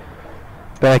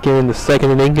back in the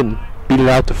second inning and beat it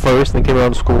out to first, and then came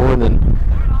around to score, and then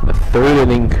the third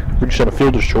inning, we're just on a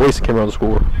fielder's choice, came around to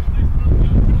score.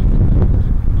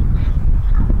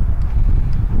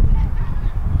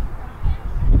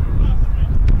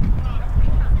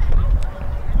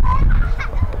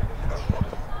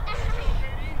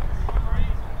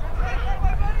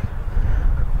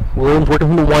 Williams working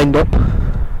from the windup.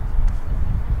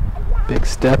 Big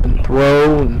step and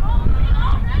throw, and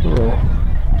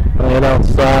right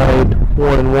outside,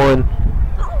 1-1.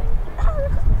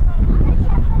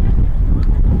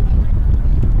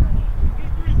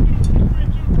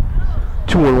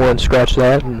 Two and one, scratch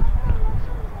that, and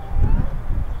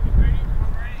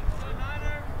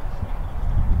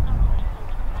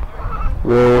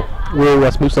Will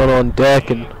Rasmussen on deck,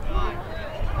 and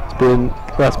it's been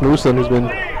Rasmussen who's been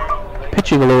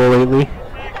pitching a little lately.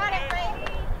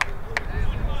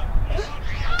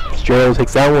 Fitzgerald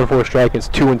takes that one for a strike. It's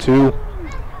 2-2.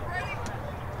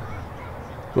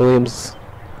 Williams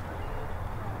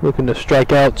looking to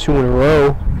strike out 2 in a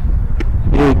row.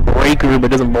 Big breaker,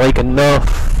 but doesn't break enough.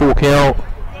 Full count.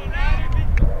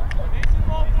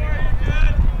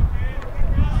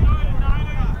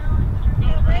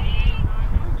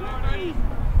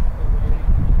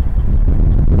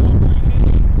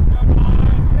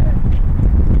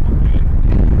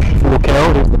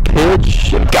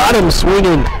 Pitch, and got him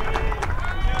swinging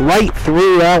right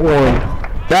through that one.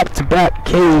 Back-to-back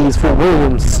Ks for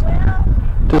Williams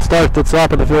to start the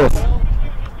top of the 5th.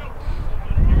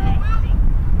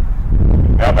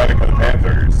 Now batting for the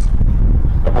Panthers,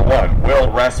 number 1,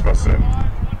 Will Rasmussen.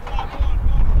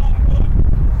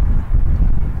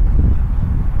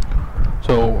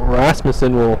 So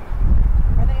Rasmussen will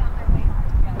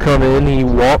come in. He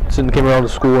walked and came around to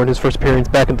score in his first appearance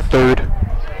back in the 3rd.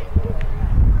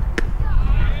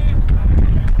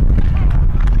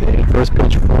 First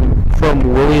pitch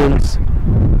from Williams,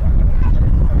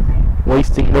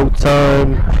 wasting no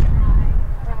time,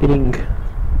 getting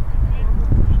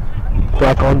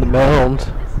back on the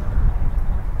mound,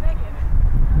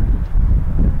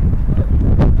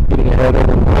 getting ahead of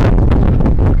him.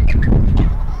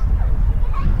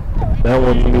 That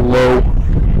one's gonna be low.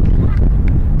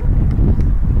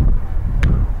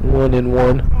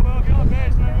 1-1.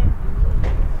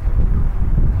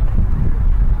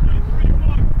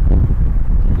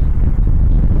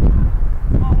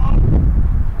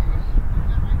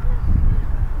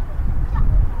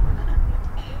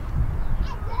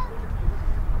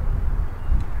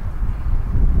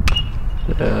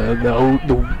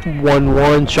 The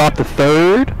 1-1 chop to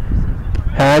 3rd,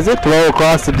 has it, throw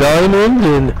across the diamond,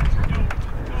 and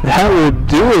that will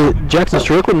do it. Jackson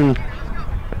Strickland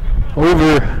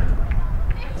over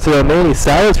to Manny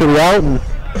Silas for the out, and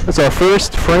that's our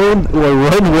first frame where a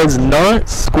run was not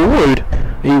scored.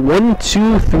 A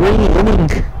 1-2-3 inning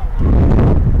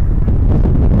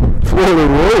for the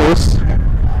Royals.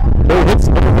 No hits,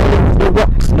 no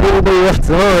walks, nobody left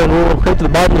on. We'll head to the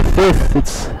bottom of the 5th.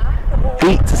 It's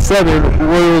 8-7,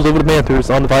 Royals over the Panthers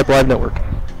on the Vype Live Network.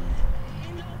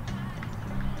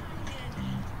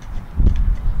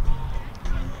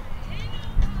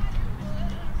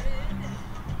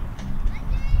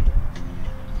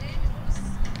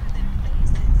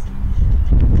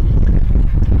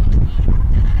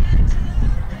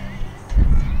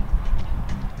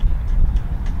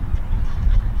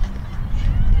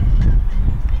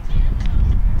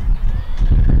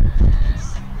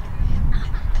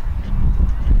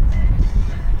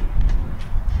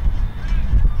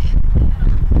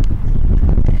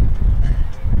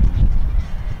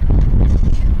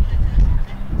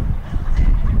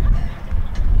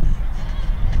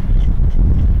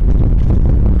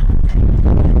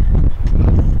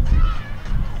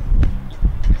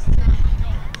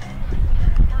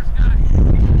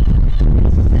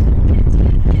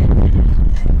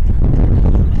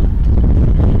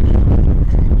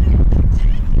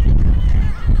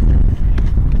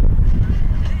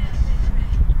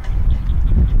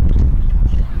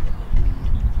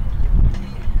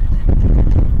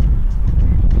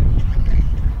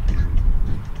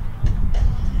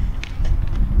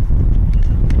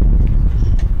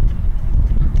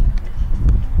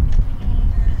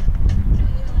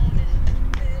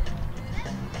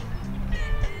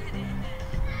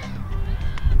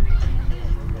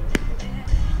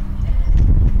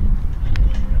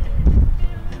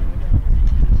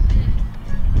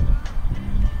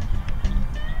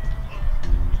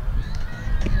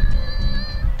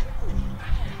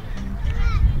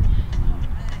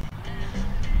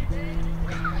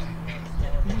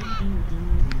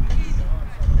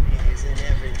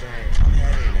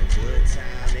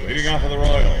 Leading off of the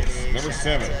Royals, number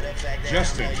 7,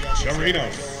 Justin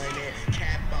Chirinos.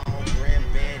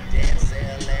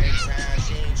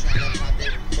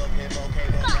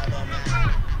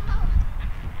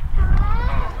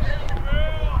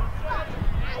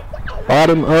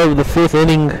 Bottom of the 5th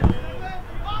inning.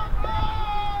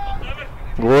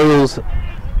 Royals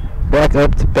back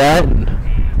up to bat,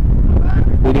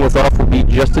 and leading us off will be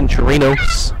Justin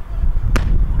Chirinos.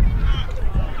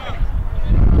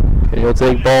 And he'll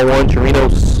take ball 1.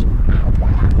 Chirinos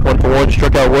 1-for-1,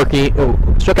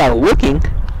 struck out looking,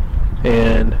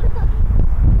 and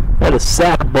had a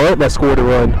sac bunt that scored a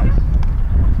run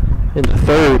in the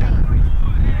 3rd.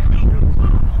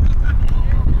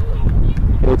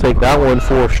 He'll take that one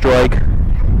for a strike.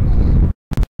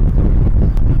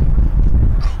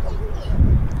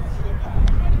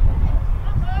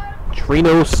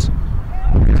 Chirinos,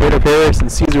 Taylor Paris,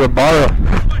 and Cesar Ibarra.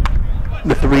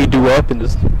 The 3 do up, and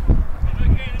just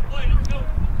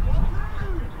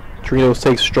Chirinos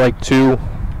takes strike 2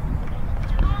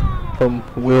 from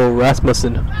Will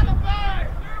Rasmussen.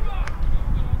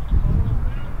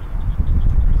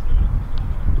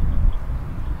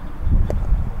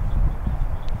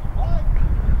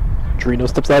 Chirinos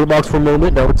steps out of the box for a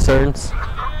moment, now returns.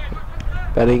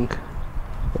 Batting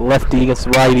lefty against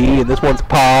righty, and this one's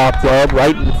popped up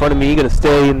right in front of me, gonna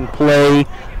stay in play.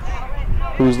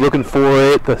 Who's looking for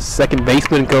it? The second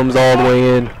baseman comes all the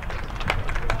way in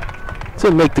to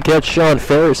make the catch. Sean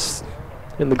Ferris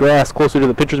in the grass closer to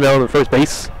the pitcher's mound on the first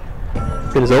base,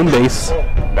 in his own base.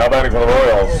 Now batting for the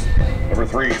Royals, number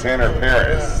 3, Tanner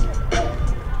Paris.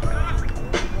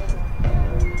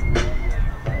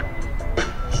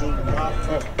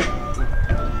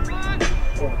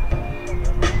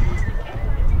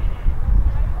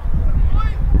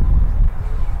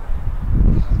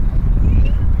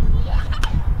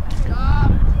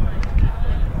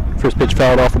 First pitch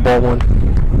fouled off of ball 1.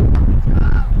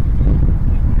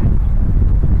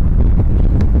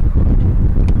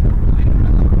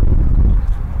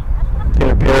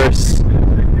 Tanner Paris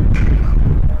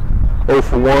 0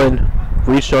 for 1,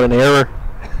 reached on an error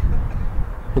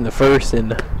in the first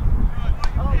and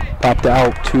popped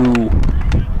out to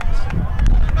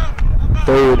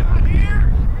 3rd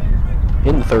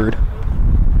in the 3rd.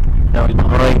 Now he's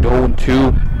behind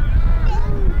 0-2.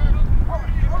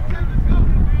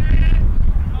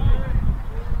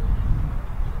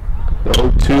 The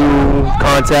 0-2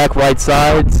 contact right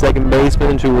side, second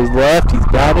baseman to his left. He's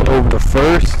got it over the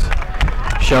first.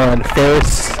 Sean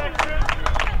Ferris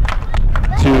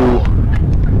to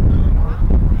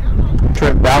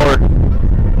Trent Bauer.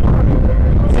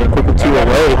 And quick 2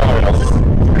 away.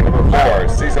 Number 4,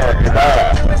 Cesar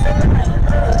Ibarra.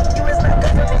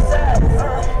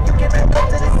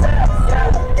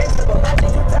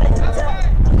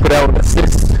 Put out an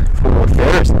assist for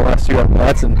Ferris in the last 2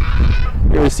 at-bats, and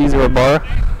here's Cesar Ibarra.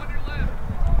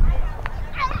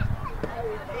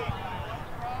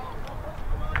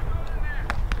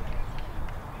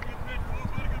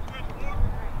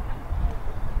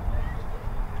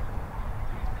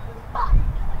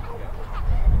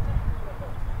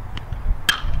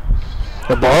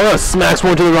 Ibarra smacks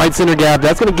one to the right center gap.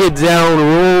 That's going to get down,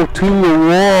 roll to the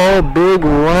wall. Big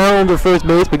round to first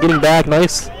base, but getting back.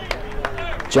 Nice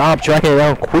job tracking it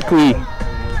down quickly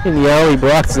in the alley.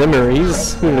 Brock Zimmer,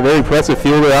 he's a very impressive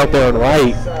fielder out there on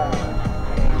right.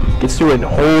 Gets to it and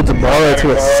holds Ibarra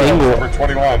to a single. Number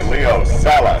 21, Leo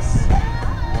Salas.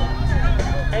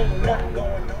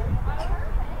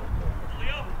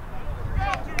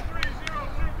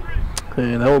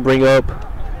 And that will bring up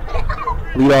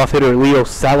leadoff hitter Leo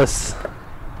Salas.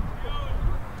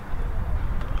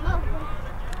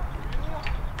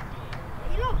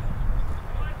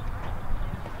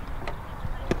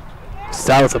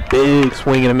 Salas a big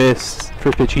swing and a miss.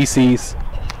 First pitch he sees.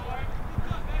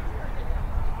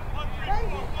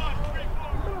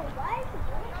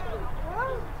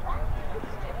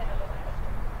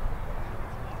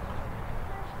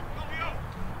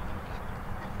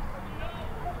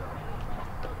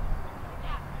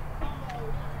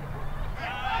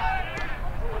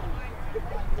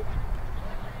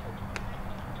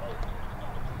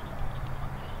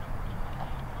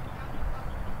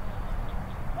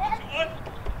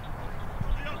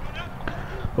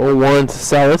 Oh, 1 to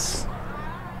Salas.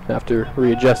 After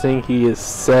readjusting, he is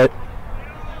set.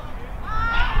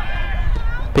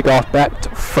 Pick off back to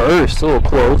first. A little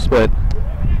close, but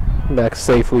back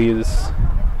safely is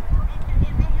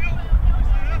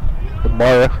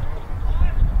Ibarra.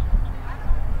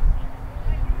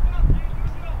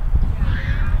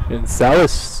 And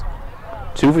Salas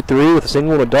 2 for 3 with a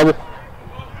single and a double.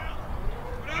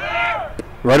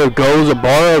 Runner goes, a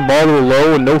ball to the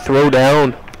low, and no throw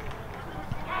down.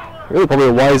 Really probably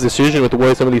a wise decision with the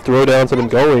way some of these throw downs have been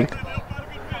going.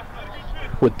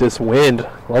 With this wind,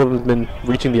 a lot of them have been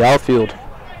reaching the outfield.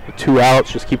 With 2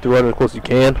 outs, just keep the runner as close as you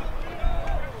can.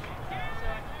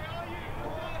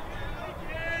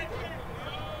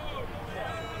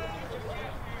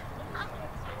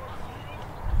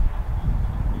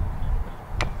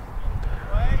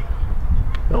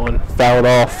 No one fouled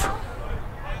off.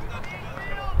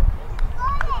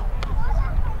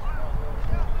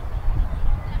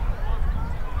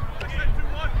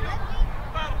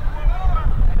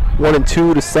 One and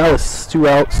 2 to Salas, 2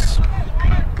 outs.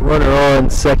 Runner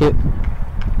on second.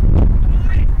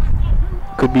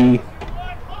 Could be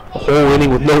a whole inning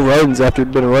with no runs after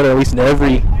it'd been a runner at least in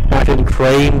every half-inning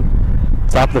frame.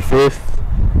 Top of the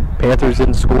 5th. Panthers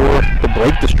didn't score to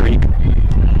break the streak.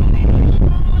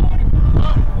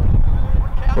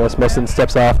 Rasmussen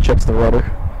steps off, checks the runner.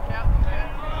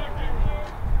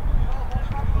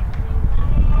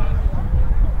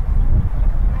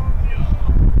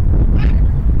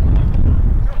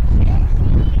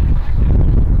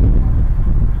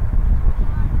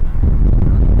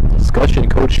 Discussion,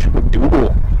 Coach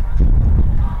McDougal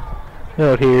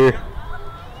out here.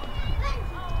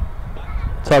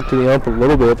 Talked to the ump a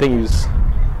little bit. I think he was.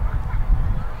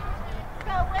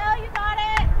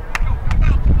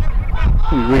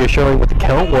 Reassuring what the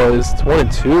count was. It's 1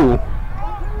 and 2. So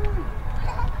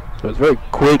it was a very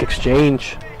quick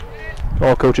exchange.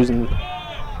 All coaches and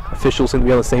officials seem to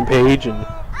be on the same page, and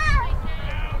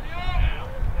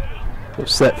they're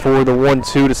set for the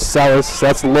 1-2 to Salas.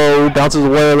 That's low, bounces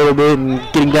away a little bit, and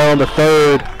getting down to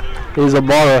third is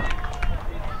Ibarra.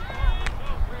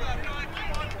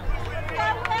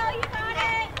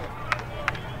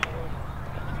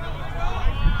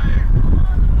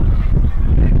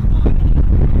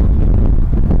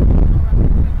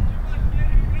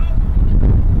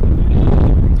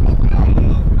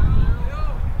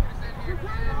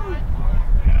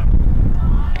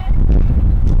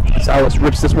 Salas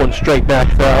rips this one straight back,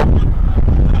 foul.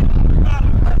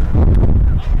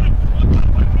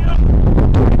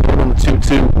 On the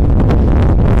 2-2.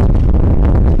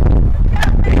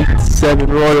 8-7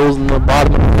 Royals in the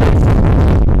bottom of the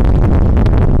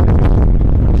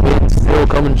 5th. Wind still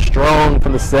coming strong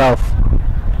from the south.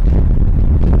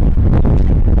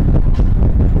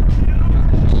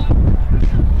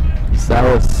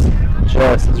 Salas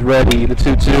just is ready. The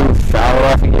 2-2, foul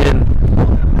off again.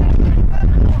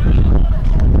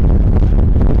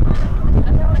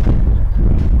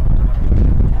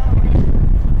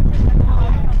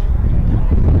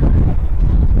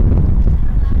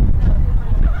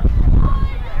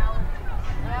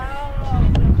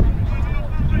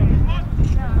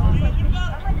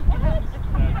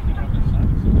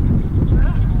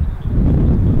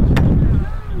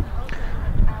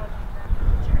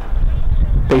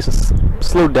 Pace is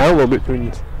slowed down a little bit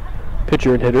between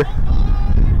pitcher and hitter.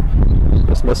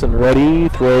 Rasmussen ready,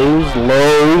 throws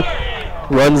low,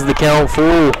 runs the count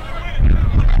full.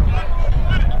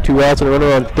 2 outs and a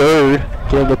runner on third.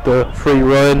 Can't get the free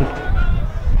run.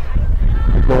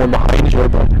 No one behind you,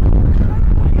 but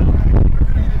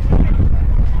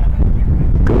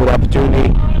good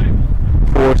opportunity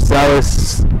for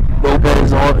Salas.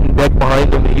 Lopez on deck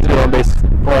behind him. He's been on base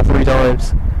all 3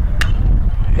 times.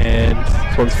 And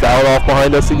this one's fouled off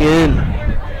behind us again.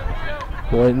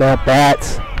 One that bat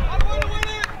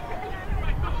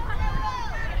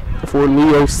for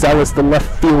Leo Salas, the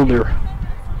left fielder.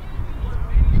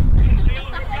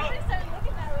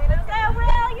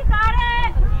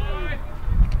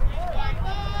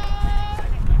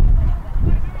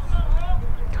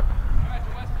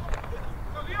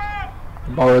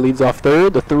 Bauer leads off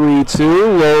third, the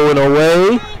 3-2, low and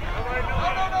away.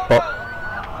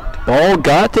 Ball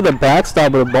got to the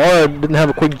backstop, but Bauer didn't have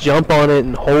a quick jump on it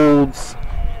and holds.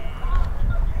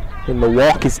 And the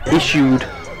walk is issued.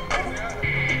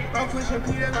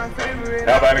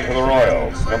 Now batting for the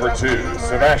Royals, number 2,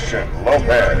 Sebastian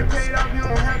Lopez.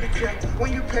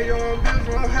 When you pay your own bills,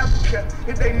 you don't have to care.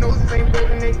 If they know this ain't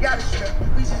broken, they gotta share.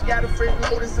 We just got a freight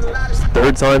load, it's a lot of.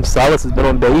 Third time Salas has been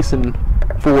on base in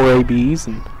 4 ABs,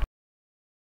 and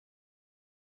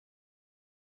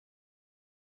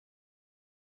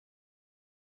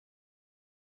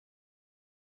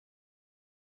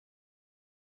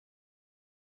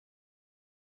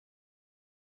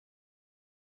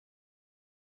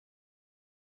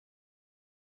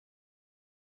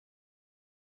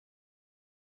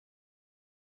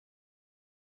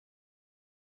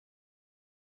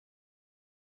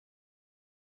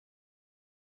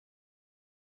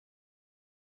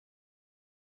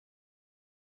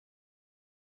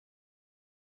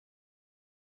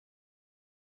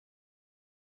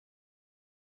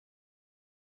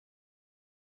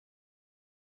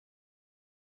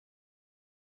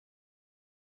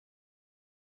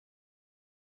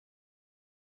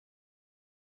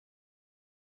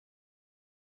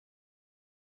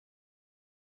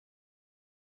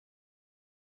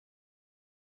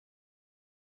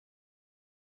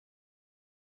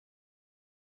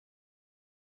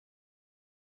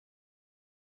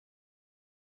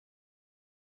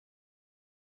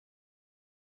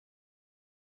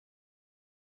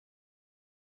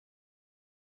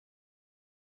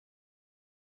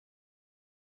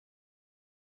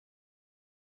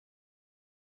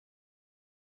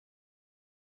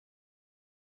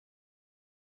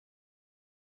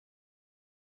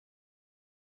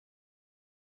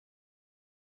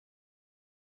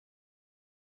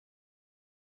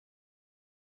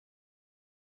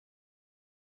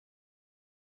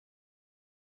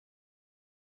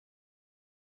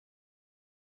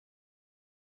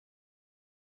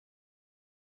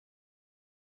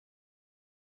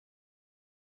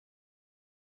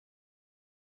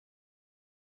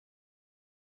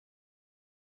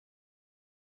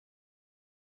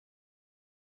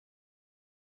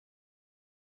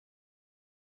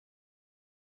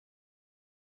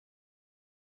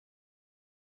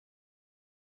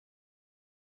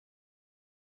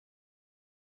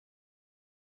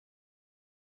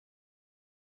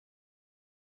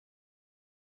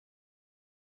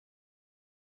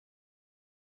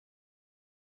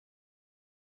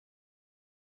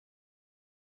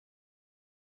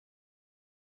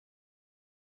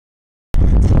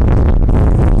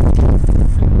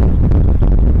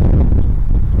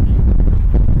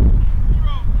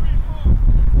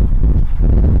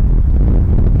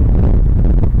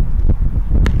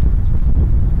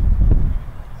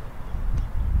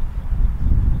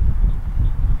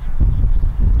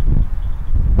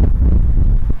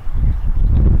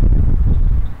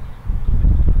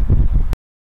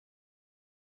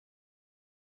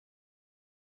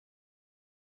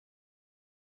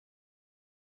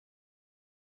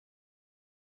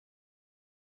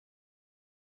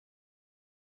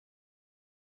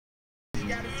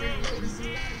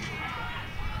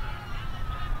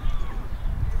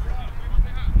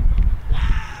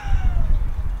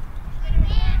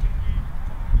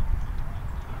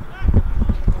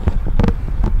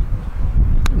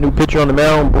pitcher on the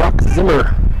mound, Brock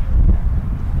Zimmer.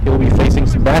 He'll be facing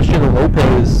Sebastian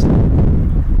Lopez.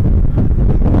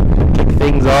 Kick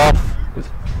things off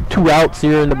with 2 outs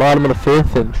here in the bottom of the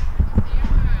 5th and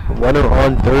a runner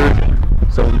on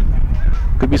 3rd. So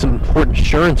could be some important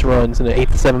insurance runs in the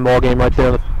 8-7 ball game right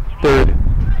there on the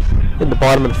 3rd in the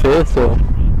bottom of the 5th. So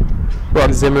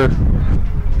Brock Zimmer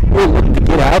will look to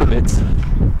get out of it.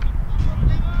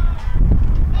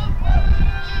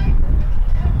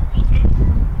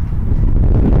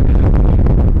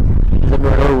 Zimmer,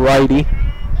 another righty.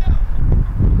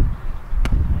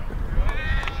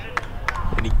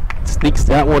 And he sneaks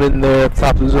that one in there at the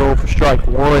top of the zone for strike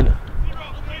 1.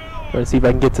 Trying to see if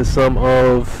I can get to some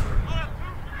of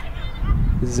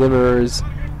Zimmer's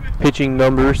pitching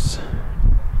numbers.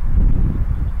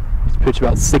 He's pitched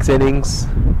about 6 innings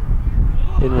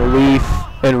in relief.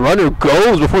 And runner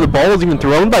goes before the ball is even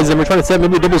thrown by Zimmer, trying to set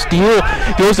maybe a double steal.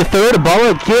 Goes to 3rd, the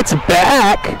ball gets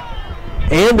back.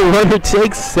 And the runner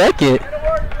takes 2nd.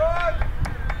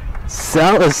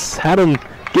 Salas had him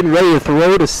getting ready to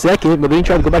throw to 2nd, but then he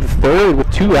tried to go back to 3rd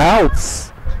with 2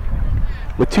 outs.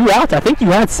 With 2 outs, I think you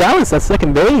had Salas at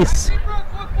second base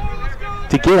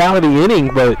to get out of the inning,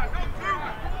 but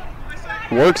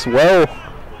works well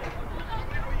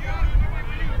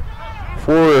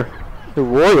for the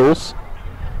Royals.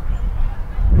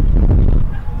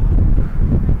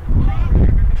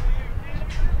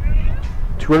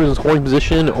 Two runners in scoring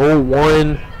position,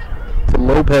 0-1 to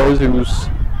Lopez, who's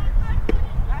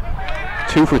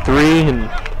 2 for 3 and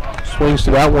swings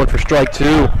to that one for strike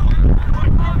 2.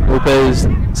 Lopez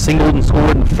singled and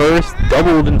scored in the 1st,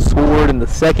 doubled and scored in the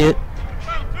 2nd.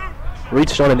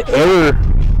 Reached on an error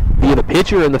via the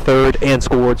pitcher in the 3rd and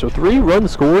scored. So 3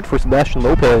 runs scored for Sebastian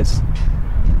Lopez.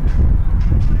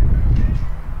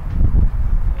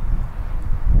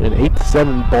 In an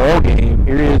 8-7 ball game.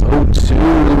 Here is 0-2.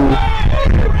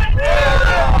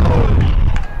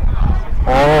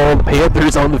 All the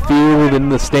Panthers on the field in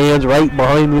the stands right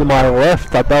behind me to my left.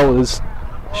 Thought that was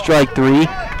strike 3.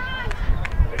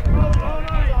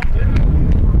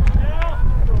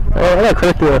 I gotta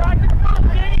credit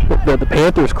the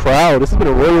Panthers crowd. This has been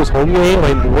a Royals home game.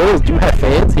 I mean, the Royals do have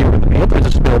fans here, but the Panthers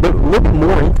have just been a little bit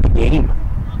more into the game.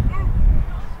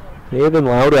 They have been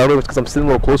louder. I don't know if it's because I'm sitting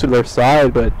a little closer to their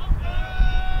side, but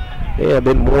they have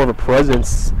been more of a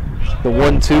presence. The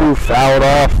 1-2 fouled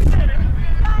off.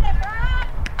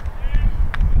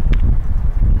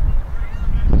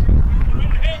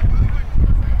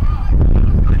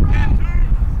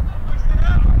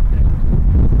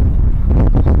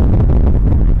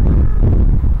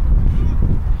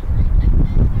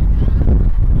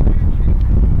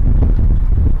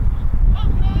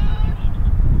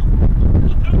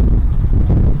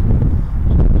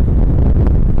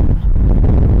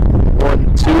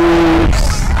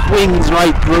 Swings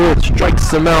right through it,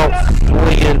 strikes him out,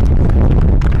 swinging.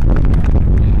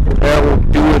 That will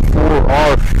do it for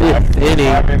our 5th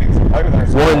inning.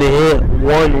 1 hit,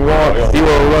 1 walk,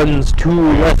 0 runs, 2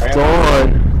 left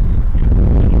on.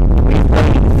 We've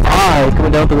played 5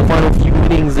 coming down to the final few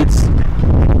innings. It's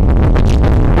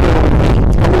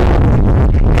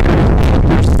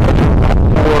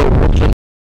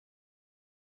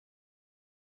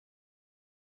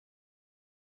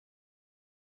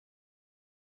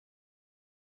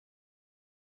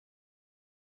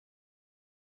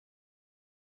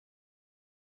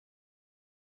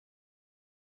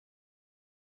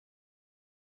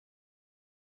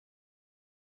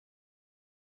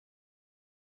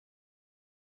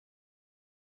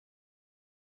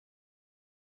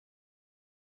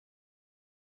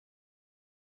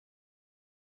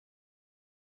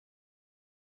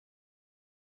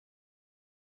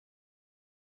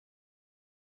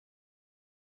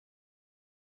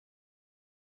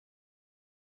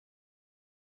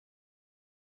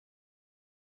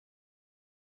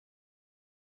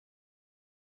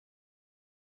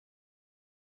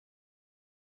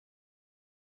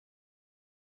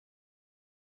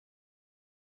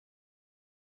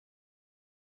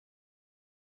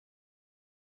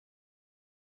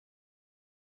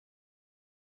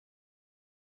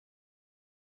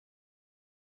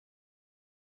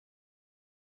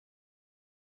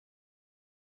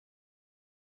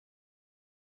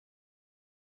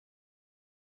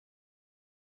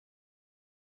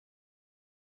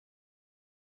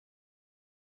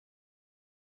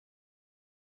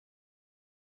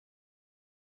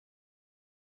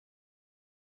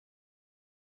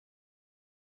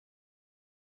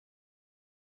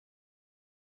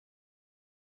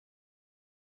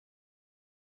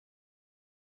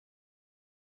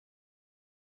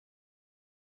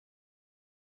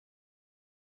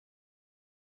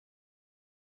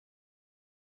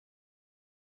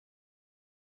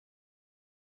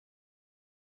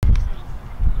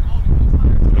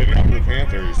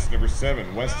Panthers, number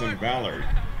 7, Weston Ballard.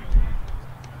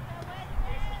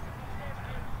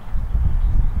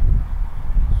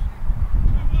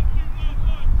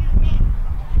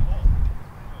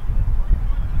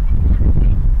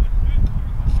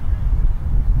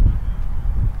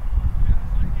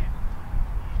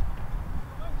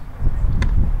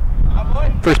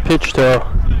 First pitch to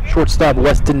shortstop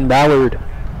Weston Ballard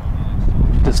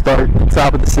to start.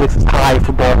 Top of the 6th is high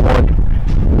for ball 1.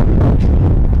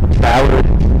 Ballard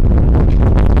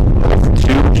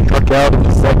 2, struck out in the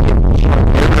 2nd.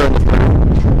 Hitter in the 3rd.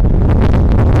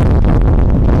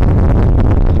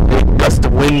 Big gust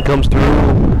of wind comes through.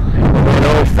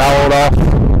 1-0, fouled off.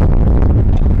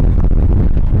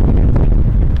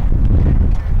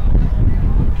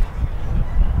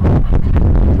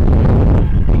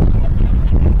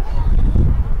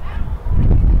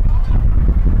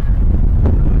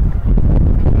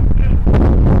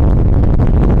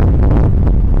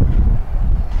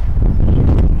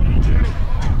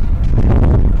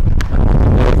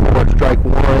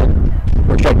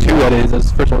 2 that is.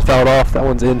 That's the first one's fouled off. That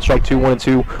one's in. Strike 2,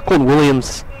 1-2. Colton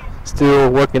Williams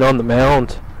still working on the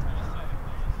mound.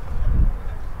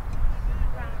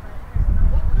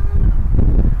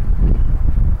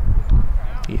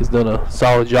 He's done a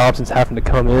solid job since having to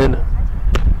come in.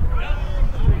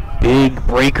 Big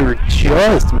breaker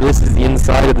just misses the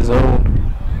inside of the zone.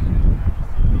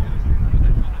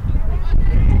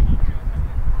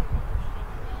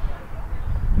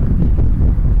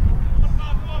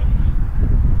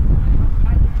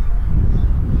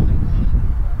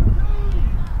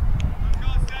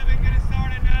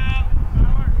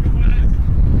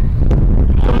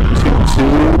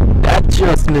 That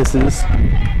just misses.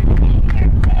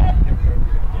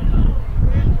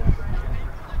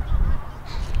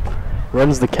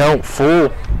 Runs the count full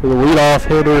for the leadoff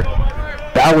hitter,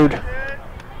 Ballard.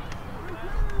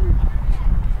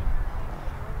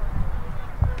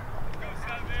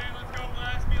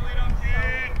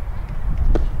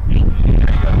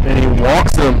 And he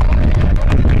walks him.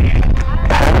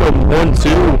 Had him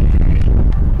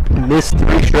 1-2. Missed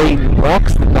 3 straight.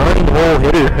 Walks the 9-hole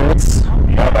hitter. That's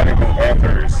Now batting for the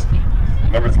Panthers,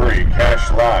 number 3,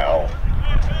 Cash Lyle.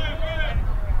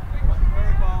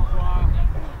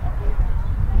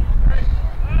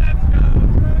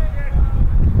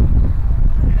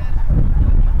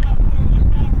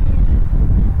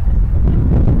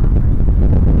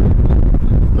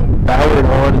 Ballard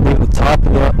on to the top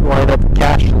of the lineup.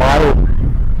 Cash Lyle,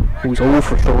 who's 0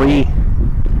 for 3.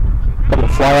 Couple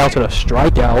of flyouts and a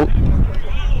strikeout.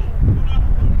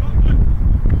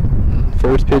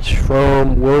 First pitch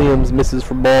from Williams misses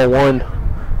for ball 1.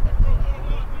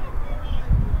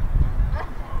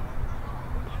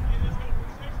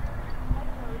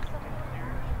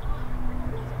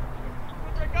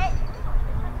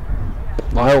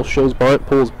 Lyle shows bunt,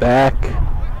 pulls back,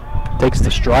 takes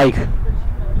the strike.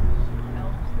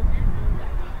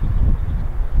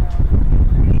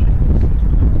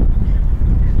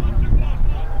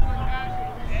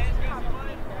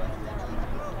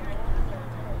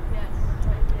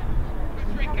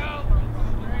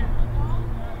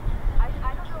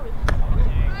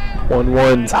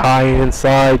 One's high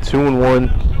inside, 2-1.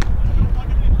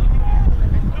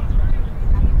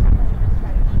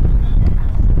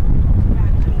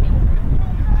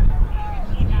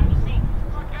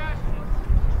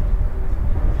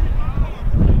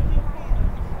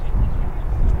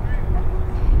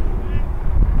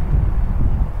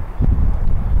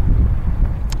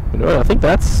 You know what, I think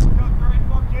that's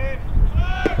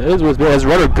as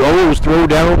runner goes, throw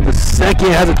down the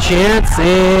second, has a chance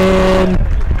and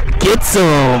gets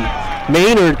him.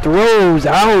 Maynard throws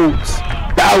out.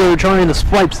 Ballard trying to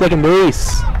swipe second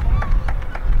base.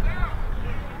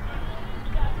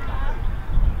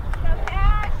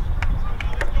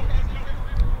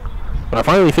 But I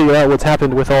finally figured out what's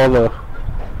happened with all the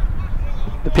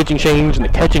pitching change and the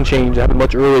catching change that happened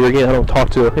much earlier. Again, I don't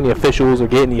talk to any officials or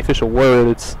get any official word.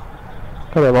 It's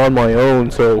kind of on my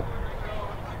own. So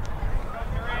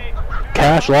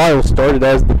Cash Lyle started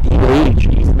as the DH.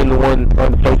 He's been the one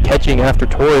trying to play catching after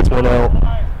Torres went out.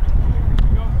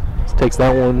 Just takes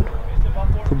that one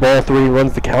for ball 3,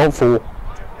 runs the count full.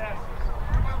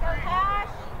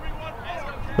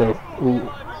 So,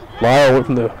 Lyle went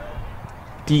from the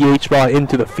DH spot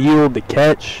into the field to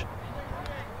catch.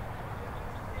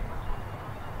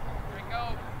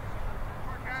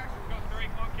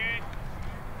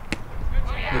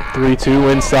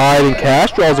 3-2 inside, and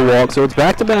Cash draws a walk, so it's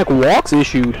back-to-back walks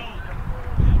issued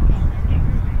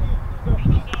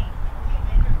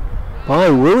by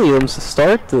Williams to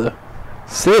start the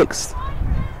 6th.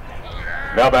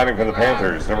 Now batting for the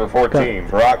Panthers, number 14,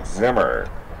 Brock Zimmer.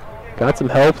 Got some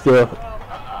help to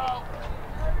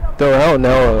throw out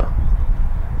now.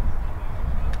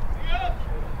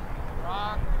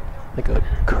 Like a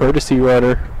courtesy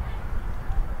runner.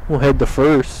 We'll head to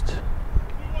first.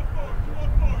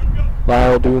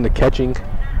 Lyle doing the catching.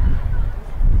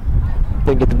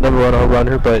 Didn't get the number on our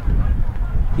runner, but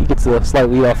he gets a slight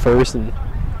lead off first, and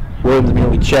Williams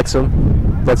immediately checks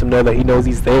him, lets him know that he knows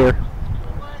he's there.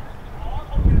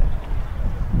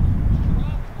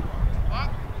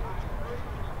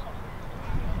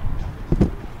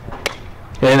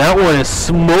 And that one is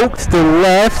smoked to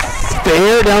left,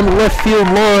 fair down the left field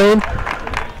line,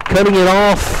 cutting it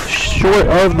off short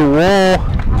of the wall.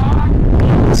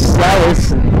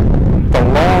 Salas, and the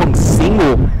long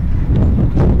single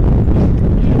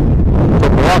to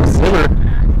Brock Zimmer.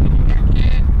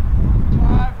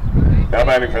 Now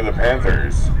batting for the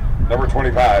Panthers, number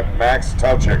 25, Max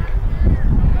Tauchik.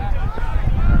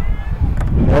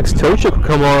 Max Tauchik will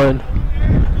come on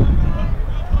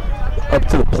up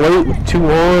to the plate with 2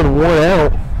 on, 1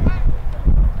 out.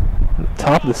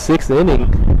 Top of the 6th inning.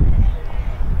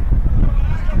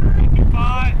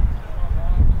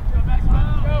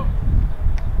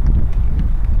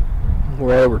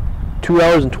 We're at over 2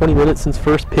 hours and 20 minutes since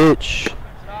first pitch.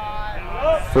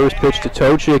 First pitch to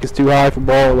Tauchik is too high for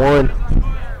ball 1.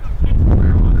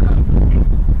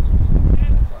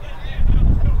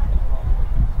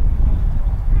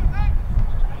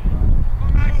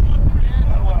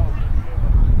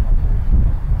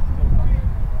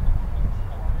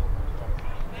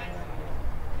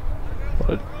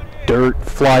 Dirt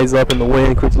flies up in the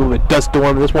wind, creates a little bit of dust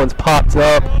storm. This one's popped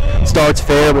up, starts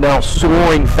fair, but now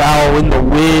soaring foul in the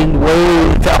wind,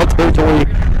 way foul territory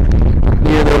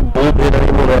near the bullpen,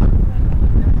 able to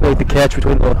make the catch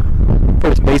between the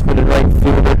first baseman and right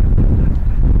fielder.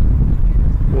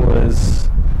 It was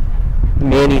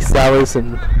Manny Salas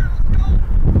and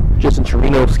Justin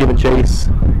Torino giving chase.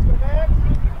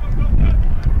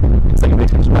 Second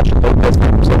baseman was Patrick Lopez for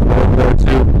himself over there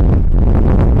too.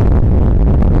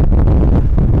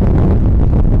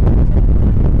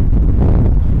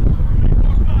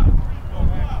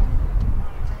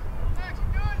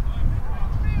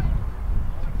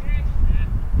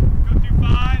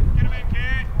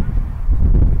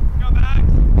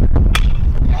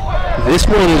 This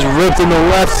one is ripped in the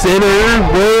left center,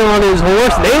 way on his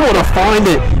horse, and able to find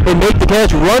it and make the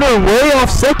catch. Runner way off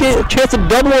second, chance to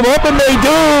double him up, and they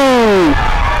do!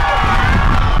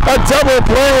 A double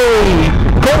play!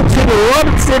 Colton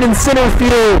Robinson in center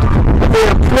field with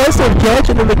an impressive catch,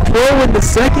 and then the throw in the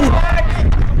second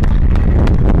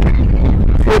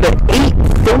for the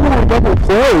 8-4 double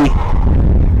play.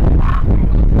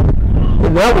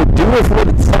 And that would do it for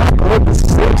the top of the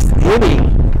 6th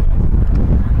inning.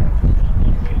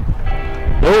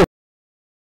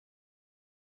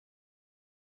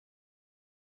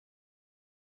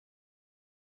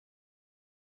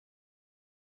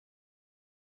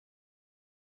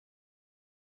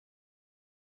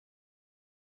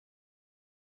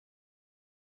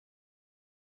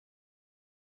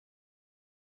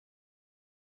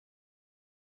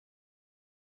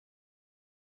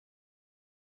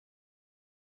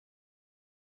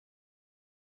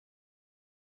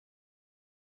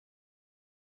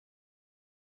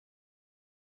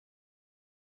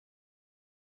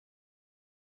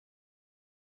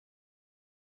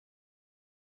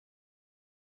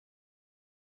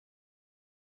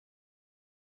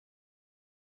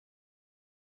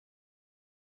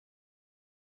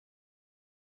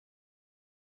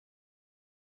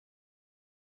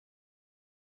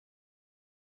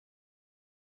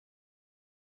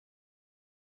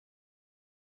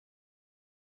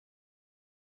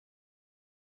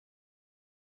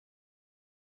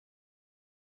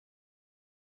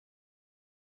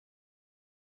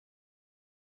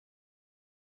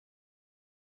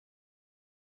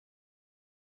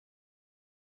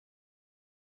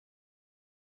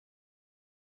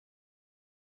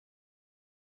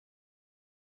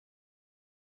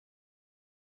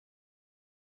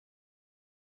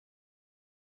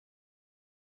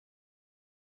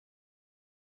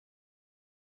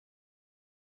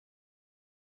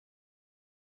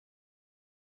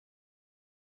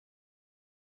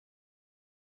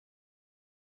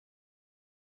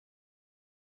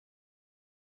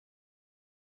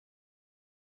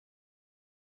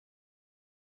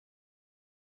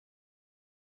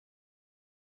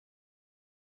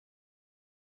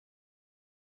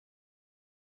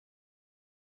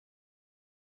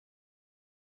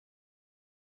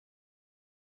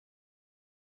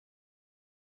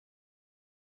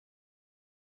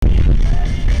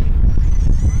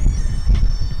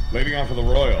 Leading off for the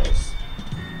Royals,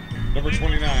 number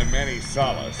 29, Manny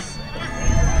Salas.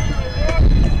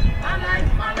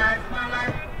 My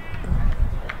life.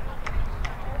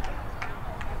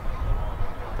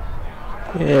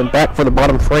 And back for the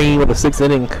bottom frame of the 6th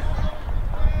inning.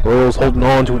 Royals holding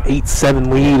on to an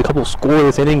 8-7 lead. A couple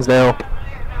scoreless innings now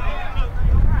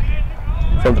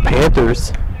from the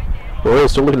Panthers.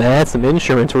 Royals still looking to add some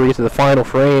insurance when we get to the final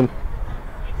frame.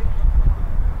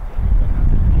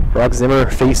 Brock Zimmer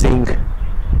facing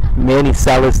Manny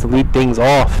Salas to lead things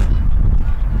off.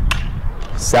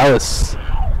 Salas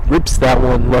rips that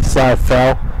one left side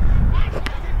foul.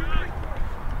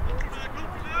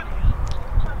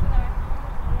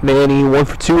 Manny 1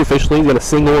 for 2 officially. He's got a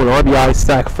single and RBI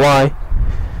sac fly.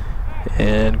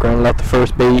 And grounded out to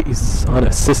first base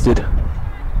unassisted.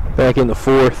 Back in the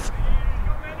 4th.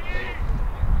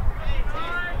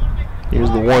 Here's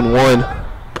the 1-1.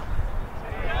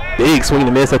 Big swing and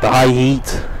a miss at the high heat.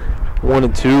 1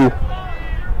 and 2.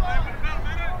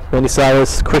 Manny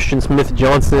Salas, Christian Smith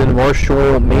Johnson,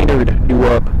 Marshall Maynard do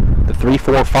up the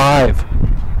 3-4-5.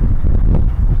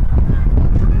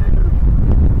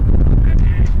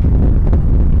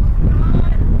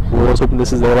 Royals hoping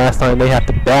this is their last time they have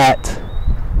to bat.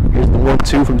 Here's the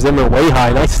 1-2 from Zimmer, way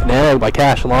high. Nice snag by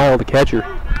Cash Lyle, the catcher.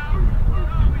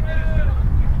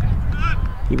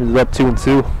 Evens it up 2 and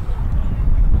 2.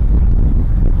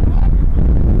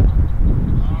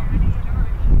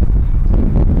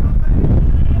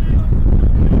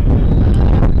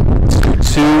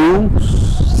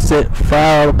 Set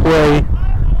foul play.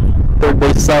 Third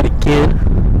base side again.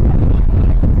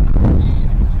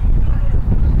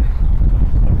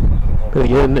 But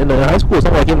again, in high school, it's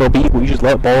not like MLB where you just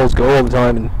let balls go all the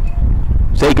time and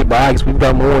say goodbye, because we've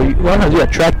got more. A lot of times you got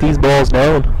to track these balls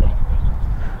down.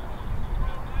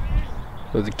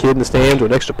 There's a kid in the stands or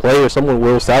an extra player, someone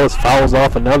will. Salas fouls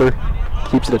off another.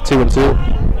 Keeps it at 2 and 2.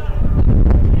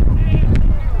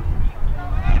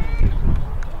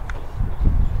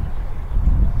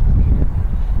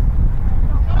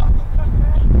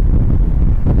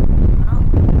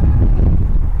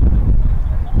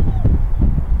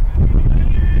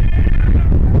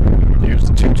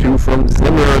 From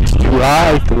Zimmer, it's too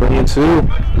high, 3 and 2.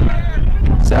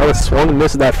 Salas swung and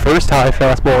missed that first high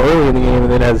fastball early in the game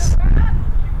and then has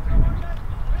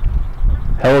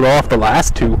held off the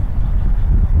last 2.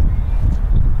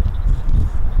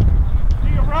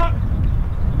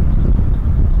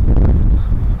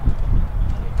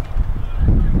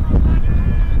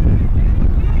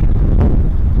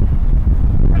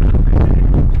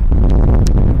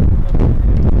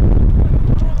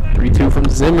 From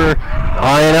Zimmer,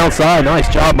 high and outside. Nice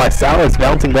job by Salas,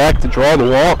 bouncing back to draw the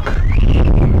walk.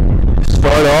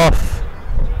 Start off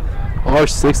our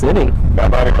 6th inning.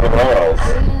 Got by for the Royals,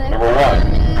 number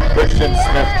 1, Christian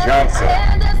Smith Johnson.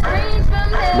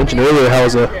 I mentioned earlier how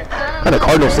it's a kind of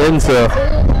cardinal sin to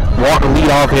walk a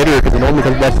leadoff hitter because it normally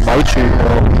comes back to bite you.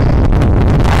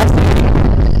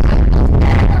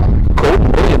 Colton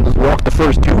Williams walked the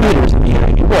first 2 hitters in the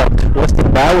inning. He walked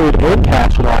Weston Ballard and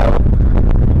Cash Lyle.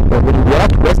 But when he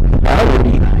walked Weston Ballard,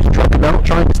 he struck him out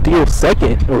trying to steal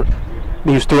second, or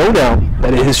he was thrown out,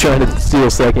 that is, trying to steal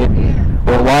second.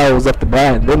 Well, Lyle was up the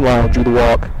bat, and then Lyle drew the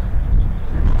walk.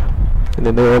 And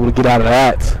then they were able to get out of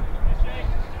that.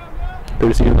 They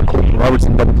received the Colton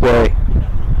Robertson double play.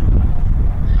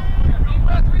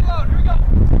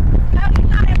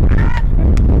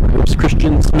 Here's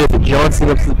Christian Smith Johnson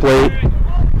up to the plate.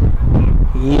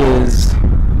 He is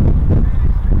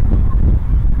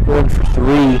 1 for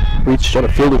 3, reached on a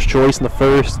fielder's choice in the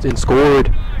first and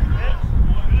scored.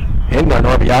 And got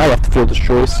an RBI off the fielder's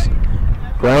choice.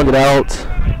 Grounded out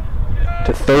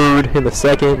to third in the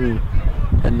second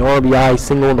and an RBI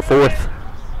single in the 4th.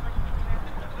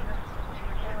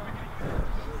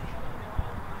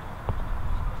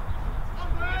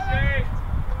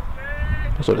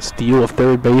 Sort of steal of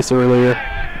third base earlier.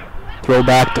 Throw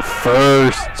back to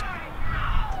first.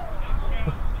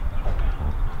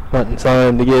 Not in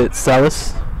time to get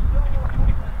Salas.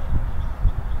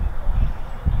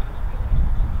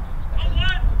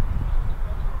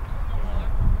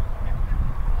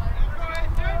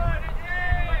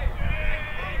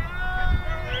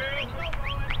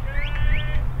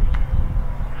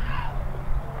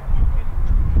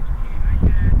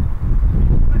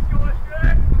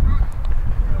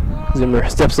 Zimmer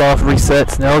steps off,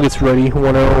 resets, now gets ready,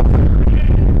 1-0.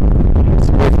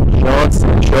 Smith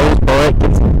Johnson shows bunt,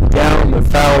 gets down, and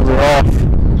fouls it off.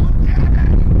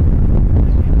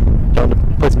 Trying to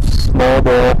play some small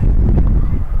ball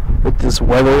with this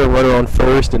weather, a runner on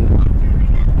first, and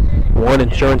one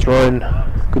insurance run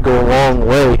could go a long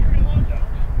way.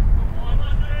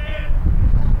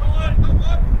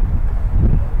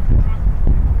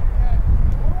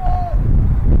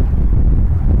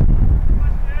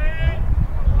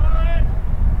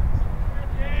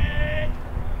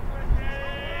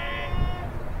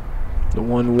 The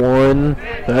 1-1.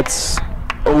 That's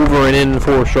over and in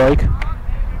for a strike.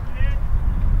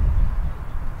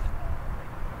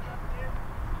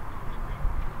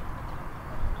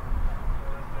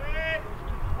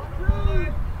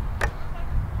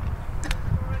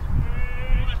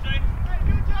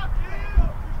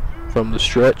 From the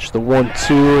stretch, the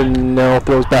 1-2, and now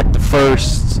throws back to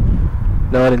first.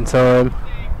 Not in time.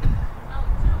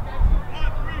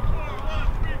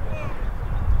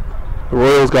 The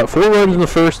Royals got 4 runs in the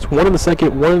first, 1 in the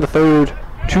second, 1 in the third,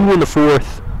 2 in the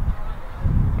fourth.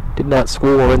 Did not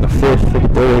score in the fifth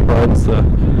and third runs. The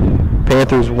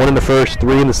Panthers 1 in the first,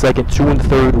 3 in the second, 2 in the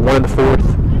third, 1 in the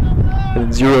fourth, and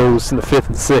then zeros in the fifth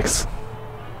and sixth.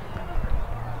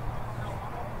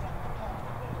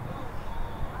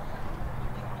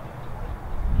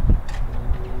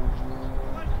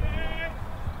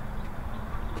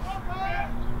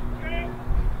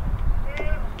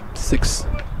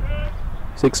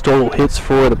 Six total hits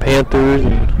for the Panthers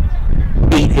and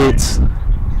 8 hits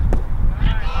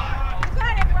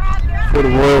for the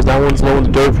Royals. That one's low in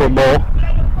the dirt for a ball.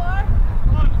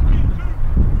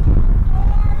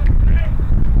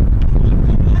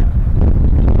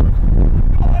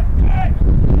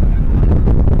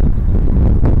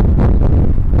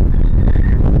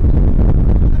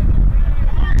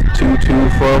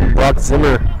 From Brock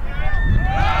Zimmer.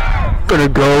 Runner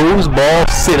goes, ball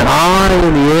sit high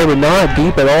in the air, but not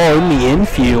deep at all in the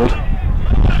infield.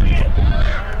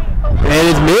 And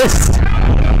it's missed.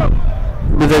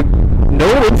 With a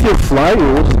no infield fly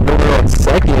rule, just going on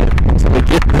second. So they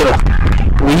get the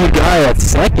lead guy at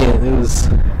second. It was a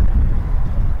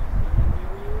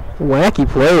wacky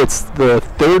play. It's the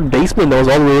third baseman that was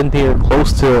all the way in here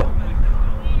close to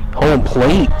home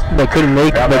plate that couldn't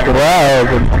make the grab,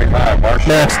 and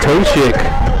Max Toshik.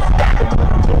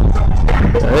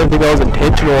 I didn't think that was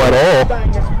intentional at all.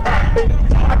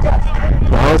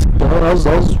 I was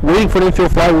waiting for an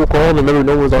infield fly rule call, and I remember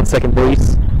no one was on second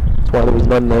base. That's why there was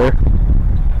none there.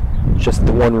 Just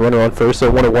the one runner on first, so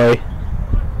 1 away.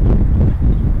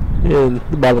 In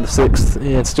the bottom of the sixth,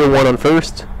 and still 1 on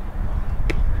first.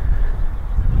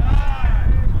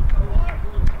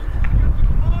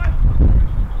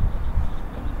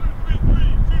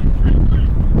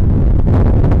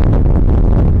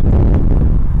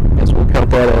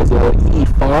 That as a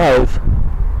E5.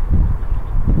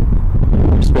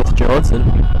 Smith Johnson.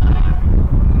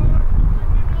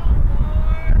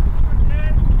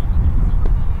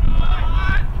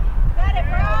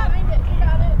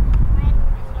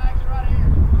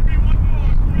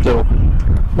 So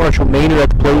Marshall Maynard at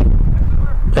the plate,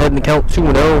 ahead in the count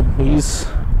 2-0. He's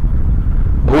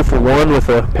 0 for 1 with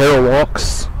a pair of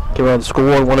walks. Came around the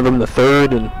score, one of them in the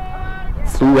third, and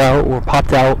flew out or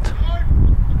popped out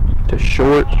to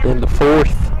short in the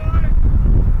fourth.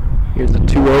 Here's the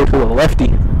 2-0 to the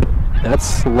lefty.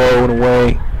 That's low and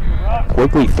away.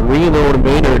 Quickly 3-0 to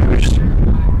Maynard, who just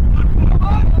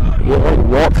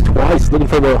walked twice, looking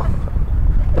for the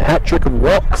hat trick of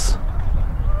walks.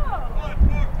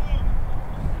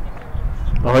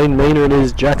 Behind Maynard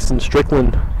is Jackson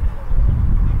Strickland.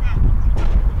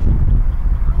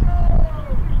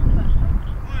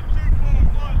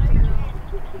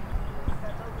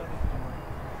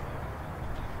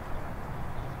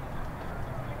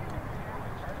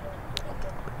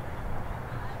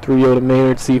 To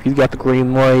Maynard, see if he's got the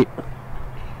green light.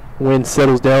 Wind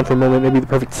settles down for a moment, maybe the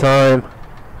perfect time.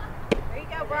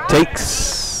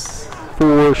 Takes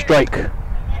for strike.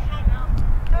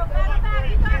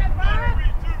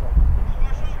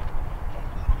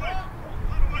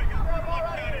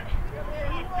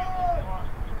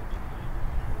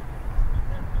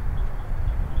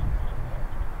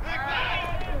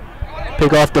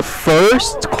 Pick off the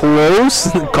first, close.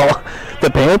 The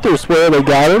Panthers swear they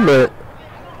got him, but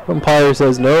umpire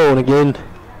says no. And again,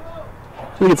 I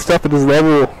think it's tough at this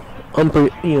level,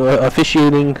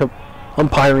 officiating,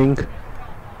 umpiring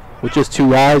with just 2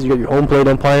 guys. You got your home plate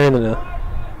umpiring and a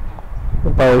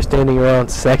umpire standing around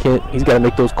second. He's got to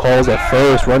make those calls at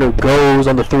first. Runner goes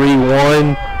on the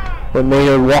 3-1, but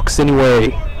Maynard walks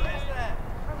anyway.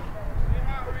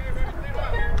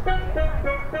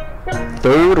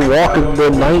 Third walk of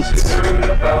the night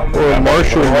for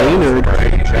Marshall Maynard.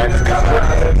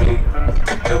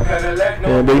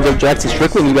 And brings up Jackson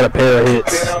Strickland. He got a pair of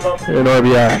hits and an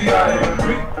RBI.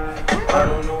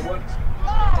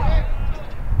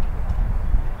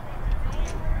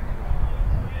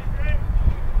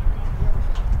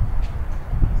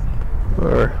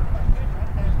 Our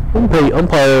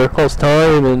umpire calls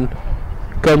time and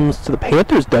comes to the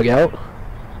Panthers dugout. I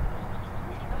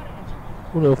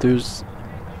don't know if there's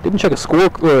Didn't check a score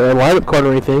or a lineup card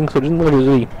or anything, so didn't look like there's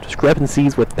any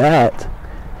discrepancies with that.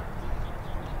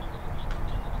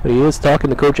 But he is talking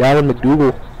to Coach Adam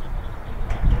McDougal.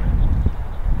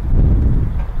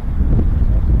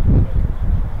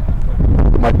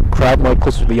 My crowd mic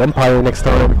closer to the umpire next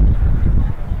time.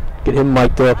 Get him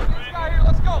mic'd up.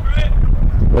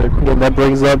 But again, that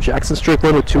brings up Jackson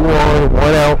Strickland with 2 on,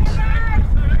 1 out.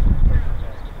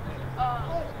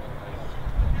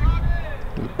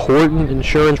 Important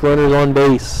insurance runners on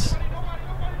base.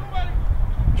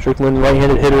 Strickland,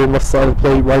 right-handed hitter, left side of the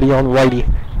plate, righty on righty.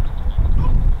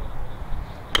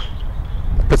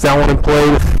 Puts that one in play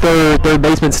with third. Third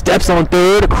baseman steps on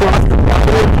third, across the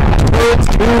line, towards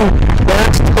 2,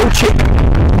 backs coaching.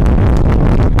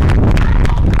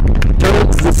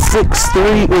 Turns the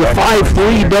 6-3 with a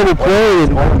 5-3 double play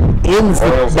and ends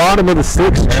the bottom of the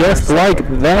 6th just like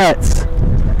that.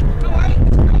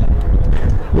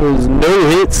 There's no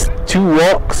hits, 2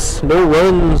 walks, no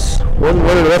runs, 1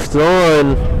 runner left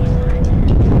on.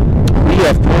 We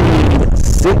have played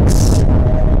 6.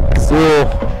 Still,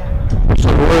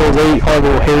 Royals 8,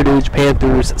 Colleyville Heritage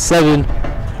Panthers 7.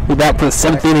 We're back for the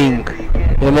 7th inning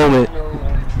in a moment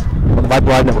on the Vype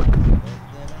Live Network.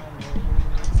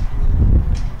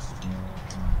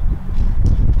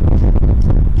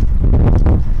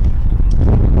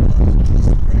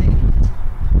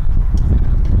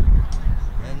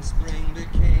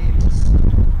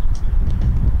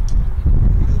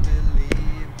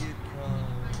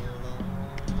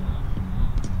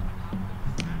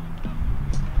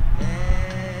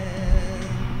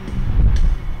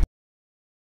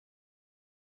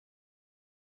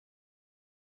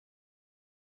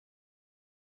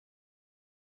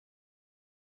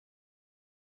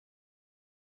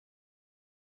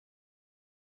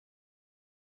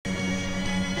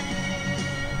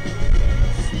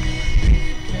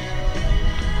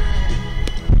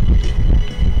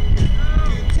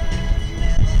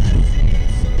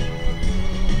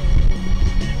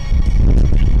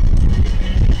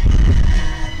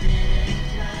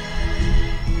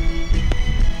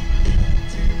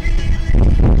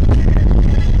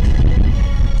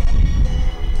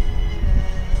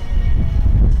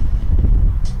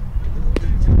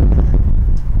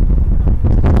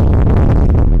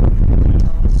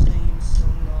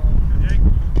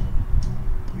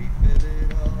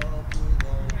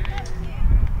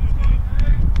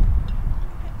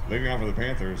 Leading off for the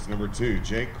Panthers, number 2,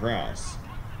 Jake Krause.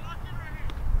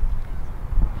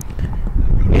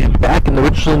 And back in the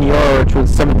Richland yard for the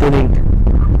 7th inning.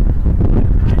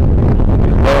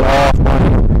 Led off by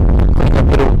cleanup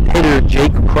little hitter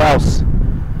Jake Krause.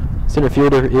 Center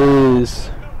fielder is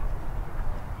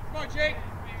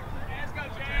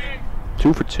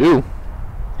 2 for 2.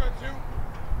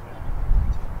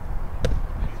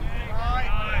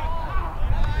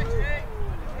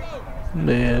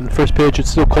 Man, first pitch,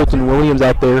 it's still Colton Williams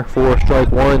out there for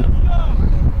strike 1.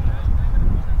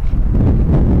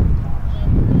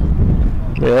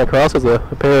 Yeah, Krause has a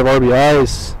pair of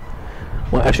RBIs.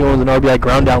 Well, actually, one's an RBI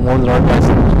ground down, one's an RBI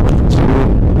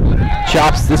 2.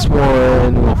 Chops this one, a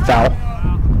little foul.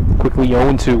 Quickly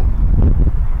 0-2.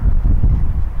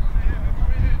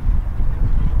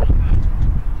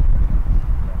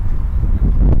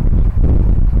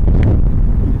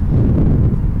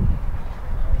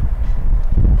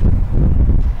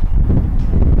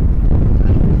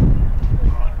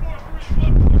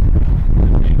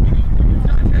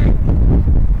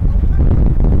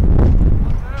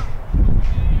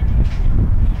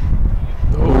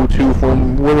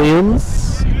 From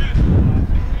Williams.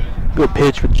 Good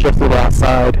pitch, but just a little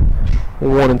outside.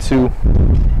 1-2.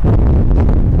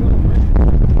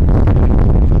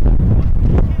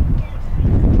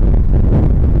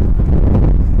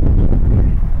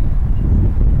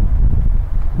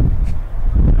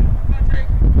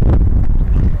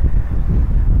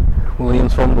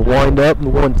 Williams from the wind up, the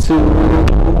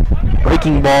 1-2.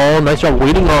 Breaking ball, nice job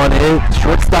waiting on it.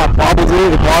 Shortstop bobbles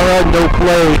it, Ibarra, no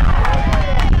play.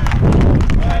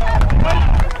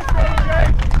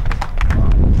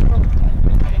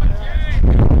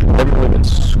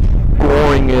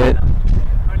 Scoring it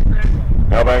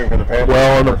Now batting for the Panthers,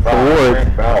 well on the number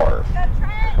 5, board,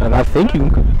 and I think you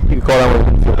can call that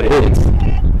one for the hits.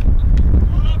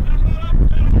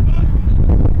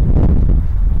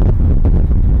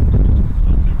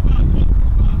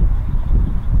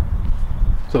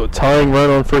 So a tying run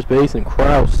on first base and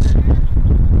Krause.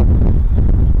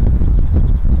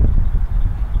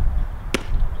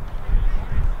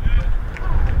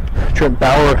 Trent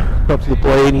Bauer up to the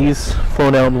plate, he's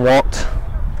thrown out and walked.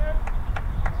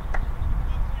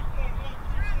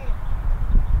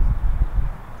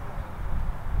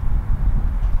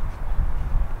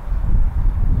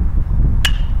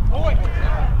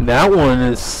 That one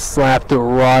is slapped to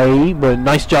right, but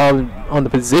nice job on the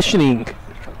positioning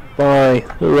by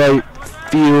the right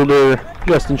fielder,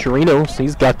 Justin Chirinos.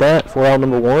 He's got that for out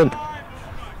number 1.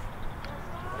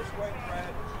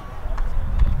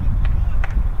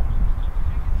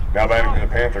 Now batting for the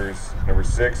Panthers, number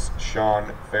 6,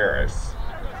 Sean Ferris.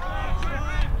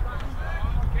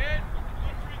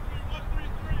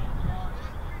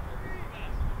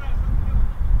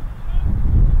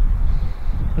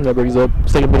 And that brings up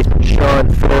second baseman Sean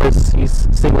Ferris. He's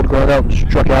singled, ground out, and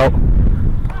struck out.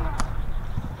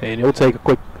 And he'll take a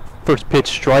quick first pitch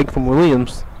strike from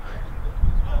Williams.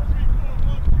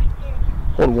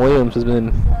 Owen Williams has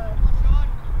been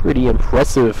pretty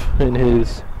impressive in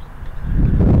his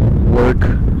work.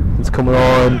 It's coming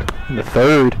on in the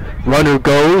 3rd. Runner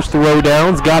goes, throw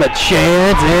down's got a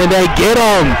chance, and they get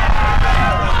him!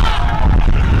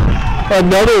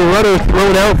 Another runner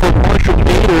thrown out for Marshall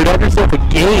Bader. Got yourself a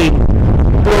game.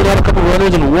 Thrown out a couple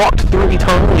runners and walked 3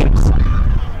 times.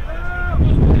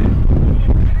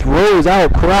 Throws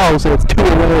out Krause, and it's 2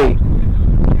 away.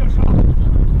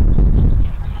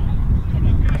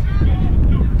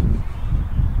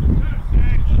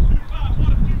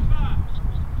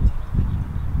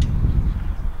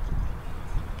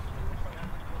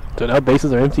 So now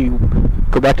bases are empty.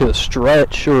 Go back to the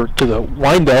stretch, or to the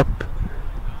windup.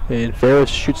 And Ferris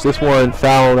shoots this one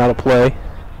foul out of play.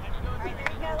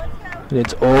 And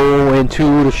it's 0-2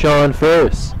 to Sean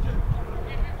Ferris.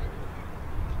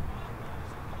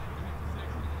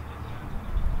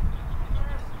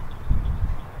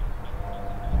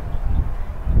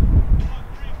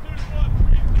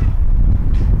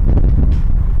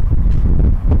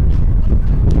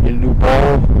 Get a new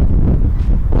ball.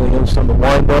 Williams on the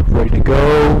windup, ready to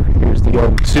go. Here's the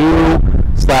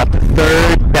 0-2. Slap to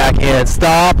 3rd, backhand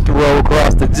stop, throw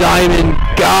across the diamond,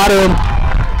 got him,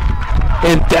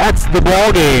 and that's the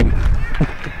ball game.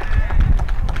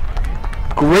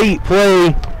 Great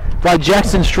play by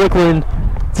Jackson Strickland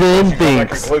to end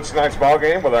things. Concludes tonight's ball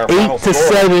game with our final score.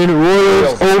 8-7,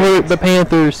 Royals over the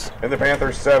Panthers. And the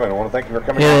Panthers 7. I want to thank you for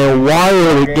coming. And a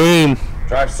wild game.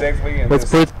 Drive safely. Let's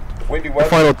put windy the weather.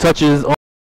 final touches on